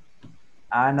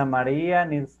 Ana Maria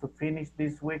needs to finish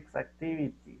this week's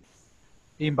activities.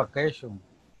 In vacation.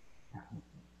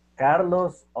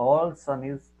 Carlos also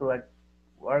needs to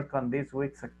work on this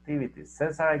week's activities.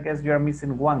 Cesar, I guess you are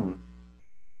missing one.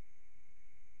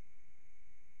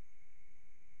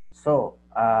 So,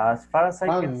 as far as I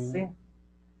can see,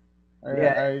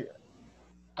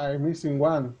 I'm missing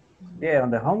one. Yeah,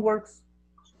 on the homeworks.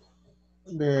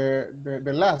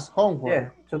 The last homework. Yeah,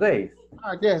 today.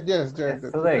 Yes,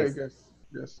 today.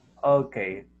 Yes.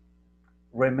 Okay.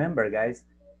 Remember, guys,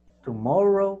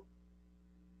 tomorrow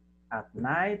at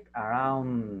night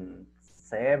around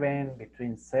 7,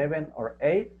 between 7 or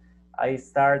 8, I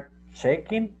start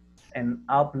checking and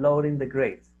uploading the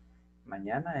grades.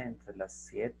 Mañana entre las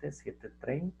 7,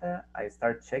 7:30, I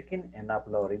start checking and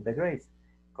uploading the grades.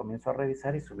 Comienzo a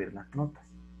revisar y subir las notas.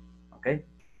 Okay?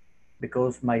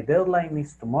 Because my deadline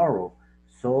is tomorrow.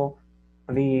 So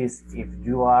please, if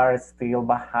you are still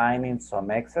behind in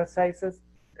some exercises,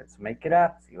 let's make it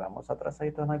up. Si vamos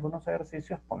atrasaditos en algunos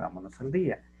ejercicios, pongámonos al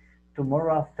día.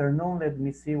 Tomorrow afternoon, let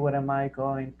me see what am I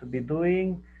going to be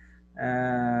doing.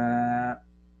 I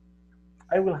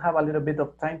will have a little bit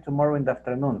of time tomorrow in the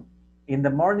afternoon. In the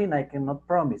morning, I cannot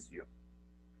promise you.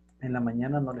 En la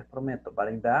mañana no les prometo, but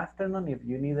in the afternoon, if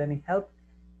you need any help,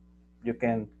 you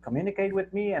can communicate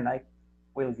with me and I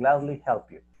will gladly help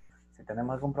you. Si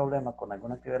tenemos algún problema con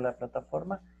alguna actividad de la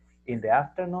plataforma, in the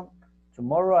afternoon,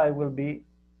 tomorrow I will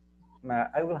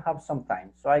have some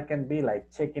time, so I can be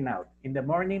like checking out. In the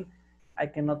morning, I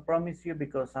cannot promise you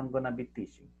because I'm going to be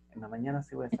teaching. En la mañana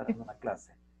sí voy a estar en una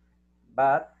clase.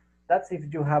 But that's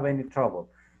if you have any trouble.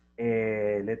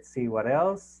 Let's see what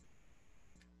else.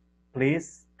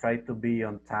 Please try to be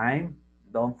on time.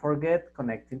 Don't forget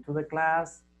connecting to the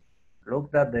class.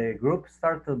 Look that the group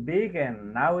started big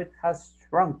and now it has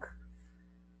shrunk.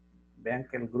 Vean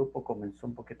que el grupo comenzó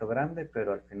un poquito grande,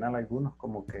 pero al final algunos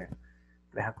como que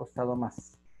les ha costado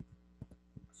más.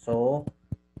 So,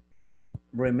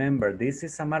 remember, this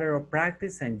is a matter of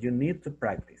practice and you need to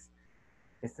practice.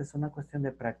 Esta es una cuestión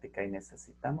de práctica y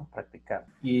necesitamos practicar.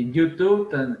 In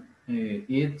YouTube,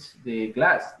 it's the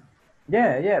class.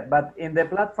 Yeah, but in the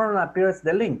platform appears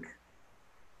the link.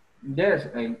 Yes,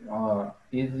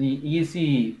 it's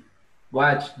easy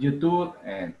watch YouTube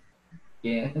and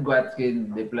watch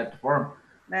in the platform.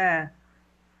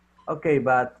 Okay,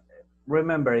 but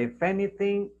remember, if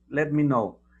anything, let me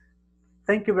know.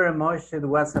 Thank you very much. It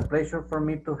was a pleasure for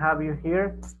me to have you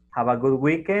here. Have a good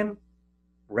weekend,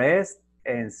 rest,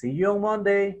 and see you on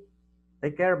Monday.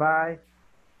 Take care, bye.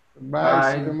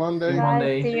 Bye. See you Monday.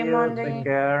 Bye. See you Monday. Take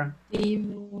care. See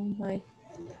you. Bye.